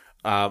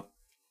 A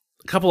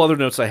couple other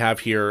notes I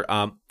have here.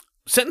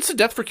 Sentenced to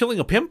death for killing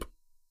a pimp.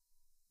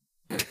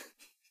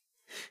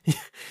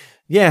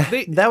 Yeah,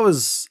 that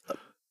was.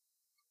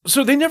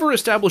 So they never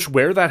established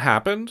where that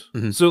happened.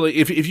 Mm-hmm. So like,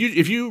 if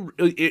you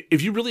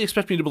really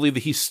expect me to believe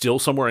that he's still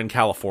somewhere in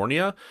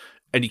California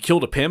and he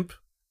killed a pimp,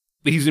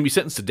 he's gonna be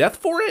sentenced to death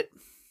for it?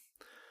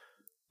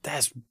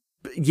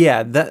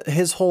 That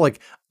his whole like,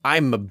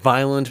 I'm a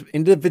violent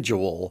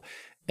individual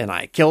and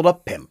I killed a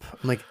pimp.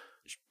 I'm like,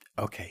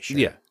 okay, sure.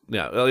 Yeah.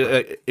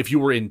 If you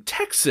were in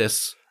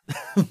Texas,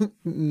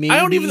 Maybe. I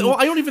don't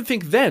even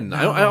think then.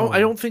 No.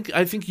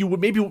 I think you would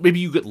maybe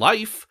you get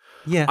life.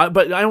 Yeah.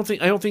 But I don't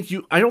think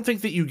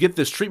that you get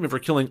this treatment for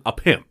killing a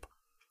pimp.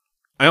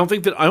 I don't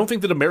think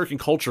that American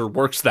culture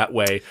works that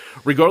way,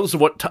 regardless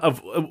of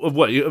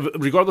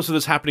regardless of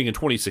this happening in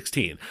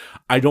 2016.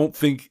 I don't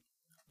think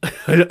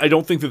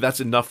that that's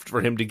enough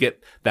for him to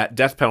get that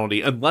death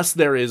penalty, unless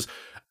there is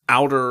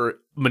outer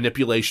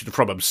manipulation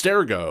from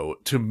Abstergo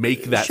to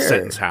make that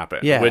sentence happen.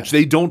 Yeah. Which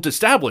they don't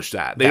establish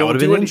that. That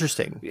would have been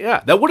interesting.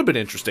 Yeah, that would have been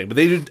interesting, but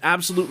they did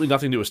absolutely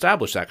nothing to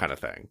establish that kind of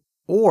thing.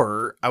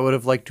 Or I would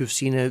have liked to have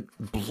seen a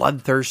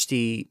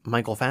bloodthirsty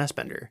Michael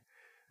Fassbender.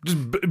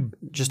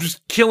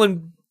 Just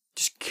killing.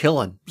 Just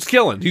killing.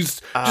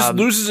 He's just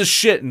loses his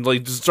shit and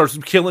like just starts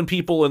killing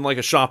people in like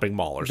a shopping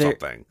mall or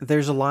something.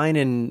 There's a line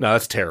in. No,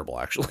 that's terrible,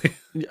 actually.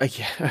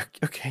 Yeah.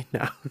 Okay.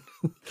 No.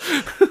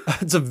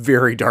 It's a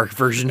very dark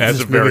version.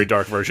 That's a very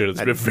dark version. It's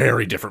a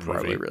very different movie.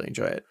 Probably really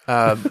enjoy it.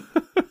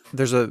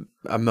 There's a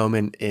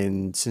moment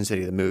in Sin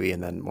City the movie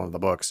and then one of the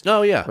books.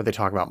 Oh yeah, where they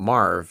talk about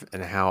Marv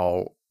and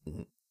how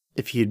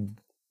if he'd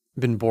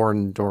been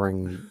born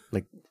during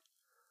like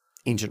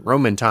ancient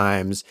Roman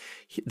times,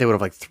 they would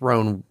have like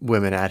thrown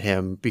women at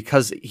him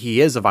because he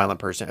is a violent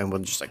person and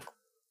would just like,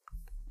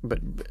 but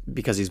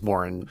because he's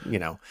born,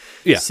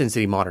 Sin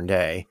City modern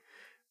day,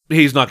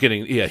 he's not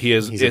getting. Yeah, he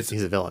is. He's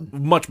a villain.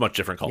 Much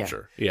different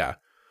culture. Yeah.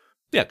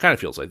 It kind of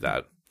feels like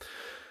that.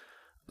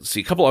 Let's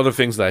see, a couple other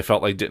things that I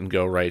felt like didn't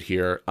go right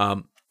here.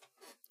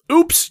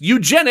 Oops,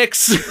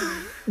 eugenics.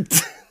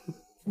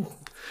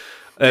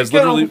 As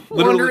literally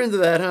into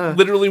that, huh?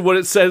 Literally what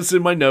it says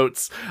in my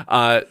notes.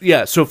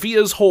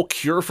 Sophia's whole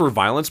cure for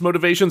violence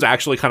motivations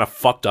actually kind of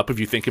fucked up if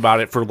you think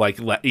about it for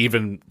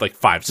even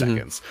 5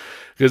 seconds.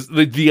 Because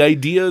the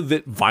idea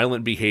that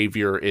violent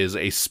behavior is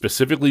a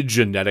specifically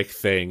genetic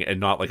thing and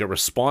not like a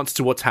response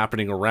to what's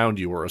happening around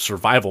you or a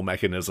survival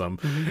mechanism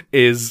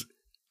is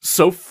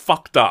so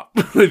fucked up.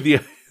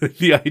 The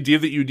idea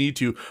that you need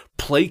to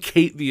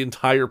placate the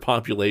entire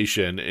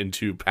population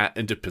into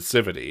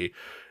passivity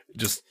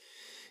just.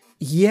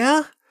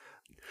 Yeah.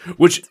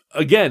 Which,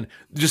 again,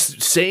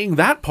 just saying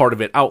that part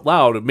of it out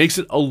loud, it makes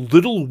it a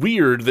little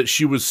weird that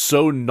she was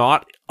so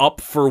not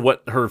up for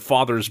what her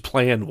father's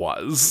plan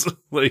was.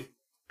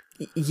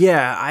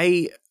 Yeah,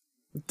 I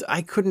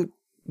couldn't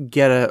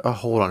get a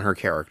hold on her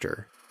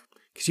character.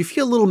 Because you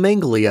feel a little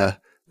Mangala.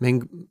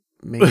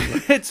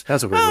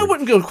 That's a weird word. I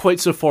wouldn't go quite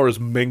so far as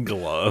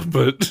Mangala,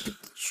 but...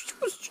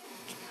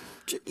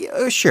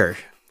 Yeah, sure.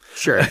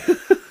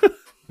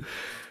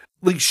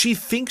 She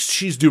thinks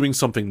she's doing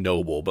something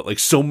noble, but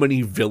so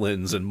many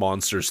villains and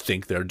monsters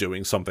think they're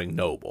doing something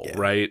noble,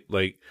 right?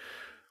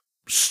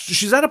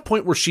 She's at a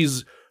point where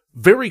she's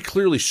very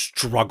clearly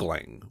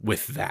struggling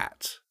with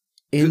that.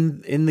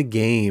 In the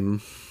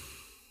game,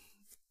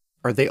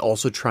 are they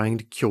also trying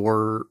to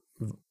cure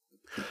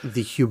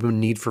the human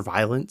need for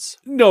violence?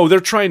 No, they're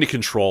trying to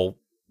control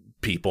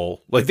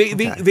people.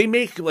 They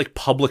make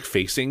public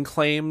facing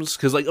claims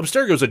because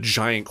Abstergo's a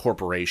giant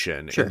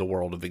corporation in the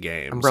world of the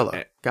games.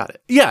 Umbrella, got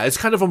it. Yeah, it's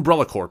kind of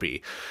Umbrella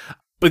Corpy,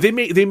 but they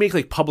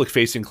make public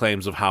facing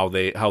claims of how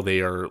they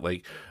are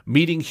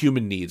meeting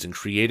human needs and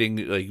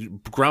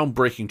creating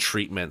groundbreaking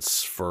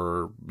treatments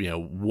for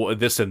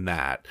this and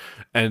that,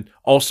 and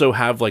also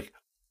have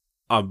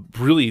a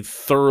really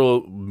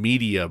thorough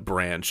media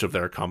branch of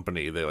their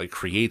company that like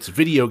creates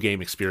video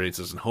game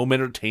experiences and home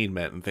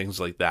entertainment and things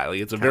like that. Like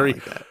it's a very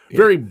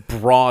very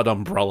broad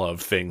umbrella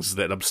of things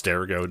that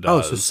Abstergo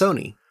does. Oh, so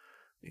Sony.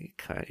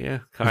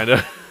 Kind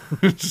of.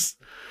 Just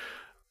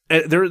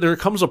there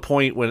comes a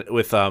point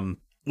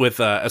with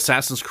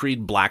Assassin's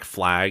Creed Black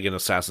Flag and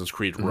Assassin's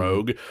Creed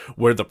Rogue,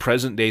 where the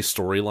present day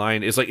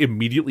storyline is like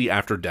immediately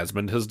after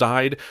Desmond has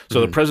died. So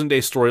the present day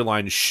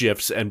storyline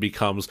shifts and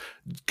becomes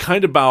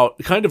kind of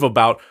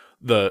about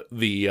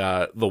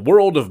the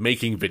world of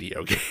making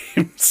video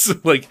games.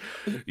 Like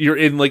you're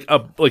in like a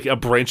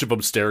branch of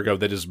Abstergo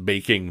that is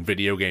making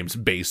video games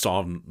based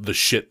on the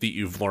shit that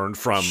you've learned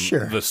from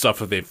the stuff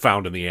that they've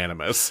found in the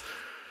Animus.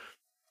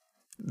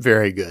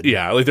 Very good.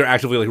 Yeah, like they're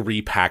actively like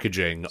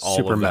repackaging all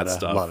Super of that meta.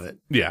 stuff. Love it.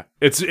 Yeah,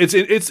 it's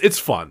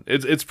fun.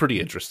 It's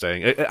pretty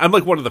interesting. I'm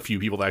like one of the few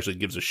people that actually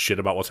gives a shit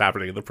about what's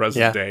happening in the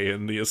present day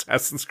in the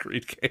Assassin's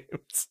Creed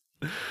games.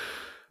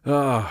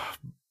 But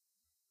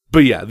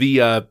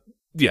yeah,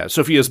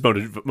 Sophia's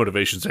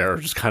motivations there are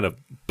just kind of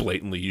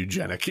blatantly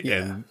eugenic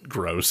and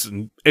gross,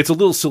 and it's a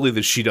little silly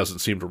that she doesn't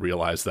seem to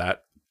realize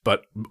that.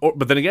 But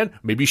then again,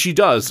 maybe she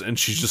does, and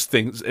she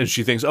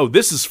thinks, oh,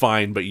 this is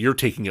fine, but you're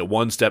taking it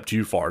one step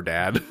too far,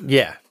 Dad.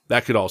 Yeah,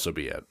 that could also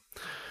be it.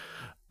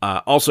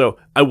 Also,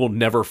 I will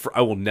never,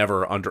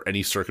 under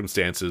any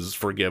circumstances,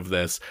 forgive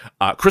this.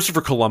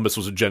 Christopher Columbus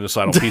was a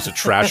genocidal piece of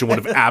trash and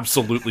would have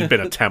absolutely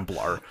been a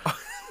Templar.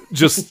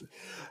 Just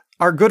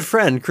our good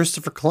friend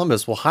Christopher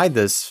Columbus will hide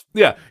this.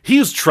 Yeah,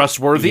 he's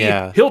trustworthy.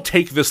 Yeah. He'll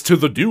take this to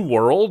the New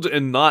World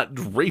and not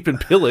rape and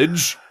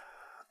pillage.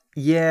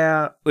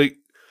 Yeah,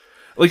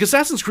 like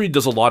Assassin's Creed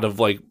does a lot of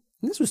like.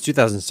 This was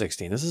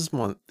 2016. This is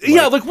one.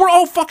 Like we're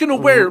all fucking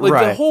aware. Like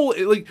right. the whole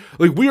like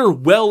we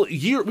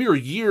are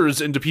years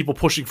into people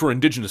pushing for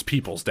Indigenous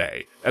Peoples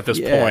Day at this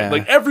point.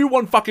 Like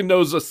everyone fucking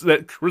knows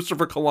that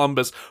Christopher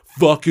Columbus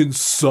fucking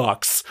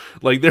sucks.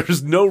 Like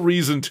there's no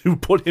reason to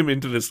put him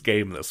into this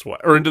game this way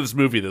or into this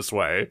movie this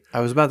way. I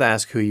was about to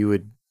ask who you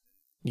would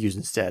use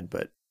instead,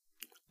 but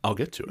I'll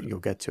get to it. You'll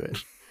get to it.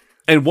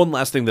 And one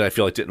last thing that I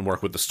feel like didn't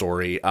work with the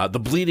story, the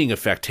bleeding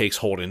effect takes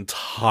hold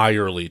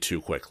entirely too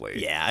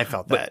quickly. Yeah, I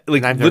felt that. Like,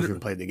 and I've never even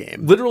played the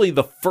game. Literally,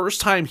 the first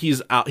time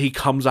he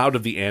comes out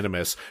of the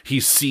Animus, he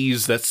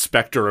sees that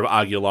specter of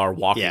Aguilar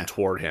walking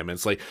toward him.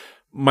 It's like,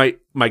 my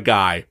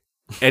guy,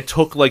 it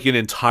took like an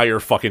entire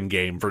fucking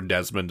game for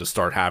Desmond to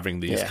start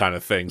having these kind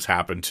of things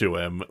happen to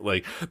him.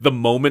 Like the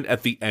moment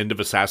at the end of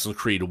Assassin's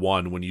Creed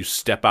 1 when you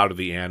step out of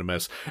the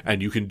Animus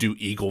and you can do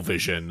eagle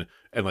vision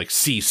and like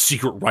see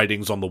secret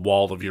writings on the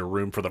wall of your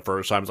room for the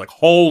first time. It's like,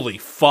 holy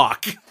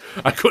fuck.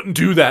 I couldn't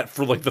do that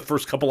for like the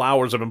first couple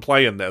hours I've been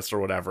playing this or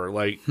whatever.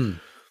 Like,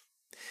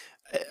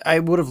 I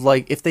would have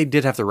liked, if they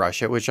did have to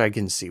rush it, which I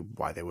can see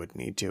why they would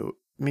need to,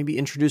 maybe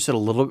introduce it a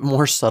little bit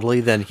more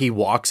subtly than he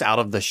walks out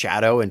of the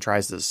shadow and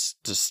tries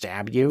to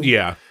stab you.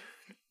 Yeah.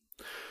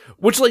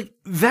 Which, like,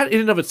 that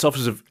in and of itself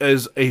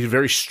is a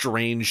very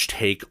strange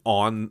take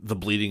on the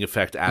bleeding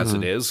effect as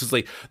it is. Because,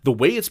 like, the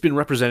way it's been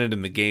represented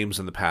in the games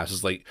in the past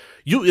is, like,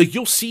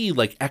 you'll see,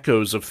 like,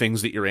 echoes of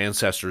things that your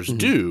ancestors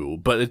do,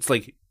 but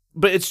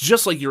it's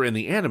just like you're in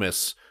the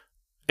Animus,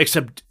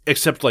 except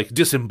like,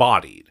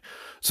 disembodied.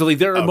 So, like,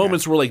 there are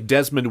moments where, like,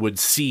 Desmond would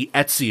see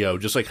Ezio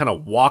just, like, kind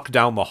of walk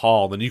down the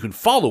hall, then you can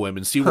follow him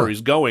and see where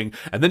he's going,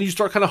 and then you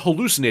start kind of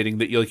hallucinating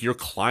that you're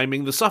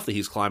climbing the stuff that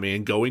he's climbing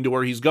and going to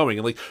where he's going,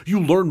 and, like, you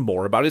learn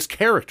more about his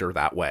character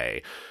that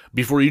way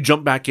before you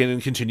jump back in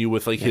and continue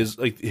with, like,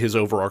 his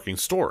overarching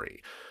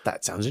story.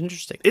 That sounds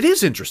interesting. It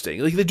is interesting.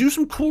 Like, they do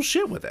some cool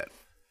shit with it.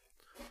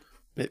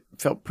 It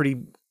felt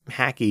pretty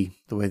hacky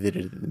the way they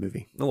did it in the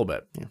movie. A little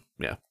bit.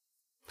 Yeah.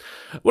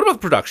 What about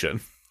the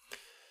production?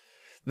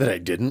 That I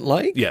didn't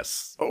like?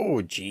 Yes.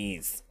 Oh,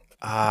 jeez.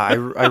 I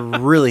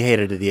really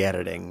hated the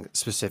editing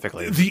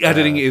specifically. The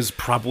editing is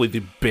probably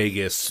the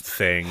biggest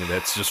thing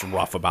that's just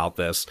rough about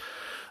this.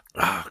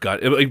 Oh, God.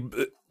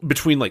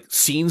 Between like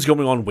scenes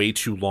going on way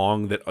too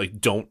long that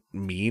like don't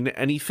mean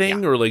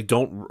anything or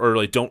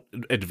don't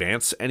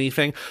advance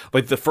anything.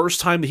 Like the first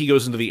time that he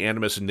goes into the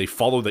Animus and they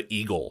follow the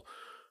eagle.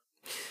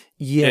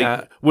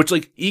 Yeah. Which,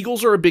 like,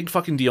 eagles are a big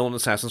fucking deal in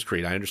Assassin's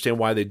Creed. I understand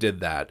why they did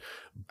that.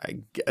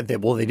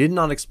 They did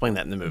not explain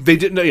that in the movie. They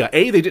didn't. Yeah,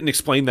 A, they didn't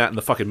explain that in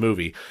the fucking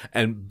movie,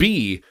 and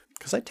B,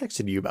 because I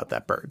texted you about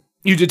that bird.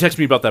 You did text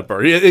me about that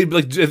bird.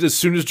 Like as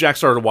soon as Jack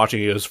started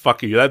watching, he goes,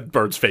 "Fuck you, that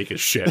bird's fake as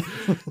shit,"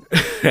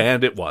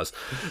 and it was.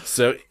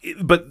 So,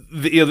 but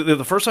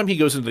the first time he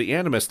goes into the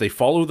Animus, they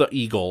follow the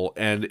eagle,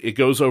 and it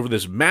goes over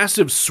this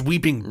massive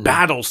sweeping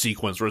battle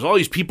sequence where there's all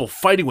these people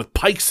fighting with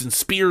pikes and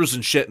spears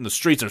and shit in the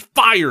streets, and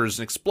fires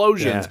and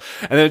explosions,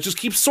 and then it just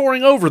keeps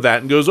soaring over that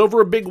and goes over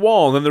a big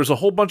wall, and then there's a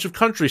whole bunch of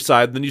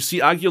countryside, and then you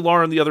see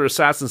Aguilar and the other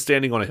assassins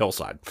standing on a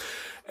hillside.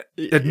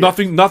 It had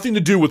nothing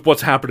to do with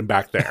what's happening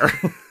back there.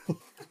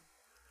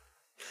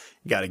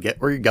 You gotta get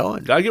where you're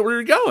going.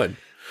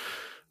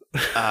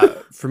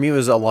 For me, it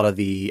was a lot of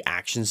the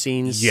action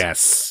scenes.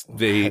 Yes,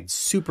 they had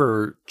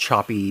super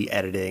choppy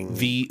editing.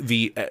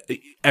 The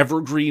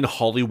evergreen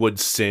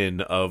Hollywood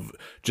sin of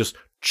just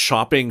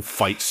chopping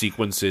fight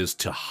sequences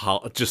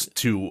just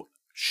to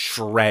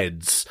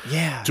shreds.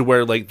 Yeah. To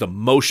where like the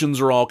motions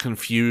are all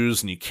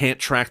confused and you can't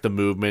track the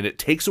movement. It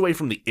takes away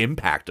from the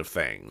impact of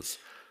things.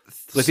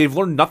 Like they've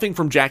learned nothing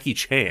from Jackie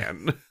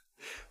Chan.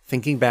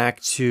 Thinking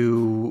back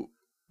to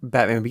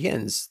Batman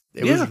Begins,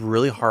 it was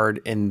really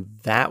hard in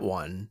that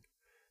one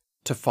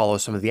to follow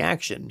some of the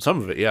action.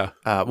 Some of it, yeah.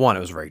 One, it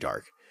was very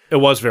dark. It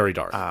was very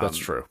dark. That's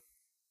true.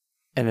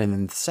 And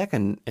then the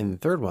second and the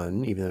third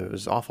one, even though it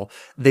was awful,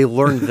 they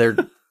learned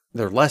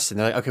their lesson.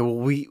 They're like, okay, well,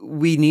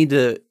 we need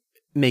to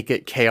make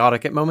it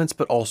chaotic at moments,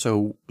 but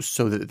also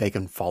so that they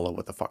can follow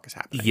what the fuck is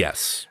happening.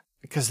 Yes.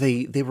 Because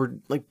they were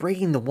like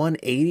breaking the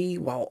 180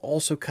 while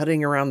also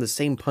cutting around the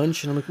same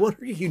punch. And I'm like, what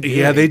are you doing?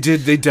 Yeah, they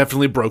did. They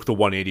definitely broke the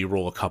 180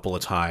 rule a couple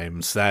of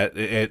times.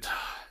 It's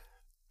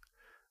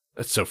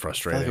so I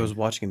frustrating. felt like I was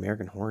watching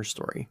American Horror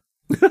Story.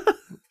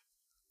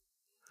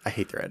 I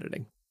hate their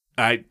editing.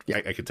 I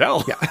could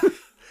tell. Yeah.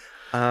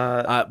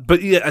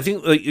 But yeah, I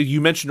think like you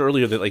mentioned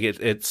earlier that like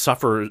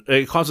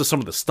it causes some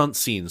of the stunt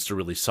scenes to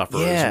really suffer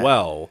as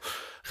well.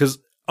 Because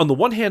on the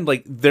one hand,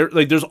 like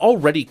there's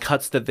already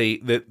cuts that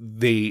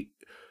they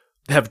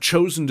have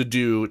chosen to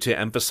do to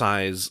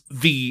emphasize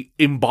the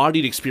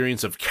embodied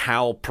experience of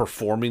Cal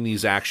performing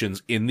these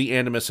actions in the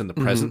Animus in the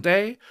present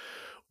day,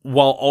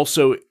 while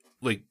also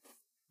like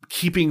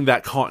keeping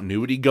that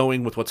continuity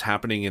going with what's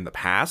happening in the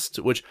past,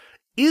 which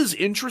is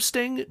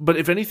interesting. But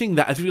if anything,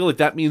 that I feel like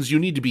that means you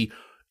need to be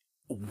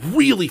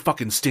really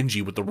fucking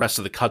stingy with the rest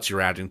of the cuts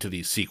you're adding to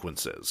these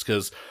sequences,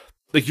 because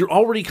like you're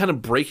already kind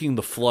of breaking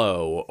the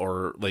flow,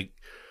 or like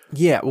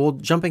Well,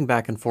 jumping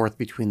back and forth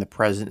between the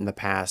present and the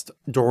past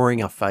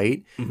during a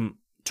fight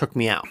took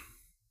me out.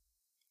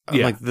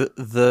 Yeah. Like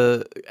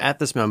the at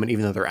this moment,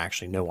 even though there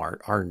actually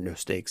are no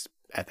stakes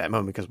at that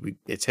moment because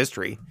it's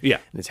history. Yeah.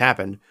 And it's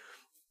happened.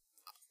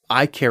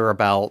 I care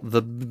about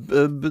the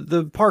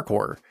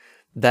parkour.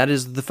 That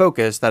is the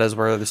focus. That is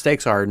where the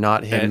stakes are,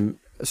 not him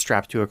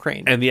strapped to a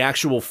crane. And the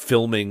actual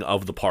filming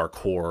of the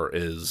parkour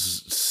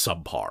is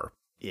subpar.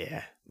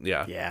 Yeah.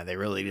 Yeah. They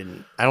really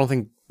didn't. I don't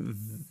think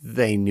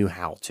they knew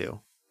how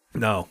to.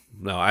 No,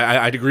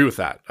 I'd agree with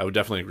that. I would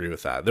definitely agree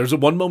with that. There's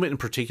one moment in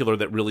particular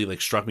that really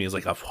like struck me as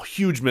like a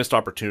huge missed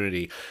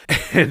opportunity.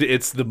 And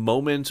it's the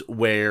moment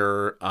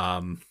where,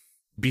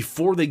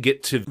 before they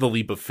get to the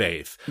leap of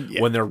faith,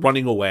 when they're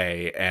running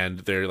away and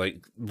they're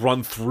like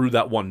run through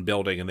that one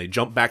building and they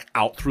jump back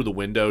out through the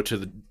window to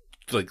the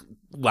like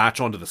latch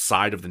onto the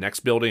side of the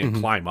next building and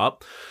climb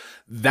up.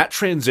 That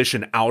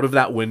transition out of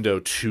that window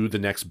to the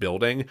next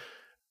building,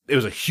 it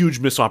was a huge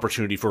missed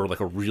opportunity for like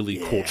a really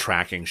cool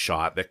tracking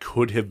shot that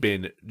could have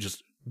been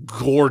just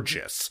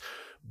gorgeous,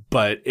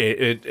 but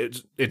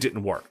it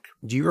didn't work.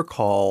 Do you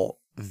recall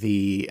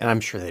and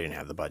I'm sure they didn't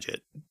have the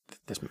budget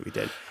this movie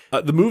did.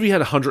 The movie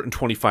had a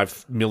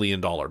 $125 million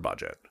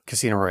budget.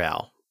 Casino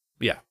Royale.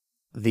 Yeah.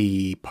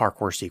 The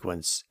parkour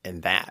sequence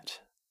in that,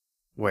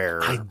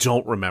 where I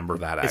don't remember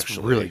that actually. It's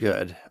really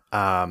good.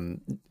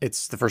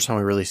 It's the first time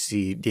we really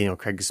see Daniel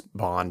Craig's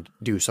Bond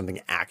do something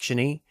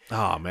actiony.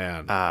 Oh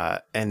man.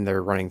 And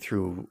they're running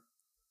through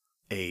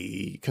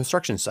a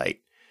construction site.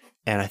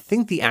 And I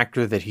think the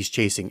actor that he's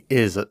chasing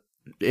is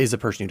a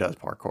person who does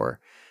parkour.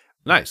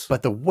 Nice.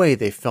 But the way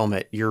they film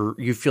it,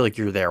 you feel like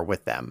you're there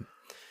with them.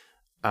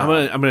 I'm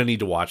gonna need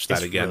to watch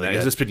that again. Really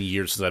it's been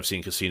years since I've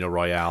seen Casino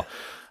Royale.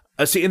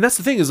 See, and that's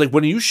the thing is like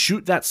when you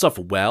shoot that stuff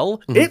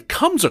well, it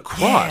comes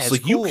across. it's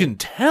like cool. You can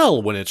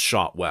tell when it's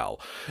shot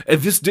well.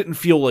 And this didn't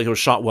feel like it was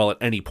shot well at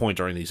any point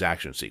during these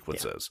action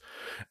sequences.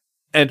 Yeah.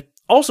 And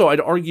also,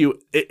 I'd argue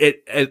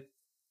at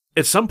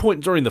some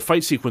point during the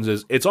fight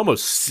sequences, it's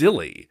almost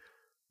silly.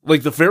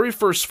 Like the very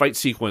first fight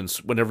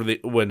sequence, when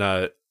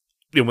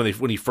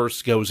he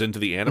first goes into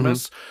the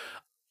Animus.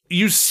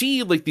 You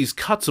see like these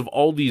cuts of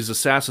all these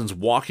assassins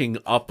walking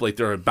up like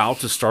they're about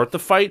to start the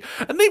fight,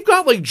 and they've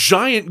got like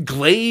giant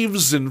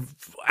glaives and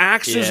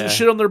axes and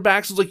shit on their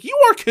backs. It's like, you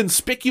are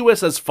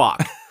conspicuous as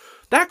fuck.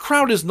 That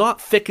crowd is not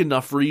thick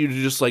enough for you to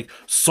just like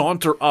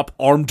saunter up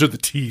armed to the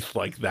teeth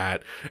like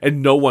that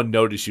and no one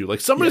notice you. Like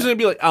somebody's gonna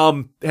be like,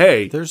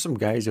 hey, there's some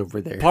guys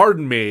over there.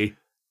 Pardon me.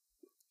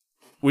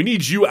 We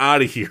need you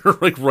out of here,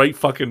 like right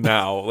fucking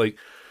now. Like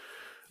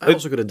I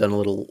also could have done a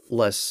little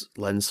less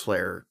lens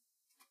flare.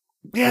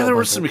 Yeah, there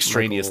was some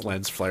extraneous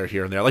lens flare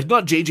here and there. Like,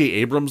 not J.J.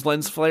 Abrams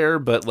lens flare,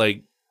 but,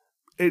 like,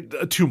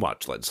 too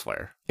much lens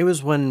flare. It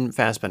was when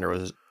Fassbender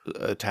was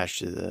attached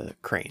to the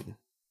crane.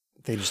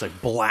 They just,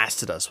 like,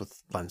 blasted us with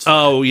lens flare.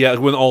 Oh, yeah,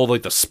 when all,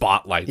 like, the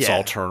spotlights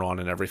all turn on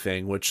and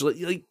everything, which,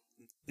 like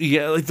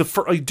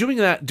doing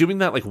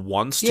that, like,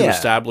 once to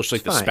establish,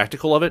 like, the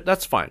spectacle of it,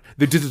 that's fine.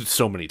 They did it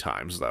so many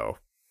times, though.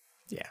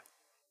 Yeah.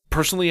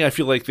 Personally, I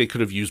feel like they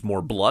could have used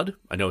more blood.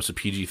 I know it's a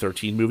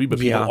PG-13 movie, but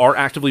people are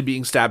actively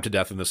being stabbed to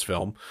death in this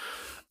film.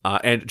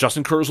 And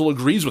Justin Kurzel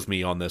agrees with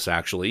me on this,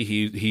 actually.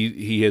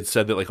 He had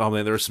said that, like, oh,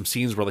 man, there are some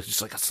scenes where, like,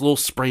 just, like, a little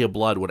spray of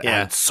blood would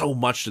add so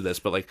much to this.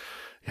 But, like,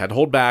 you had to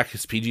hold back.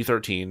 It's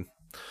PG-13,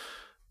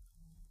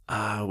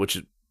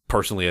 which,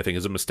 personally, I think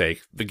is a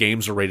mistake. The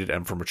games are rated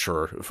M for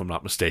mature, if I'm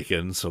not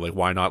mistaken. So, like,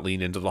 why not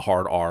lean into the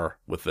hard R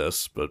with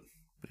this? But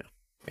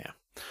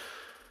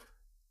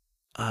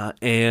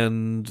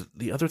And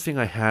the other thing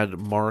I had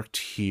marked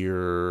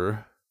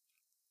here,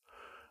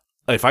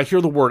 if I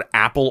hear the word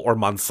apple or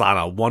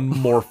manzana one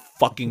more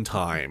fucking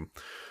time,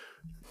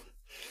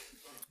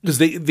 because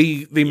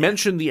they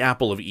mention the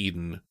apple of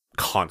Eden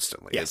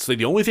constantly. Yes. It's like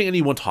the only thing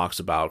anyone talks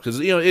about, because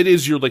it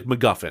is your like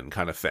MacGuffin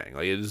kind of thing.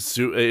 Like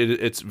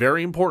it's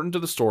very important to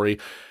the story,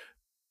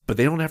 but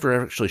they don't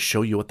ever actually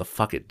show you what the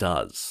fuck it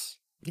does.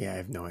 Yeah, I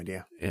have no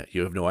idea. Yeah,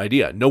 you have no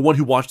idea. No one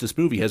who watched this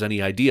movie has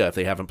any idea if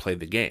they haven't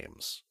played the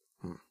games.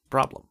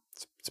 Problem.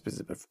 It's a bit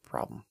of a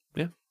problem.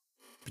 Yeah.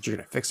 But you're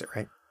going to fix it,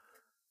 right?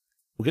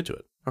 We'll get to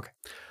it. Okay.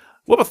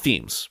 What about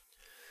themes?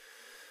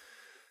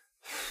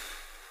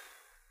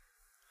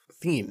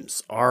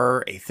 Themes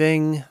are a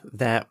thing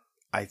that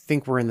I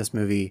think were in this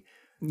movie.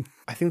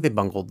 I think they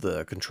bungled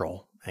the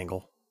control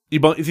angle. You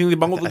think they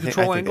bungled the I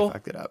control think angle? they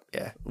fucked it up,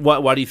 yeah.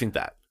 Why do you think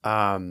that?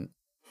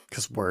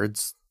 Because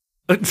words.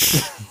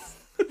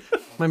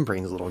 My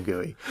brain's a little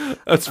gooey.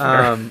 That's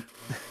fair.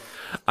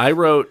 I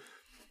wrote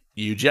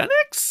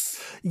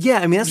eugenics? Yeah,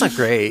 I mean, that's not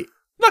great.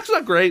 That's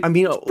not great. I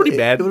mean, it's pretty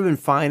bad. It would have been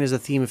fine as a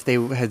theme if they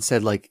had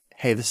said, like,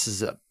 hey, this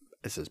is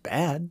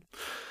bad.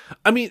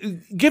 I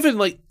mean, given,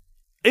 like,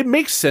 it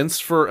makes sense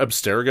for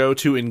Abstergo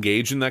to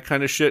engage in that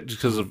kind of shit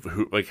because of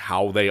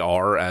how they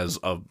are as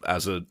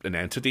an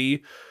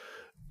entity.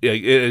 Yeah,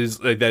 it is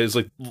that is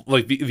like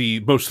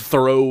the most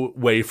thorough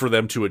way for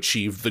them to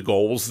achieve the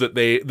goals that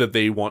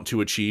they want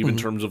to achieve in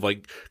terms of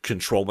like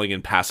controlling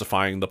and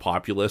pacifying the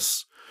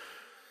populace.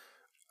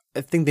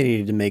 I think they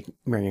needed to make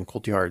Marion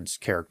Cotillard's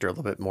character a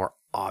little bit more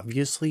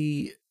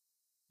obviously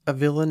a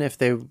villain if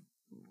they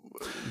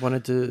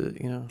wanted to,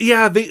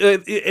 Yeah,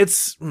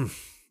 it's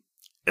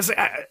like,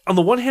 on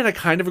the one hand, I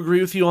kind of agree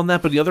with you on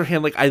that, but on the other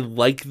hand, like I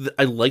like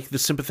the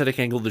sympathetic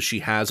angle that she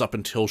has up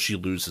until she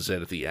loses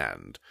it at the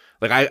end.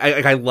 Like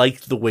I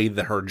liked the way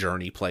that her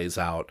journey plays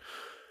out,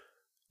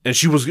 and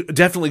she was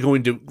definitely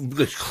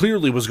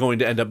clearly was going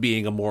to end up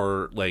being a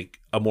more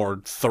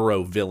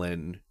thorough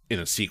villain in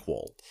a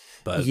sequel.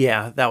 But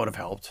yeah, that would have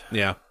helped.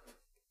 Yeah,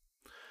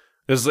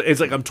 it's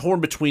like I'm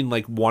torn between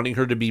like wanting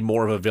her to be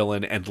more of a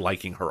villain and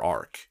liking her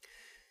arc.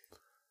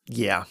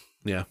 Yeah.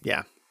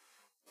 Yeah.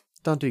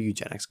 Don't do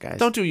eugenics, guys.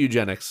 Don't do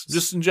eugenics.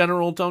 Just in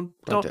general, don't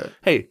do it.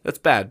 Hey, that's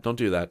bad. Don't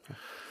do that.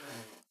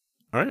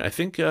 All right, I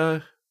think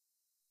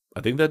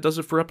that does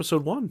it for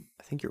episode 1.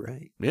 I think you're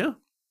right. Yeah.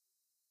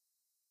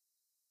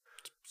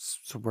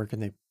 So where can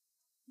they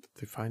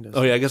find us?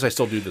 Oh yeah, I guess I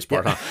still do this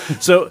part, huh?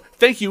 So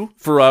thank you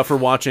for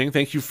watching.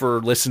 Thank you for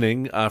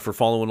listening, for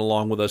following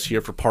along with us here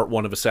for part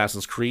 1 of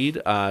Assassin's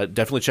Creed.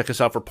 Definitely check us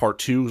out for part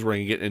 2, because we're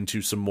going to get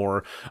into some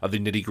more of the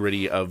nitty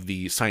gritty of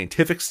the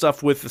scientific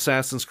stuff with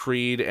Assassin's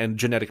Creed and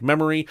genetic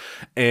memory,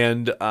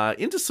 and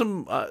into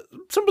some of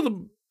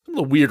the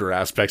weirder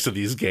aspects of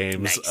these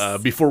games.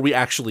 Nice. Before we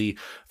actually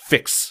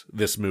fix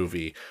this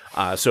movie.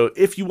 So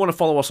if you want to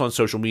follow us on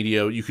social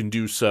media, you can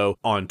do so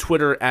on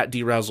Twitter at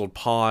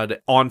DeRazzledPod,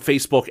 on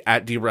Facebook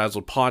at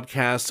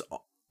DeRazzledPodcast,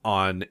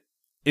 on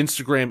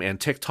Instagram and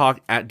TikTok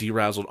at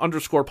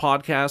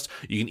DeRazzled_podcast.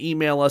 You can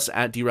email us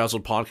at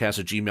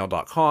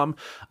DeRazzledPodcast@gmail.com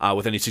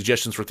with any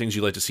suggestions for things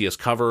you'd like to see us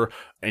cover,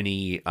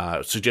 any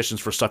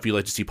suggestions for stuff you'd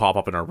like to see pop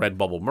up in our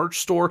Redbubble merch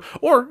store,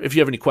 or if you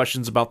have any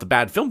questions about the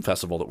Bad Film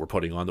Festival that we're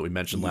putting on that we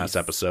mentioned last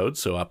episode.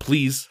 So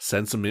please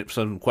send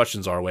some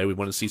questions our way. We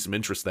want to see some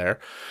interest there.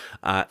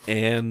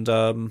 And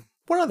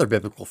what other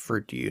biblical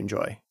fruit do you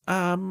enjoy?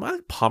 I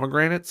like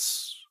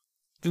pomegranates.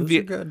 Those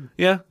are good.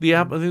 Yeah, the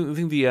app. I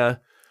think the.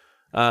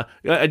 I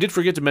did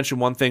forget to mention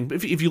one thing.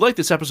 If you like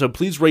this episode,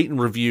 please rate and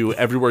review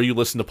everywhere you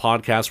listen to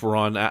podcasts. We're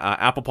on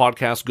Apple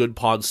Podcasts, Good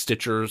Pods,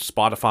 Stitcher,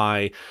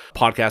 Spotify,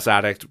 Podcast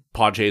Addict,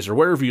 Podchaser,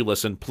 wherever you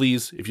listen.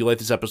 Please, if you like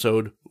this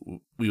episode,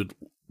 that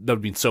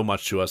would mean so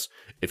much to us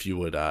if you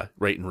would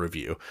rate and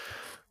review.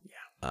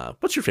 Yeah.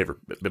 What's your favorite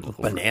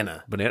biblical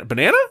banana? Fruit?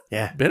 Banana?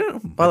 Yeah. Banana?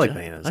 I like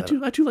bananas.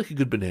 I do like a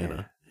good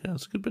banana. Yeah,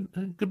 it's a good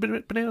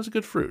banana's a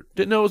good fruit.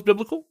 Didn't know it was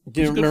biblical.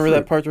 Do you remember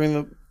that part during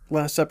the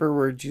Last Supper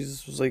where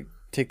Jesus was like,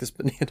 take this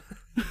banana.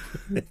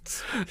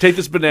 Take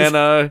this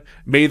banana.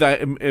 May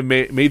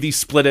thee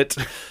split it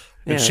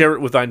and share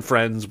it with thine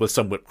friends with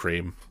some whipped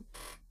cream.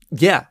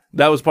 Yeah,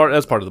 that's part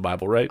of the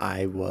Bible, right?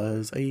 I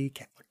was a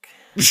Catholic.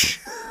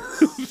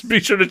 Be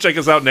sure to check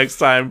us out next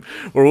time,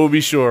 where we'll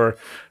be sure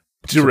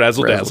to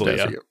razzle dazzle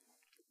you.